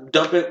spot,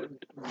 dump it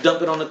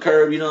on the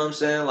curb. You know what I'm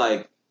saying?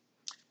 Like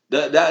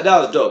that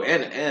was dope.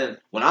 And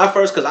when I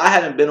first, because I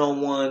hadn't been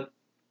on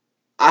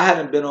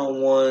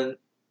one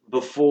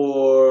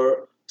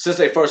before since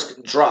they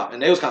first dropped,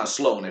 and they was kind of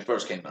slow when they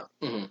first came out.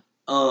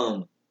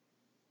 Mm-hmm.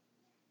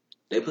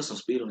 They put some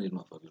speed on these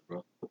motherfuckers,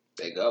 bro.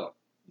 They go.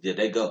 Yeah,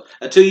 they go.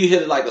 Until you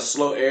hit like a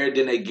slow area,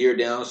 then they gear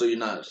down so you're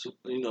not,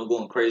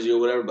 going crazy or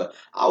whatever. But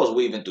I was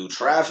weaving through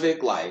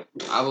traffic, like...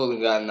 I've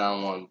only gotten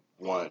on one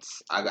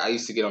once. I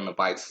used to get on the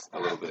bikes a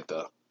little bit,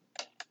 though.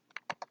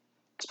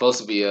 It's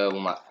supposed to be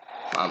when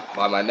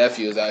my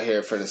nephew is out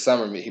here for the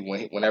summer.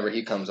 Whenever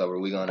he comes over,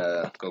 we're going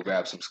to go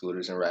grab some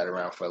scooters and ride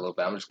around for a little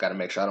bit. I'm just got to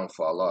make sure I don't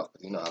fall off.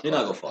 You're not going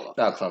to fall off.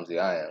 You know how clumsy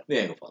I am. You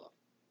ain't going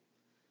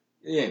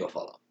to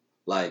fall off.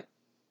 Like...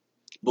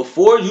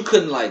 Before, you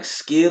couldn't, like,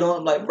 skid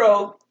on... Like,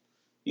 bro,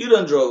 you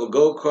done drove a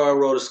go-kart,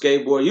 rode a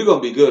skateboard. You gonna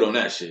be good on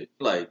that shit.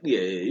 Like, yeah,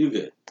 you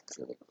good.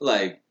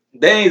 Like,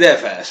 they ain't that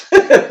fast. They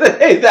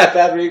ain't that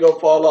fast where you gonna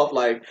fall off.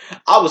 Like,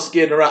 I was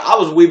skidding around. I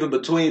was weaving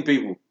between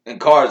people and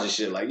cars and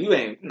shit. Like, you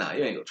ain't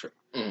gonna trip.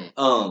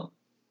 Mm-hmm.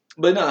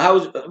 But no,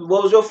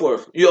 what was your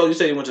fourth? You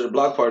said you went to the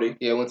block party.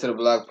 Yeah, I went to the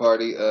block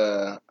party.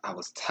 I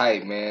was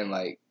tight, man.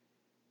 Like...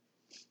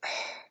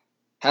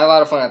 Had a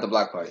lot of fun at the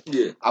block party.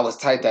 Yeah. I was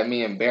tight that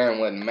me and Baron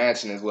wasn't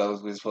matching as well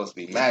as we were supposed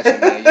to be matching,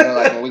 man. You know,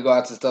 like when we go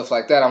out to stuff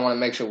like that, I want to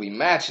make sure we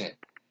matching.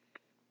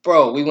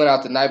 Bro, we went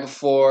out the night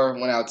before,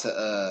 went out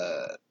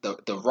to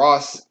the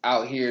Ross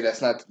out here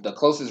that's not the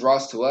closest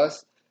Ross to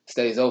us,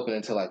 stays open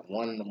until like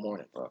 1 in the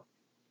morning, bro.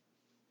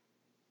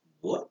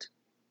 What?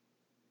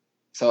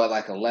 So at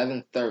like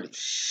 11:30.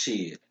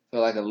 Shit. So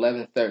like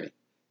 11:30,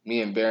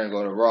 me and Baron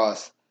go to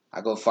Ross. I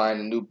go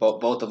find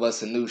both of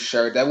us a new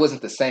shirt. That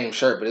wasn't the same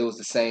shirt, but it was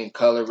the same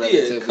color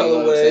relatively. Yeah,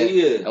 colorway,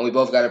 you know And we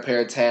both got a pair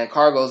of tan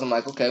cargos. I'm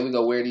like, okay, we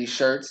go wear these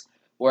shirts,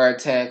 wear our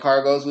tan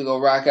cargos, we go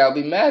rock out,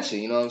 be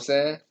matching. You know what I'm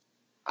saying?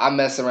 I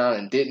mess around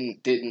and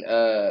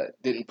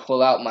didn't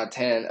pull out my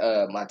tan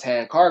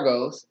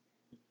cargos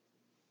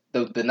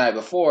the night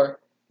before,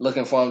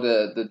 looking for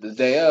them the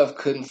day of,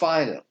 couldn't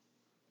find them.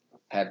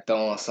 Had to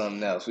throw on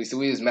something else.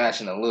 We was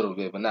matching a little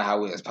bit, but not how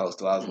we was supposed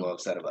to. I was a little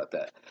upset about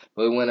that.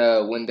 But we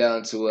went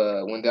down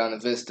to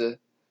Vista,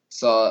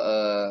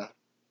 saw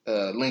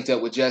linked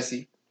up with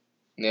Jesse,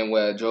 and then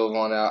we drove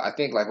on out. I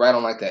think like right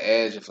on like the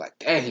edge of like,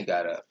 dang, he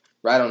got up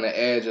right on the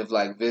edge of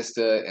like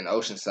Vista and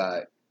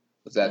Oceanside.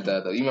 Was at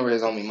the you remember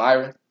his homie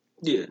Myron?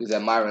 Yeah, he was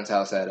at Myron's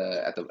house at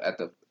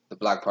the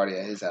block party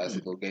at his house, the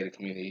little gated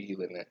community he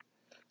lived in.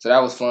 So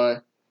that was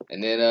fun,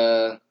 and then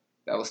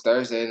that was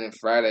Thursday, and then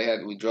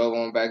Friday we drove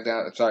on back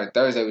down.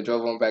 Thursday we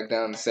drove on back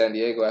down to San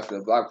Diego after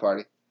the block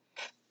party.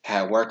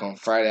 Had work on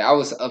Friday. I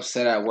was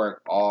upset at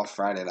work all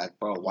Friday. Like,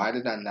 bro, why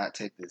did I not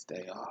take this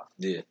day off?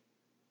 Yeah.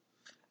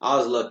 I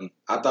was lucky.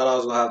 I thought I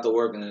was going to have to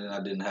work, and then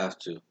I didn't have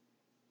to.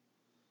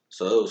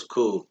 So it was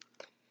cool.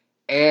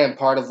 And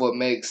part of what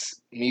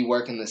makes me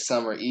work in the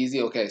summer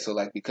easy, okay, so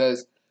like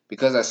because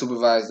I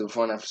supervise the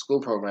before and after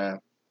school program,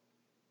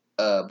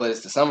 but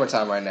it's the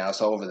summertime right now,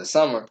 so over the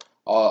summer,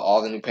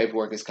 all the new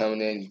paperwork is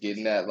coming in. You're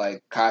getting that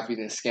like copied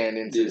and scanned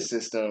into the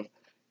system,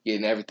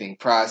 getting everything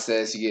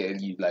processed.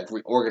 You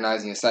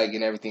reorganizing your site,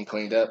 getting everything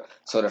cleaned up.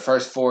 So the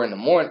first 4 in the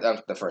morning,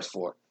 the first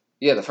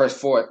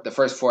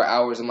 4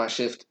 hours of my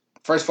shift,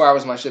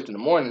 in the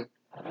morning,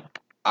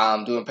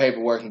 I'm doing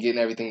paperwork and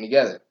getting everything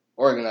together,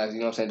 organizing.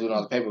 You know what I'm saying? Doing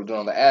all the paperwork, doing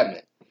all the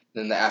admin.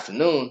 Then in the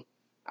afternoon,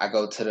 I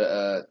go to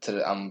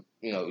the I'm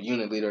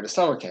unit leader of the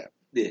summer camp.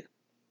 Yeah.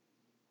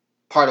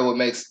 Part of what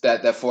makes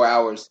that 4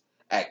 hours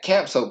at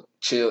camp so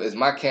chill is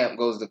my camp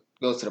goes to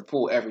the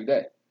pool every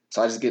day.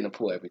 So I just get in the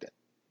pool every day.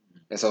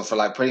 And so for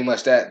like pretty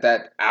much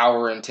that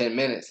hour and 10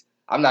 minutes,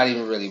 I'm not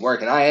even really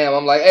working.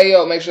 I'm like, hey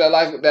yo, make sure that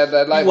life.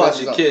 You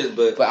watch your kids,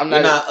 but I'm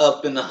not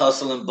up in the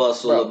hustle and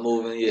bustle of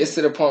moving. Yeah. It's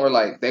to the point where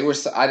like they were.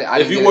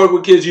 If you work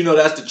with kids, you know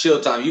that's the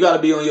chill time. You got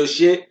to be on your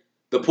shit.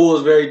 The pool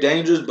is very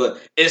dangerous, but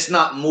it's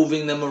not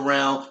moving them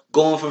around,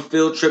 going from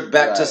field trip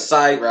back to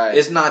site. Right.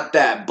 It's not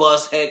that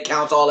bus head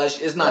counts, all that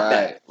shit. It's not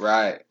that.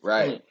 Right.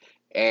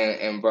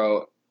 And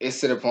bro, it's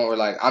to the point where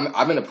like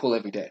I'm in the pool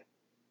every day.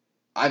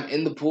 I'm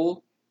in the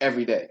pool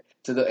every day.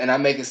 And I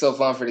make it so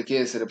fun for the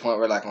kids to the point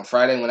where like on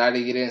Friday when I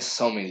didn't get in,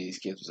 so many of these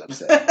kids was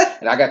upset.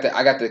 And I got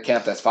the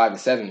camp that's 5 and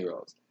 7 year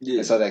olds. Yeah.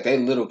 And so like they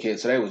little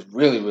kids, so they was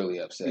really, really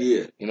upset.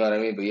 Yeah. You know what I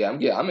mean? But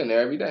I'm in there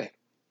every day.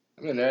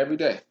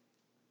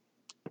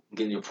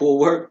 Getting your pool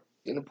work?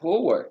 Getting the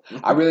pool work.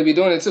 I really be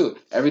doing it too.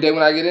 Every day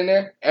when I get in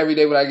there, I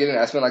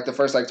spend like the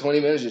first like 20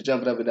 minutes just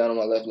jumping up and down on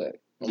my left leg.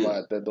 On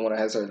the one I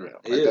had surgery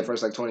on. Like the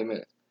first like 20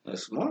 minutes.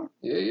 That's smart.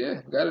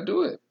 Yeah. Gotta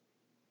do it.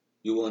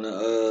 You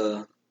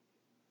wanna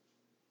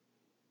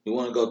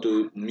go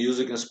through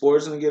music and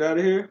sports and get out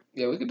of here?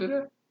 Yeah, we could do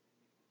that.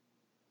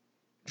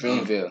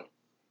 Dreamville.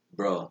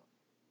 Bro.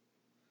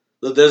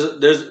 Look,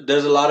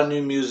 there's a lot of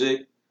new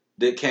music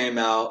that came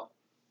out.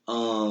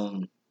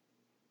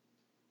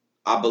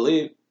 I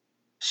believe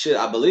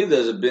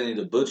there's a Benny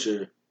the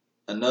Butcher,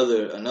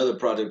 another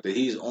project that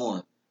he's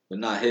on, but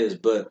not his.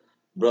 But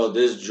bro,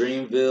 this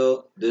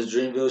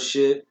Dreamville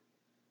shit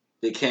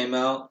that came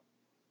out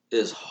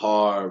is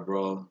hard,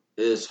 bro.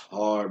 It's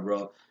hard,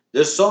 bro.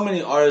 There's so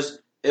many artists.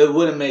 It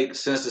wouldn't make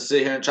sense to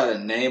sit here and try to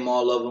name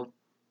all of them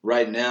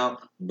right now.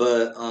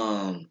 But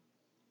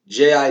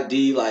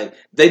JID, like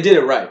they did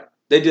it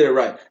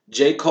right.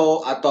 J.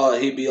 Cole, I thought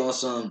he'd be on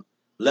some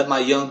Let My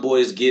Young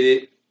Boys Get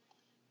It.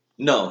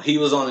 No, he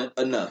was on it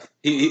enough.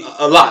 He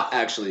a lot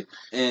actually,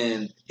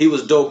 and he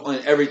was dope on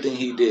everything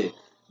he did.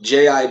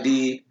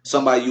 JID,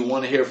 somebody you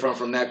want to hear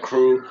from that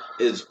crew,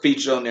 is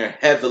featured on there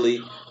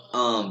heavily.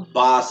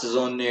 Boss is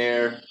on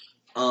there.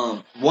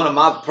 One of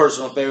my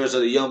personal favorites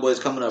of the Young Boys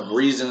coming up,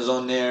 Reasons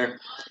on there.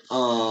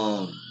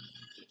 A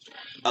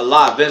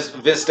lot.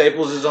 Vince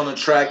Staples is on the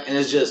track, and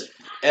it's just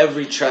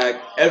every track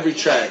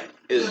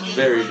is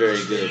very,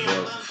 very good,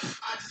 bro.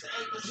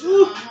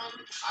 Woo.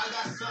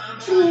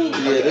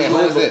 Yeah,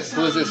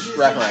 who is this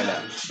rapping right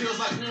now?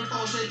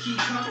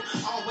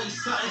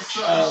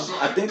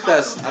 I think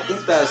that's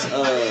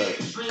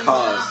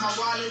Cause.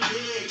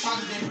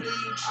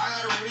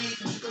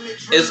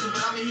 It's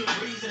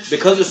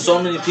because there's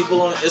so many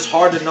people on it. It's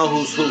hard to know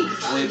who's who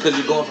because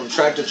you're going from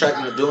track to track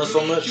and you're doing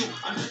so much.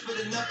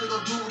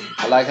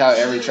 I like how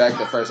every track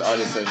the first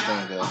artist says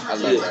Dreamville. I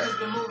love that.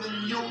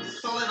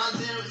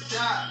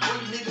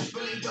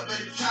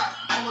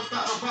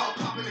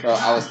 Bro,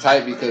 I was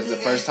tight because the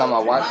first time I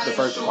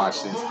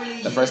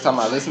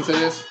listened to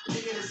this,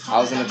 I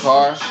was in the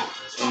car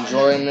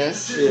enjoying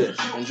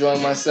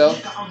myself,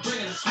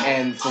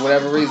 and for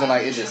whatever reason,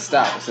 like it just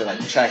stopped. It said like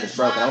the track is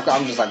broken.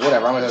 I'm just like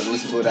whatever. I'm gonna have to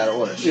listen to it out of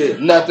order. Yeah.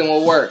 Nothing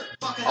will work.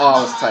 Oh,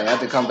 I was tight. I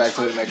had to come back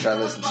to it and make sure I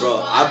listened to it.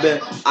 Bro,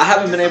 I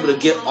haven't been able to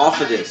get off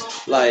of this.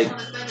 Like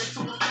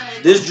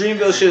this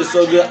Dreamville shit is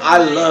so good. I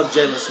love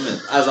Jalen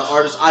Smith as an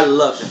artist. I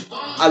love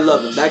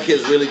him. That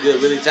kid's really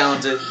good, really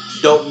talented,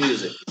 dope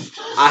music.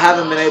 I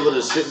haven't been able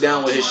to sit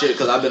down with his shit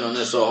because I've been on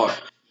this so hard.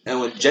 And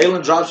when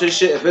Jalen drops his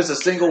shit, if it's a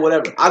single,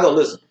 whatever, I go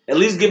listen. At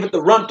least give it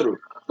the run through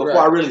before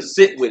I really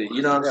sit with it.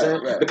 You know what I'm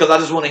saying? Right. Because I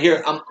just want to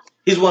hear.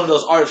 He's one of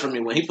those artists for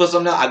me. When he puts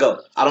something out, I go.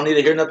 I don't need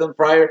to hear nothing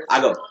prior.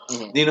 I go.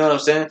 Mm-hmm. You know what I'm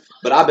saying?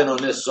 But I've been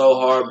on this so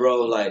hard,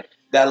 bro. Like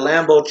that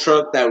Lambo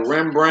truck, that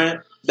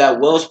Rembrandt, that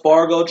Wells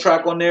Fargo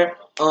track on there.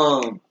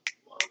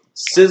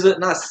 SZA,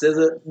 not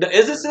SZA.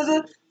 Is it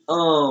SZA?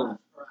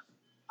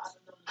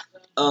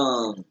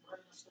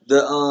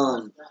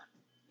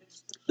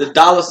 The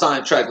Dollar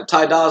Sign track, the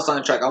Ty Dolla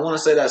Sign track. I want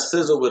to say that's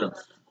SZA with him,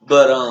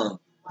 but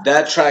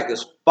that track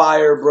is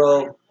fire,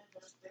 bro.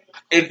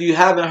 If you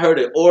haven't heard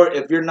it, or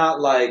if you're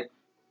not like,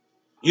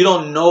 you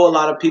don't know a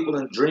lot of people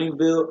in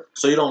Dreamville,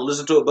 so you don't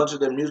listen to a bunch of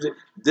their music,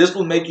 this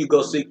will make you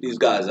go seek these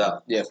guys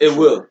out. Yeah, it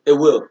will.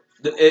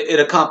 It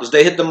accomplished.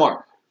 They hit the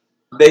mark.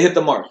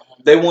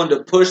 They wanted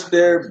to push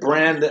their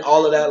brand and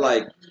all of that.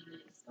 Like,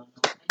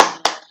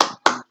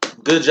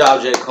 good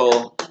job, J.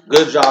 Cole.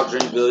 Good job,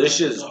 Dreamville. This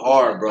shit is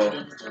hard,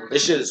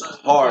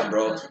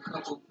 bro.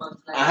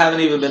 I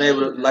haven't even been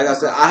able to, like I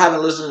said, I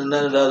haven't listened to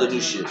none of the other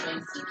new shit.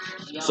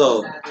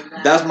 So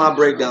that's my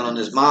breakdown on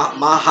this.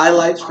 My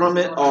highlights from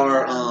it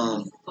are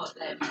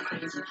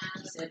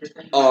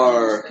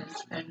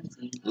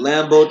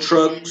Lambo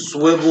truck,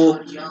 Swivel,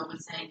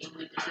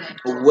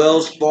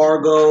 Wells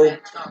Fargo.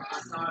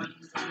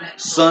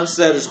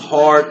 Sunset is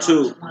hard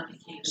too.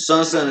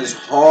 Sun Sun is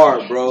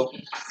hard, bro.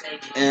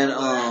 And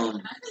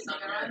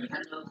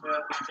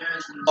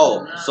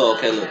so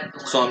okay, look.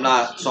 So I'm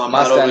My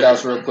not over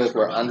standouts here. real quick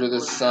were Under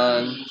the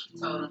Sun,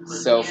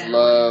 Self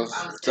Love,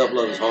 Self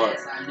Love is hard.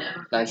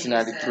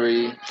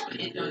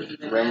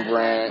 1993,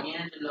 Rembrandt,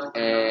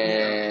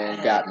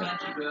 and Got Me.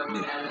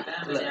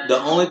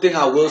 The only thing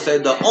I will say,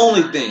 the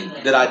only thing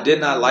that I did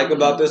not like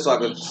about this, so I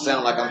could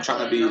sound like I'm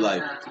trying to be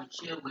like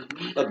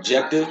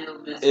objective,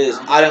 is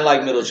I didn't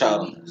like Middle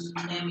Child on this.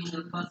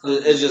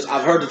 It's just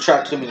I've heard the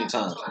track too many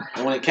times,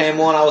 and when it came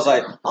on, I was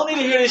like, I don't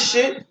need to hear this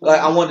shit. Like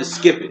I wanted to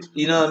skip it.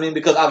 You know what I mean?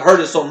 Because I've heard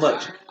it so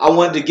much. I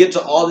wanted to get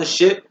to all this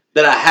shit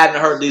that I hadn't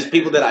heard, these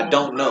people that I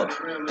don't know,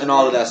 and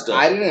all of that stuff.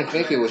 I didn't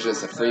think it was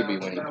just a freebie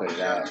when he put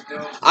it out.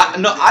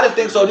 I didn't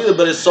think so either,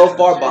 but it's so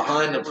far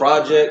behind the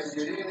project.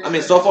 I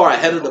mean, so far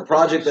ahead of the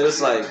project that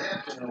it's like,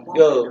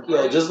 yo,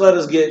 just let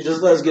us get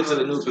to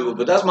the new people.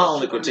 But that's my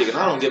only critique, and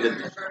I don't give a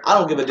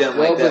damn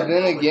Well, like that. but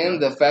then again,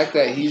 the fact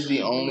that he's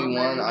the only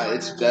one,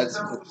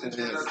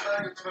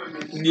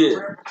 yeah,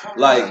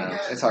 like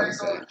it's hard to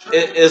say.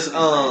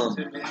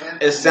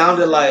 It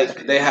sounded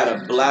like they had a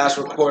blast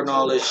recording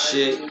all this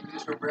shit,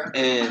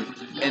 and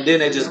then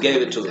they just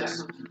gave it to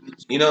us.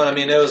 You know what I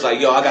mean? It was like,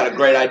 yo, I got a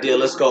great idea.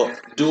 Let's go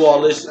do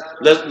all this.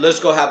 Let's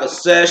go have a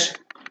sesh.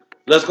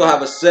 Let's go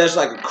have a sesh,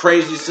 like a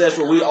crazy sesh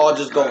where we all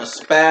just go and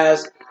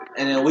spaz.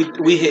 And then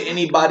we hit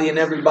anybody and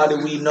everybody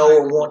we know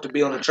or want to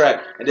be on the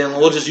track. And then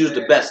we'll just use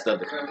the best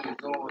of it.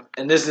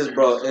 And this is,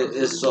 bro,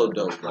 it's so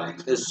dope, bro.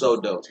 It's so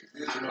dope.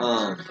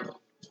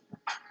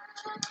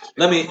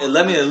 Let me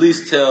at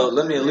least tell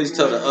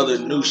the other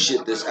new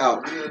shit that's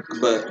out.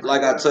 But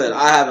like I said,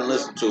 I haven't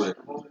listened to it.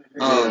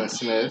 Jaden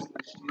Smith.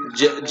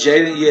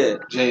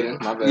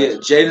 Jaden, my bad. Yeah,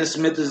 Jaden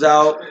Smith is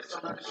out.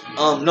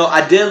 No,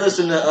 I did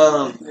listen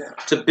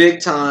to Big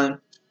Time,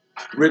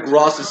 Rick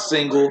Ross's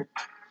single.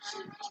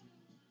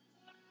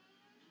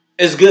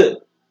 It's good.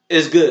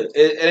 It's good.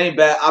 It ain't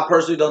bad. I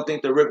personally don't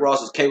think that Rick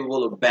Ross is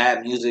capable of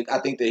bad music. I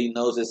think that he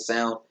knows his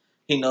sound.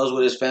 He knows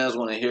what his fans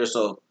want to hear.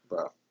 So,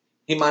 bro,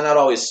 he might not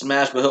always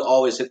smash, but he'll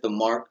always hit the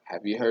mark.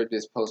 Have you heard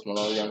this Post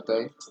Malone Young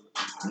Thug?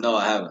 No,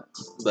 I haven't.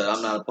 But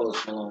I'm not a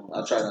Post Malone.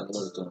 I try not to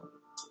listen to him.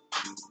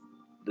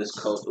 This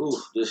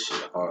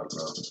shit hard,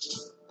 bro.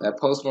 That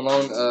Post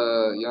Malone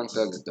Young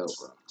Thug is dope,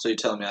 bro. So you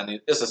telling me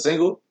it's a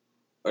single?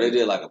 Or they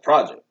did like a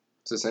project?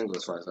 It's a single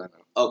as far as I know.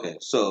 Okay,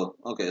 so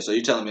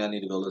you telling me I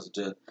need to go listen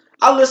to it.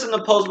 I listen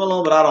to Post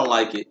Malone, but I don't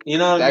like it. You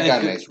know what I mean?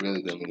 That guy makes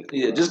really good music.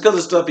 Yeah, just because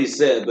of stuff he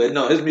said, but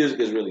no, his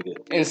music is really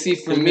good. And see,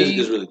 for me,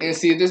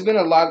 there's been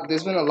a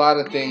lot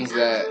of things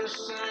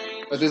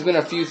but there's been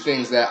a few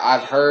things that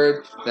I've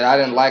heard that I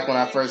didn't like when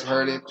I first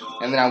heard it,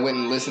 and then I went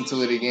and listened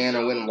to it again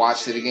or went and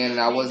watched it again, and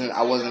I wasn't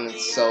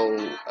so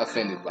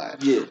offended by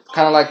it. Yeah.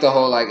 Kind of like the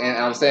whole, like, and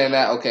I'm saying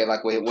that, okay,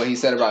 like what he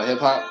said about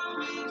hip-hop,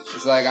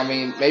 it's like, I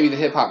mean, maybe the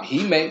hip-hop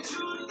he makes,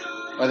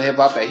 or the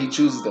hip-hop that he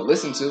chooses to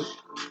listen to,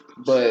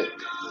 but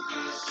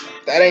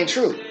that ain't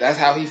true. That's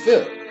how he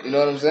feels. You know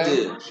what I'm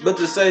saying? Yeah. But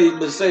to say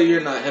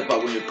you're not hip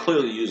hop when you're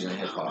clearly using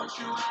hip hop,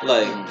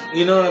 like,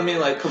 you know what I mean?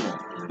 Like, come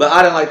on. But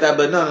I didn't like that.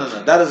 But no.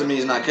 That doesn't mean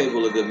he's not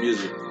capable of good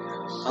music.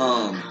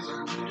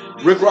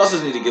 Rick Ross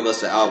doesn't need to give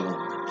us the album.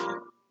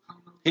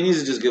 He needs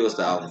to just give us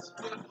the album.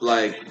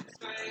 Like,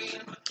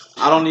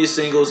 I don't need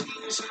singles.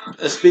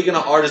 Speaking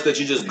of artists that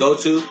you just go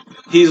to,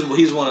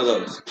 he's one of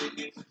those.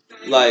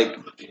 Like,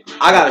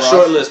 I got a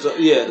short list of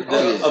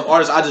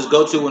artists I just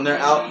go to when they're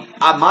out.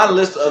 My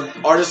list of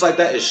artists like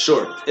that is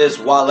short. It's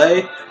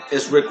Wale,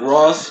 it's Rick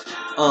Ross,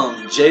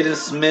 Jaden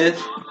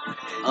Smith,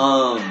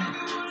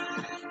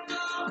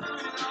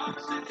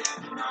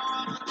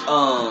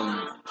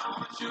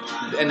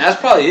 and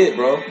that's probably it,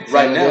 bro.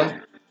 Right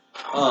now,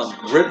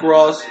 Rick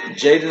Ross,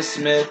 Jaden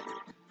Smith,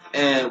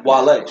 and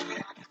Wale.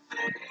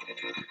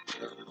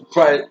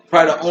 Probably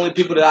the only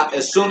people that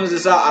as soon as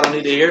it's out, I don't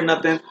need to hear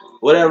nothing,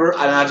 whatever,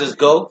 and I just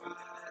go.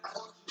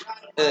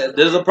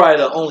 Those are probably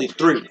the only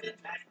three.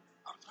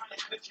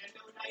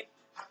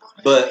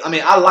 But I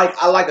mean, I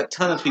like a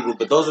ton of people,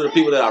 but those are the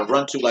people that I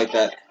run to like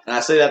that. And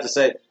I say that to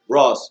say,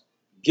 Ross,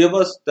 give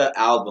us the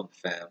album,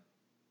 fam.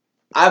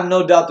 I have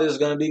no doubt that it's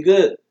gonna be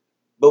good.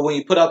 But when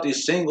you put out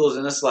these singles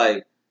and it's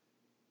like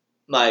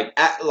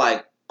Act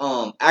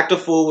a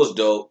Fool was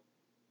dope.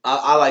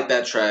 I like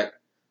that track.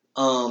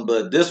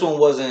 But this one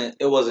wasn't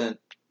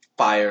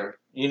fire.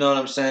 You know what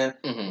I'm saying?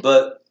 Mm-hmm.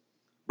 But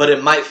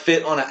it might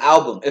fit on an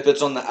album if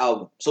it's on the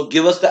album. So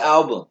give us the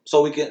album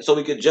so we can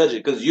judge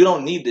it, because you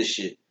don't need this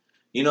shit.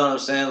 You know what I'm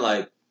saying?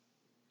 Like,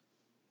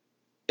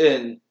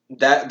 and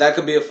that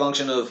could be a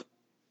function of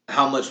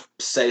how much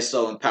say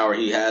so and power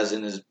he has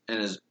in his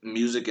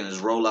music and his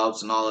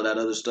rollouts and all of that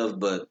other stuff.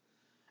 But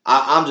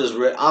I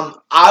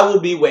will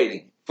be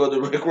waiting for the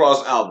Rick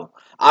Ross album.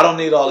 I don't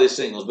need all these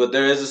singles, but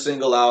there is a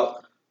single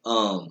out.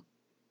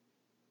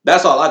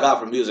 That's all I got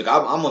from music.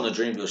 I'm on the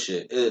Dreamville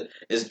shit.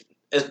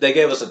 They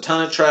gave us a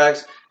ton of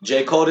tracks.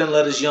 J. Cole didn't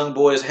let his young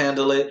boys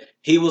handle it.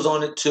 He was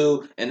on it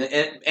too, and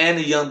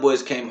the young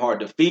boys came hard.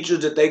 The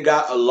features that they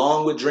got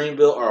along with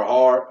Dreamville are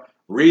hard.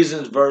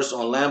 Reason's verse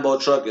on Lambo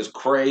Truck is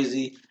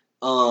crazy.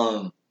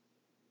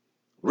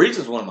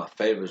 Reason's one of my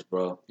favorites,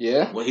 bro.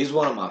 Yeah? Well, he's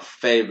one of my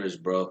favorites,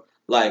 bro.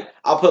 Like,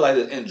 I'll put like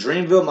this. In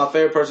Dreamville, my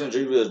favorite person in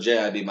Dreamville is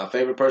JID. My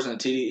favorite person in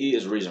TDE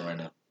is Reason right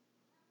now.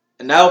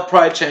 And that'll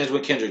probably change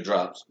when Kendrick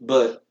drops.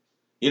 But,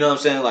 you know what I'm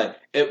saying? Like,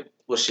 it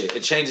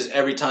changes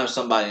every time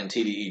somebody in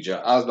TDE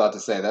drops. I was about to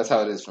say, that's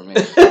how it is for me.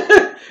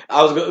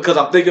 Because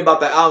I'm thinking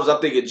about the albums.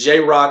 I'm thinking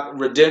J-Rock,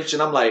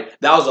 Redemption. I'm like,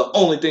 that was the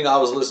only thing I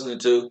was listening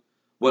to.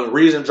 When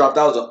Reason dropped,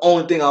 that was the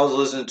only thing I was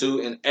listening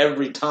to. And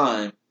every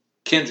time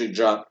Kendrick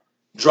dropped,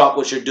 drop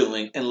what you're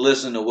doing and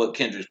listen to what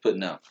Kendrick's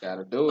putting out.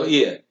 Gotta do it.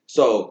 Yeah.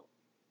 So,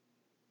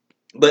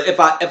 but if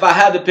I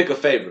had to pick a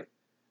favorite,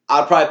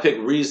 I'd probably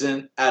pick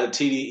Reason out of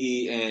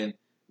TDE and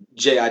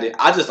JID.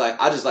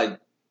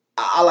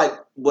 I like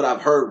what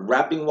I've heard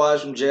rapping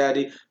wise from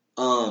JID.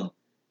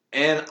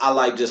 And I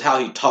like just how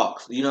he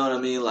talks. You know what I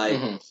mean? Like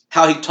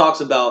how he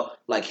talks about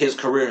like his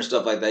career and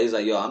stuff like that. He's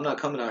like, yo, I'm not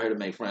coming out here to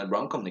make friends,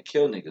 bro. I'm coming to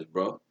kill niggas,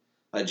 bro.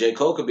 Like J.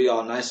 Cole could be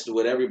all nice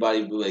with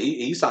everybody, but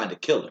he signed a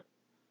killer.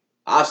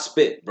 I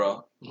spit,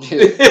 bro.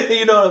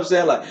 You know what I'm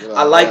saying? Like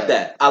I like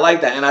that. I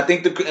like that, and I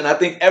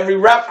think every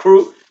rap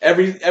crew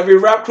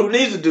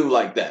needs to do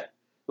like that.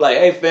 Like,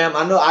 hey fam,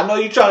 I know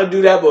you trying to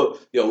do that, but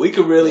yo, we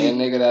could really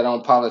nigga that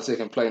don't politic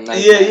and play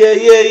nice.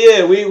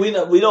 Yeah.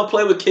 We don't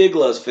play with kid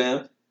gloves,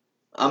 fam.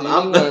 I'm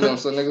one of them,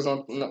 so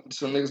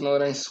niggas know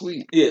it ain't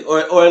sweet. Yeah,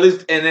 or at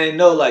least, and they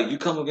know like you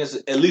come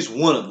against at least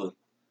one of them.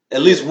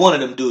 At least one of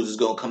them dudes is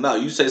gonna come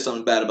out. You say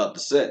something bad about the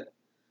set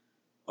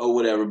or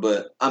whatever,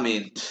 but I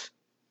mean.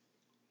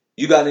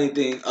 You got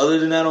anything other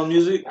than that on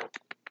music?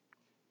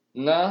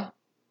 Nah.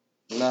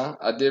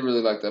 I did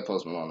really like that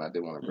Post Malone. I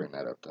did want to bring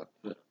that up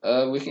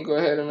though. We can go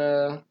ahead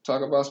and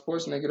talk about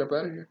sports and then get up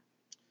out of here.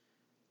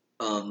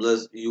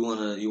 You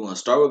wanna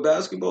start with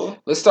basketball?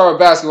 Let's start with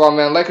basketball,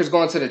 man. Lakers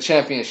going to the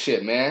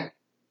championship, man.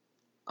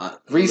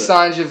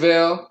 Re-signed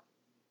JaVale.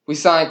 We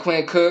signed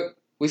Quinn Cook.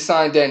 We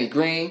signed Danny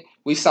Green.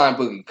 We signed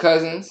Boogie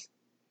Cousins.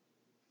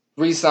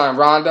 Re-signed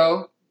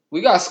Rondo.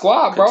 We got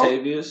squad, bro.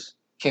 Kentavious.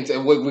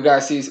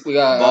 We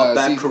got brought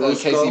back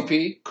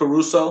KCP.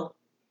 Caruso.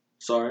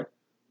 Sorry.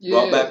 Yeah.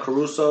 Brought back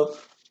Caruso.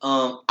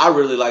 I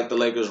really like the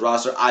Lakers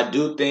roster. I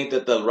do think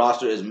that the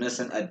roster is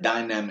missing a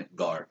dynamic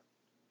guard.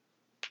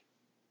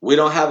 We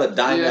don't have a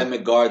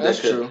dynamic guard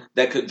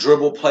that could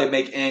dribble, play,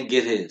 make, and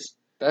get his.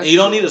 And you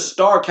don't need a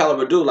star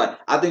caliber dude. Like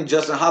I think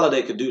Justin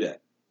Holiday could do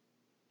that.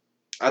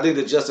 I think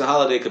that Justin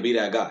Holiday could be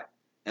that guy.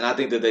 And I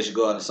think that they should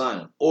go out and sign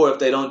him. Or if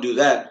they don't do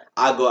that,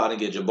 I'd go out and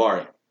get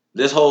Jabari.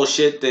 This whole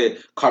shit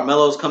that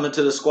Carmelo's coming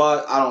to the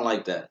squad, I don't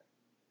like that.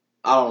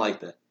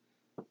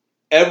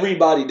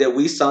 Everybody that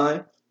we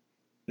sign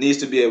needs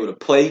to be able to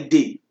play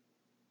deep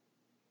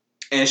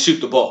and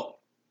shoot the ball.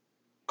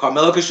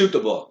 Carmelo can shoot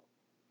the ball.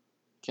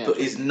 But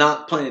he's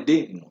not playing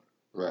deep anymore.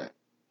 Right.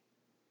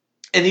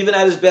 And even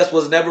at his best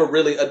was never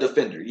really a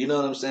defender. You know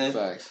what I'm saying?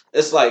 Facts.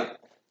 It's like,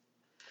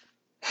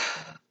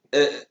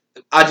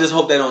 I just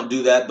hope they don't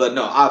do that. But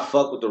no, I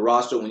fuck with the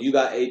roster. When you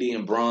got AD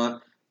and Bron,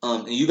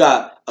 and you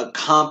got a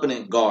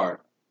competent guard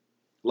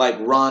like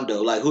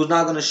Rondo, like who's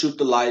not going to shoot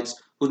the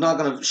lights, who's not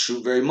going to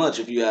shoot very much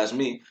if you ask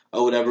me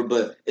or whatever,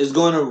 but is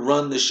going to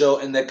run the show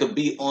and that could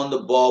be on the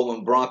ball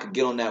when Bron could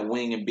get on that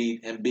wing and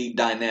be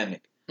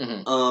dynamic.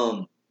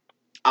 Mm-hmm.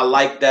 I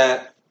like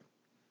that.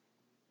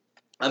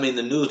 I mean,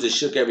 the news that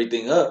shook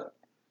everything up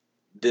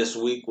this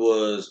week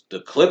was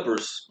the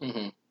Clippers.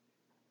 Mm-hmm.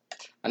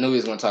 I knew he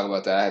was going to talk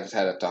about that. I just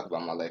had to talk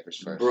about my Lakers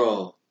first.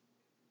 Bro.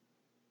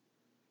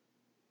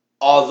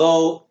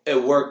 Although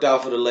it worked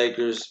out for the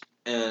Lakers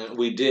and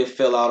we did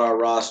fill out our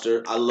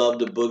roster, I love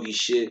the Boogie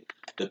shit.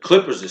 The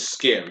Clippers is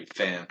scary,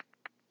 fam.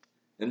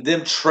 And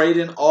them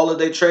trading all that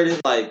they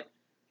traded, like,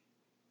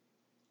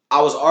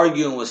 I was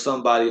arguing with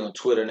somebody on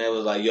Twitter and they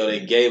was like, yo,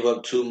 they gave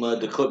up too much.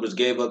 The Clippers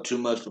gave up too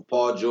much for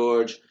Paul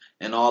George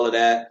and all of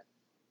that.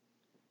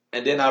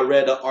 And then I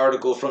read an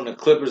article from the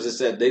Clippers that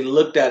said they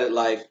looked at it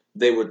like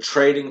they were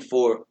trading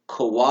for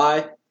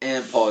Kawhi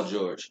and Paul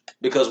George.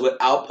 Because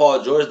without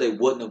Paul George, they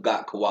wouldn't have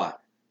got Kawhi.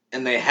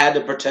 And they had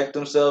to protect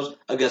themselves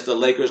against the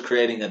Lakers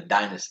creating a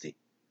dynasty.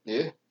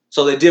 Yeah.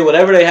 So they did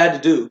whatever they had to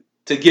do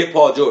to get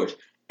Paul George.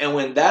 And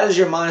when that is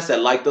your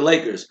mindset, like the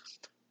Lakers,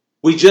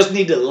 we just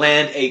need to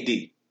land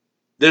AD.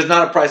 There's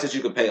not a price that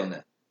you can pay on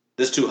that.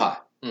 That's too high.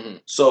 Mm-hmm.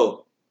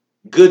 So,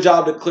 good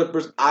job to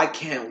Clippers. I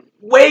can't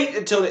wait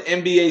until the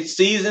NBA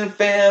season,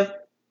 fam.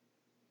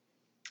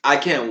 I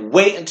can't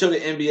wait until the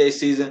NBA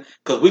season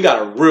because we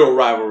got a real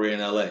rivalry in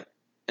LA.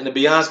 And to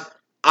be honest,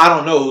 I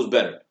don't know who's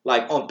better.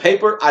 Like on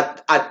paper,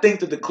 I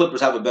think that the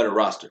Clippers have a better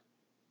roster.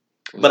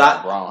 But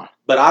I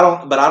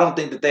don't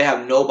think that they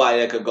have nobody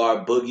that could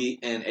guard Boogie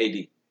and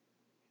AD.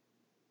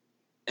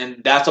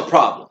 And that's a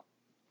problem.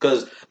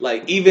 Because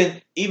like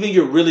even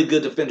your really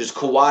good defenders,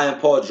 Kawhi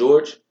and Paul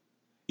George,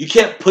 you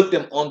can't put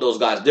them on those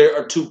guys. They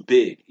are too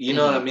big. You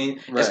know what I mean?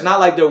 Right. It's not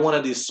like they're one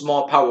of these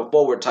small power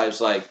forward types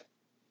like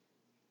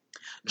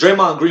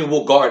Draymond Green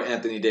will guard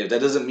Anthony Davis. That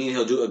doesn't mean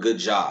he'll do a good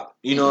job.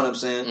 You know what I'm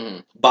saying? Mm-hmm.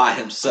 By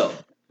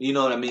himself. You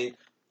know what I mean?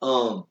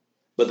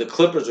 But the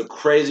Clippers are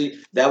crazy.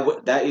 That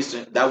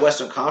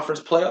Western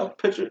Conference playoff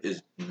picture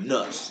is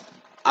nuts.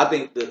 I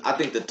think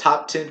the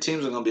top 10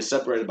 teams are gonna be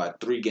separated by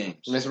 3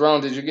 games. Miss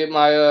Roan, did you get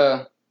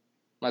my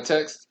my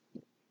text?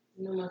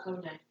 No, my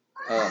phone died.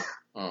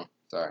 Oh,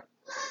 sorry.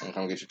 I'm gonna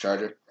come get your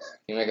charger. Can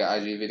you make an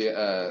IG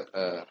video,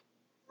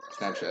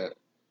 Snapchat,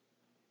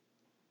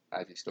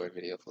 IG story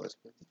video for us,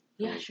 please?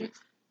 Yeah, sure.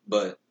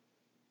 But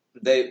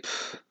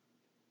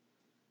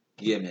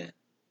yeah, man.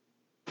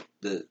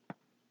 This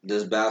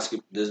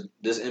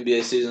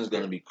NBA season is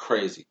gonna be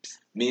crazy.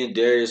 Me and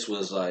Darius were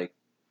like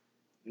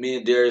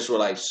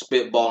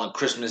spitballing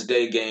Christmas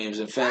Day games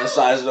and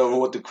fantasizing over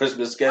what the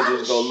Christmas schedule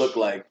is gonna look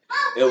like.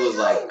 It was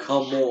like,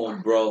 come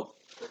on, bro.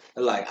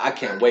 Like, I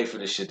can't wait for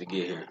this shit to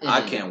get here.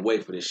 I can't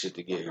wait for this shit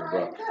to get here,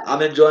 bro.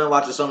 I'm enjoying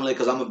watching Summer League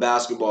because I'm a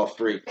basketball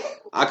freak.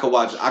 I could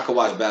watch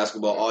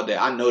basketball all day.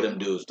 I know them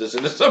dudes that's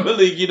in the Summer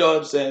League, you know what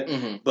I'm saying?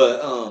 Mm-hmm.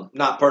 But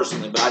not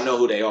personally, but I know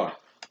who they are.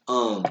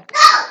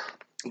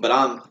 But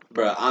I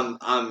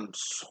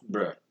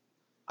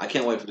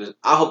can't wait for this.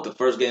 I hope the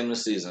first game of the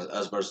season is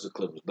us versus the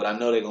Clippers. But I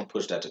know they're gonna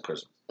push that to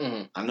Christmas.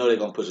 Mm-hmm. I know they're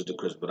gonna push it to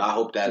Christmas. But I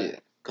hope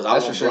that because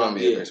that's for sure gonna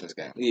be a Christmas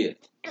game. Yeah.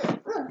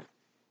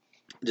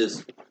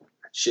 Just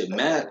shit,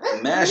 mad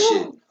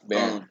shit.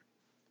 Baron,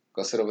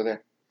 go sit over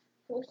there.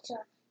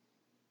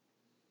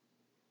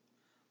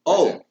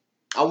 Oh,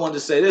 I wanted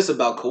to say this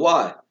about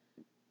Kawhi.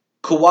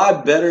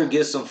 Kawhi better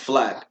get some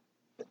flack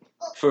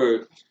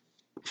for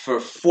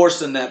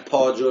forcing that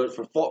Paul George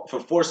for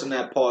forcing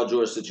that Paul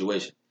George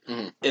situation.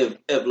 Mm-hmm. If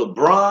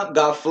LeBron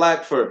got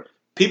flack for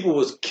people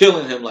was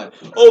killing him like,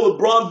 oh,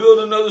 LeBron built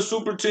another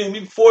super team,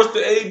 he forced the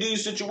AD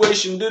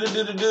situation, yada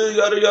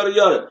yada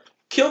yada.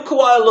 Kill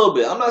Kawhi a little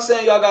bit. I'm not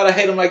saying y'all gotta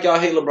hate him like y'all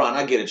hate LeBron.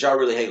 I get it. Y'all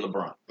really hate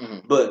LeBron.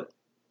 Mm-hmm. But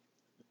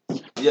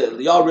yeah,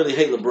 y'all really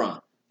hate LeBron.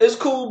 It's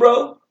cool,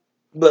 bro.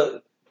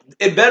 But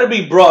it better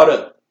be brought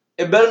up.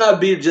 It better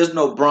not be just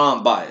no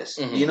Bron bias.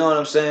 Mm-hmm. You know what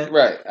I'm saying?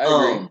 Right. I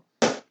agree.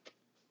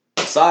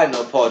 Side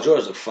note, Paul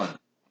George look funny.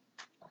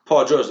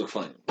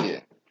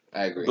 Yeah,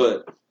 I agree.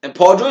 And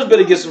Paul George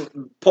better get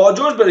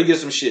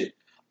some shit.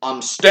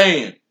 I'm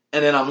staying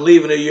and then I'm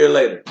leaving a year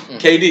later. Mm-hmm.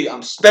 KD,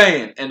 I'm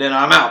staying and then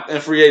I'm out in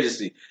free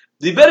agency.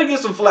 You better get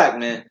some flack,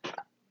 man.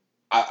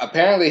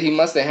 Apparently, he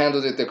must have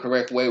handled it the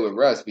correct way with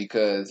Russ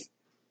because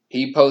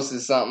he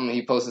posted something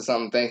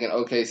thanking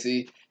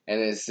OKC, and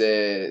it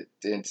said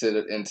into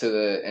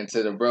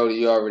the bro,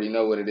 you already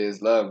know what it is,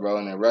 love, bro.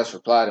 And then Russ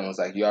replied and was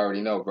like, you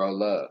already know, bro,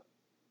 love.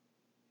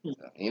 So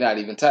you're not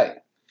even tight.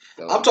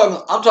 So, I'm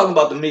talking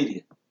about the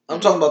media. I'm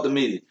talking about the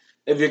media.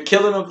 If you're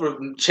killing them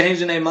for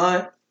changing their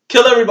mind,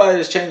 kill everybody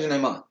that's changing their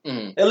mind.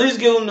 Mm-hmm. At least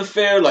give them the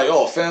fair, like,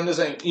 oh, fam, this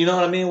ain't, you know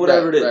what I mean?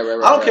 Whatever it is.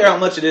 Right, I don't care how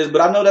much it is,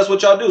 but I know that's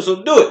what y'all do,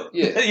 so do it.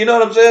 Yeah. You know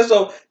what I'm saying?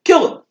 So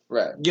kill them.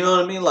 Right. You know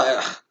what I mean?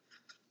 Like,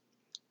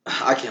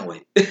 I can't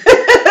wait.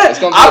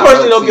 I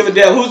personally don't give a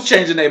damn who's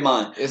changing their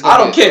mind. I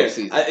don't care.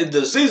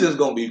 The season's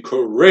going to be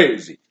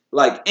crazy.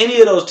 Like,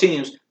 any of those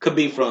teams could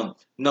be from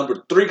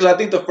number 3, because I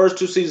think the first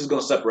 2 seasons are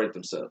going to separate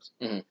themselves.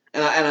 Mm-hmm.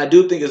 And I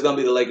do think it's going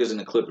to be the Lakers and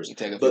the Clippers. You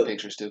take a few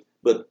pictures, too.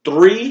 But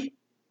 3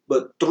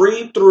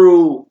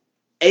 through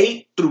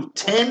 8 through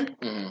 10,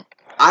 mm-hmm.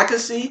 I could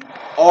see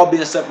all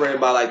being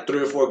separated by like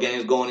 3 or 4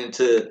 games going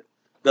into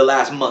the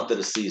last month of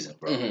the season,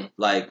 bro. Mm-hmm.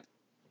 Like,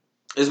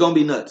 it's going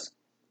to be nuts.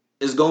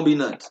 It's going to be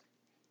nuts.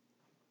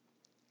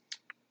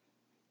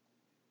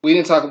 We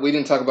didn't talk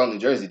about New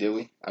Jersey, did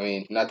we? I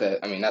mean, not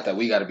that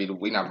we got to be.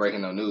 We not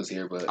breaking no news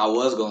here, but I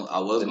was going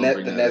to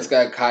bring the that Nets up.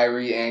 got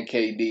Kyrie and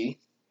KD.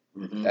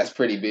 Mm-hmm. That's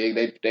pretty big.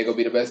 They gonna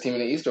be the best team in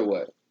the East or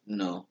what?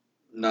 No,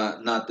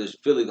 not this.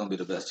 Philly gonna be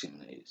the best team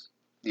in the East.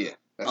 Yeah,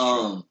 that's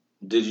true.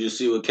 Did you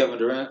see what Kevin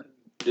Durant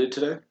did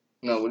today?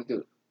 No, what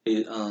did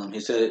he do? He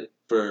said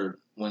for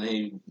when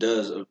he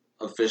does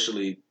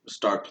officially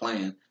start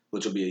playing,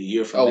 which will be a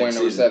year from next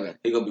wearing season, number 7.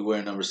 He gonna be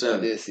wearing number 7.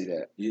 I did see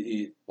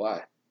that.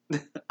 Why?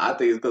 I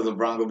think it's because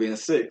LeBron gonna be in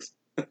 6.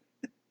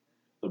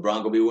 LeBron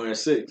gonna be wearing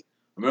 6.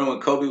 Remember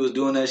when Kobe was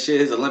doing that shit?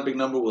 His Olympic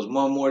number was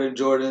one more than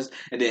Jordan's,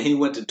 and then he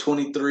went to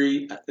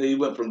 23. He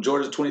went from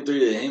Jordan's 23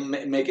 to him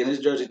making his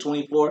jersey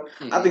 24.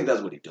 Mm-hmm. I think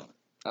that's what he's doing.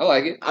 I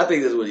like it. I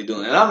think that's what he's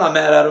doing, and I'm not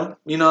mad at him.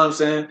 You know what I'm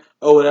saying?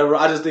 Or whatever.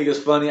 I just think it's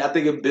funny. I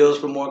think it builds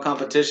for more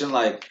competition.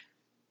 Like,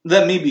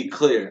 let me be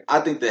clear.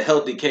 I think the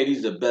healthy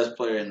KD's the best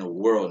player in the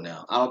world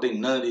now. I don't think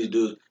none of these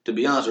dudes, to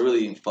be honest, are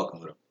really even fucking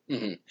with him.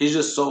 Mm-hmm. He's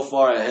just so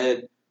far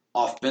ahead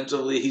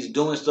offensively. He's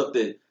doing stuff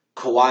that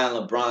Kawhi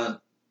and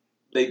LeBron,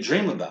 they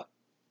dream about.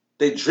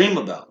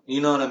 You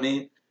know what I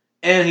mean?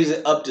 And he's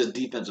upped his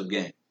defensive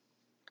game.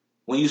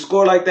 When you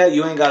score like that,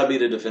 you ain't got to be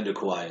the defender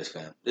Kawhi is,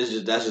 fam. That's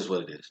just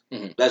what it is.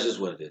 Mm-hmm. That's just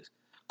what it is.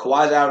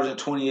 Kawhi's averaging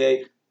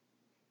 28.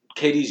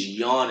 KD's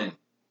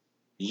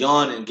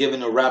yawning, giving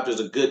the Raptors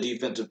a good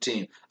defensive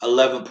team.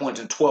 11 points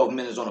in 12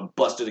 minutes on a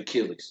busted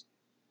Achilles.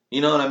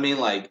 You know what I mean?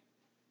 Like,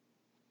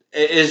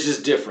 it's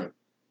just different.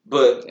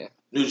 But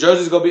New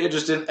Jersey's going to be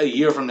interesting a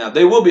year from now.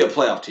 They will be a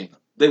playoff team.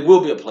 They're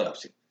going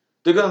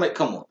to make,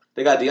 come on.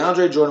 They got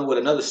DeAndre Jordan with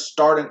another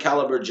starting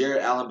caliber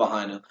Jarrett Allen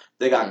behind him.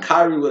 They got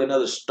Kyrie with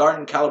another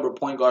starting caliber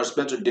point guard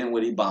Spencer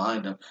Dinwiddie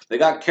behind him. They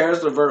got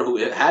Karis LeVert, who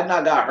had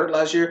not got hurt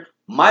last year,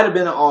 might have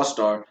been an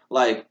all-star.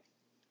 Like,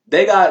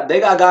 they got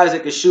guys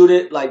that can shoot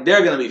it. Like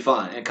they're gonna be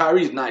fine. And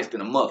Kyrie's nice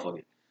than a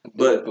motherfucker.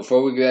 But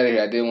before we get out of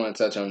here, I did want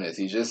to touch on this.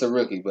 He's just a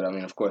rookie, but I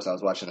mean, of course, I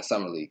was watching a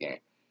summer league game.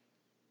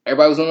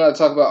 Everybody was going to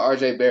talk about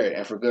R.J. Barrett,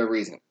 and for good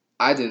reason.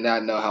 I did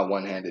not know how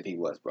one-handed he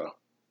was, bro.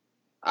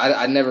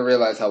 I never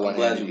realized how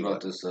one-handed he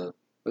was. This up.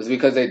 Was it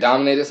because they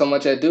dominated so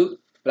much at Duke?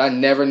 But I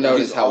never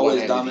noticed how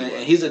one-handed he was.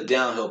 And he's a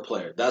downhill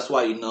player. That's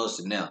why you notice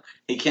it now.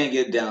 He can't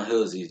get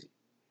downhill as easy.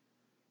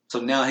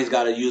 So now he's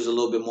got to use a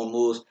little bit more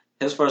moves.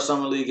 His first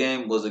summer league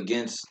game was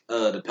against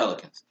the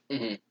Pelicans.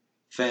 Mm-hmm.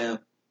 Fam,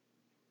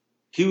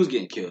 he was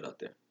getting killed out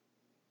there.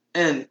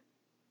 And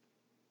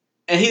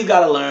he's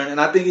got to learn, and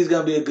I think he's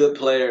going to be a good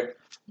player.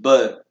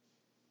 But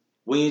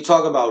when you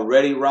talk about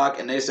Ready Rock,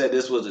 and they said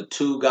this was a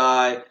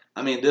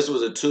this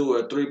was a 2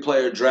 or 3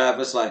 player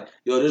draft, it's like,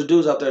 yo, there's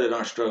dudes out there that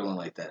aren't struggling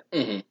like that.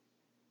 Mm-hmm.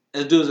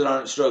 There's dudes that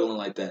aren't struggling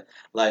like that.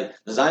 Like,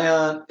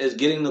 Zion is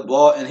getting the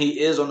ball, and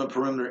he is on the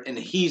perimeter, and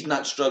he's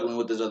not struggling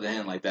with his other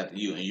hand like that to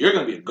you. And you're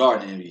going to be a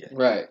guard in the NBA.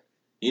 Right.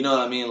 You know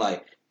what I mean?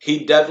 Like,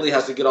 he definitely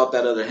has to get off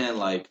that other hand.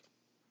 Like,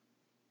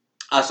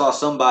 I saw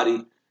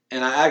somebody,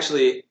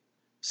 and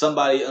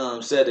somebody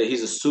said that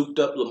he's a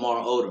souped-up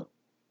Lamar Odom.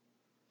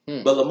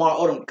 But Lamar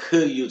Odom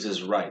could use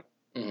his right.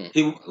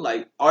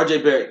 Mm-hmm.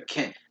 R.J. Barrett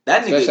can't.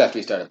 Especially after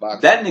he started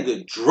boxing. That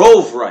nigga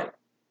drove right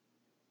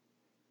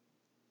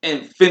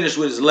and finished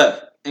with his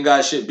left and got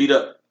his shit beat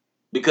up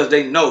because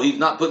they know he's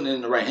not putting it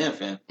in the right hand,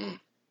 fam.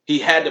 He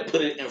had to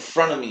put it in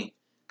front of me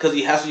because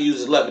he has to use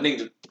his left. And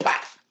nigga just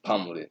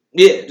pummeled it.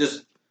 Yeah,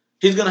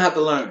 he's going to have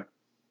to learn.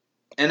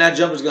 And that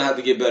jumper's going to have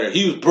to get better.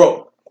 He was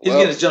broke. He's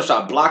getting his jump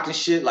shot blocked and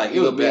shit. Like,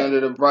 he'll be under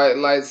the bright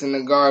lights in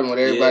the garden with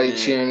everybody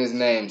cheering his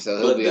name. So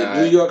he'll be all right.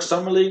 The New York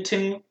Summer League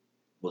team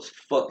was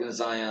fucking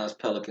Zion's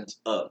Pelicans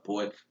up,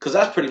 boy. Because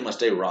that's pretty much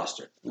their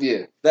roster.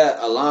 Yeah. That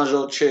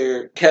Alonzo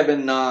Chair,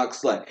 Kevin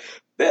Knox, like,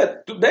 they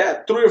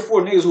had 3 or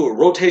 4 niggas who were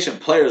rotation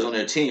players on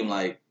their team.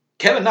 Like,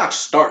 Kevin Knox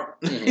start.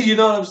 Mm-hmm. You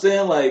know what I'm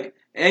saying? Like,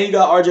 and you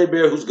got R.J.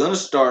 Barrett who's going to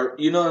start.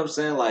 You know what I'm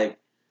saying? Like,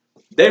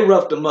 they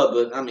roughed him up,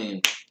 but, I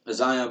mean,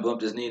 Zion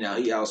bumped his knee now.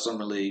 He out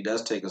Summer League.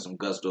 That's taking some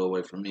gusto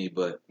away from me,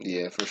 but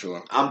yeah, for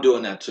sure. I'm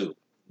doing that too.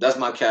 That's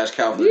my cash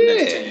cow for the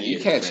next 10 years. You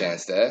can't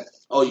chance that.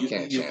 Oh, you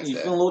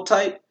feel a little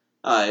tight?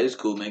 All right, it's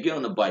cool, man. Get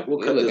on the bike. We're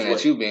looking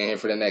at you being here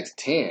for the next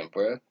 10,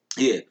 bro.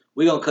 Yeah,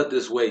 we're going to cut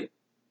this weight.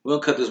 We're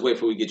going to cut this weight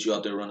before we get you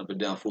out there running up and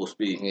down full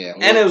speed. Yeah.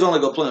 And it was only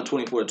going to play in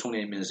 24 to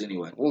 28 minutes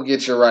anyway. We'll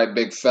get you right,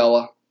 big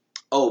fella.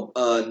 Oh,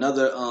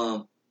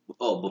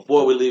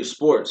 before we leave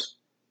sports,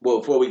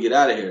 before we get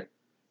out of here,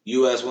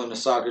 U.S.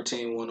 women's soccer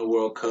team won the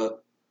World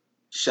Cup.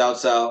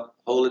 Shouts out.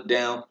 Hold it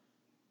down.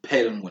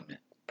 Pay them women.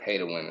 Pay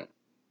the women.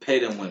 Pay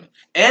them women.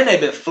 And they've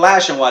been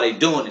flashing while they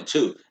doing it,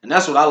 too. And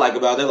that's what I like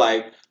about it. They're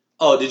like,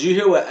 oh, did you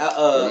hear what...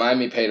 Remind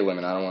me, pay the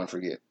women. I don't want to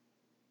forget.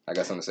 I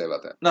got something to say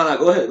about that. No,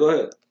 go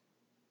ahead.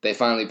 They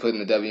finally put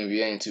in the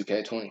WNBA in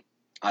 2K20.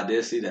 I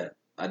did see that.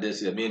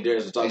 Me and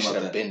Darius were talking about that. They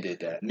should have been did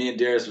that. Me and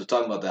Darius was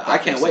talking about that. I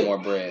can't wait. More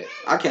bread.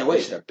 I can't wait.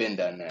 They should have been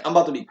done that. I'm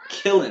about to be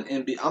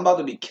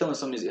killing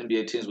some of these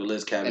NBA teams with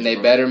Liz Cabbage. And they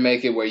better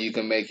make it where you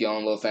can make your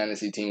own little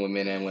fantasy team with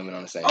men and women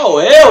on the same team. Oh,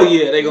 hell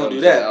yeah, they gonna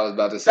do that. I was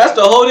about to say. That's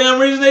the whole damn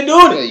reason they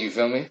doing it. Yeah, you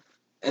feel me?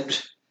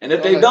 And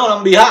if they don't, I'm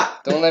gonna be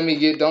hot. Don't let me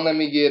get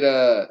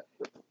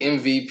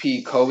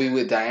MVP Kobe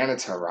with Diana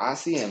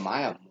Taurasi and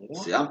Maya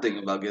Moore. See, I'm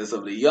thinking about getting some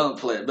of the young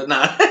players, but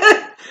nah.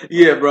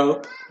 Yeah,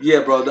 bro.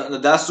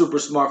 That's super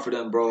smart for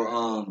them,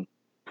 bro.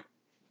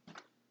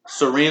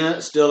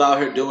 Serena still out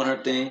here doing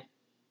her thing.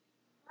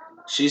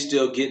 She's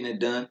still getting it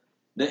done.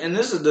 And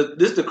this is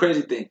the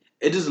crazy thing.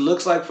 It just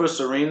looks like for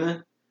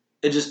Serena,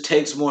 it just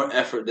takes more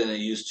effort than it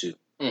used to.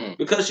 Mm-hmm.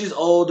 Because she's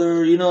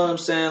older, you know what I'm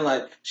saying?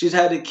 Like, she's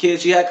had the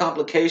kids, she had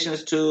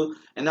complications too,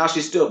 and now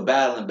she's still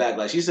battling back.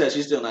 Like, she said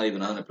she's still not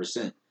even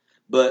 100%.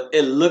 But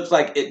it looks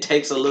like it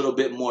takes a little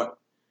bit more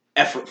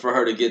effort for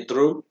her to get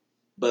through.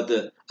 But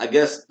I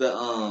guess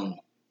the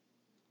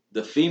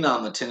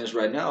phenom of tennis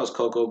right now is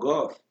Coco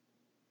Gauff.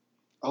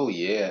 Oh,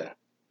 yeah.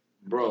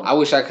 Bro. I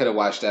wish I could have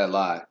watched that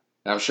live.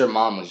 And I'm sure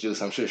Mom was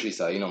juiced. I'm sure she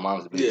saw it. You know,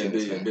 Mom's a big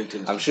tennis fan. Big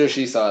tennis I'm sure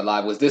she saw it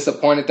live. Was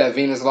disappointed that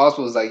Venus lost,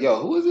 but was like,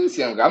 yo, who is this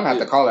young girl? I'm going to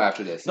have to call her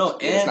after this. No,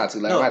 it's not too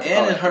late. No,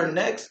 and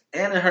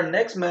in her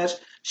next match,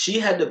 she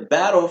had to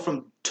battle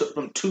from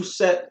two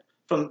set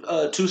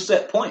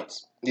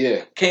points.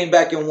 Yeah. Came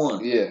back and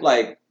won. Yeah.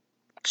 Like,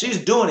 she's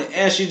doing it,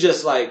 and she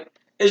just like,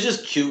 it's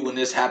just cute when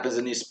this happens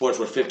in these sports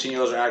where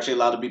 15-year-olds are actually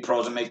allowed to be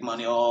pros and make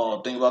money.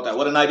 Oh, think about that.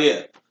 What an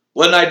idea.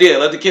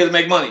 Let the kids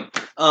make money.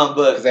 But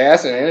because they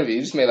asked her in an interview,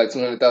 you just made like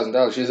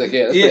 $200,000. She was like,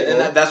 yeah, that's pretty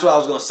cool. And that's what I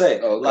was gonna say.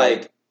 Oh, okay.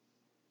 Like,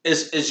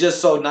 it's just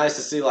so nice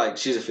to see like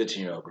she's a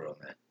 15-year-old girl,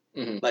 man.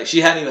 Mm-hmm. Like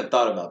she hadn't even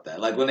thought about that.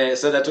 Like when they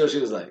said that to her, she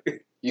was like,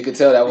 you could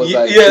tell that was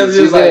like,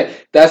 she's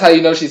like, that's how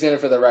you know she's in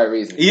it for the right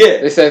reason. Yeah,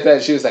 they said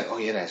that she was like, oh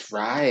yeah, that's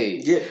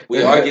right. Yeah,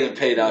 we are getting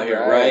paid out here,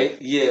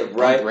 right? Yeah,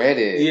 right. I'm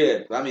breaded.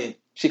 Yeah, I mean.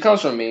 She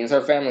comes from means. Her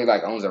family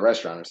like owns a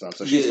restaurant or something,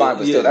 so she's fine.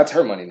 But still, that's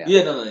her money now.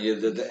 Yeah, no.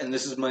 And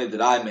this is money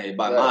that I made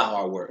by my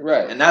hard work.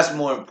 Right. And that's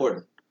more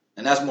important.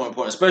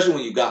 Especially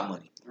when you got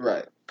money.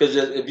 Right. Because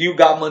if you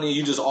got money,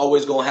 you just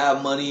always gonna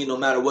have money no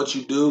matter what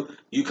you do.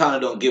 You kind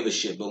of don't give a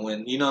shit. But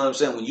when, you know what I'm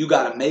saying, when you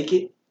gotta make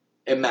it,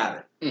 it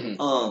matters.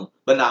 Mm-hmm.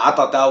 But nah, I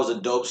thought that was a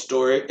dope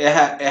story. It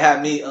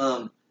had me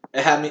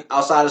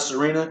outside of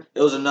Serena. It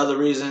was another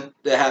reason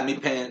that had me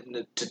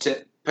paying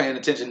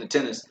attention to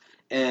tennis,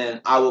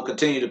 and I will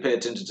continue to pay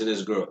attention to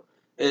this girl.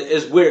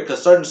 It's weird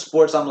because certain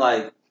sports, I'm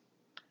like,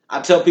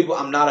 I tell people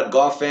I'm not a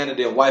golf fan, and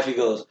then wifey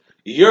goes,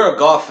 "You're a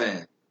golf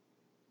fan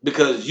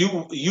because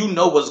you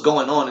know what's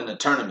going on in the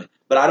tournament,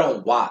 but I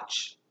don't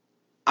watch.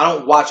 I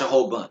don't watch a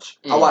whole bunch.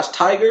 I watch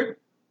Tiger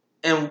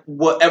and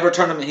whatever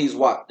tournament he's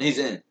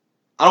in.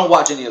 I don't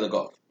watch any other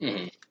golf.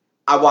 Mm-hmm.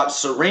 I watch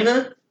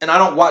Serena, and I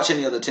don't watch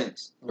any other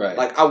tennis. Right.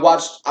 Like I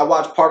watched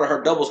part of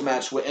her doubles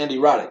match with Andy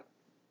Roddick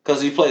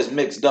because he plays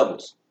mixed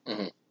doubles.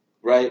 Mm-hmm.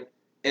 Right.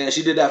 And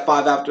she did that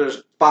 5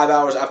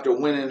 hours after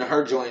winning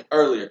her joint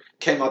earlier.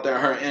 Came out there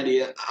and her and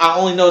Andy. I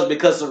only know it's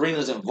because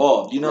Serena's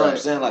involved. You know what I'm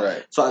saying?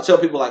 Like, so I tell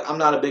people, like, I'm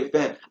not a big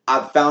fan.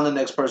 I've found the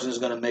next person who's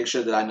going to make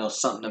sure that I know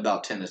something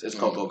about tennis. It's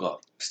Coco Gauff.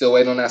 Still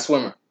waiting on that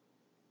swimmer.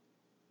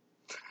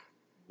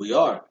 We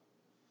are.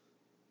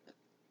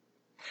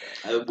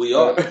 We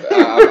are.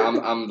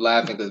 I'm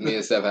laughing because me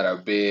and Steph had a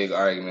big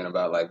argument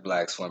about, like,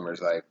 black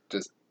swimmers, like,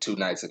 just 2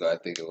 nights ago, I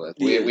think it was.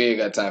 We ain't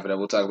got time for that.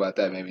 We'll talk about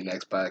that maybe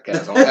next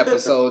podcast on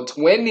episode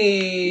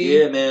 20.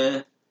 Yeah,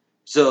 man.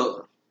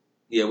 So,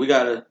 yeah, we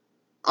gotta.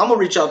 I'm gonna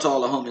reach out to all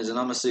the homies and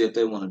I'm gonna see if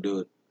they want to do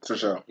it. For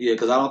sure. Yeah,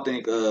 because I don't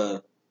think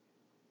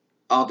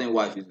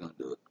wifey's gonna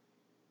do it.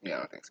 Yeah, I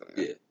don't think so.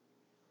 Yeah. She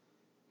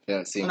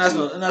doesn't seem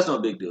and that's no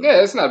big deal.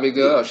 Yeah, it's not a big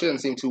deal. Yeah. She doesn't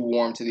seem too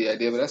warm to the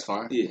idea, but that's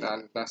fine.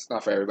 Yeah. That's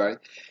not for everybody.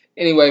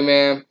 Anyway,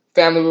 man,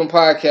 Family Room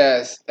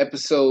Podcast,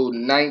 episode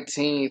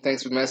 19.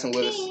 Thanks for messing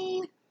with us.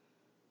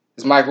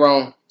 It's Mike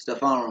Rome.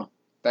 Stefan Rome.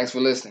 Thanks for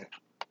listening.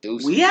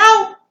 Deuces. We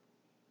out.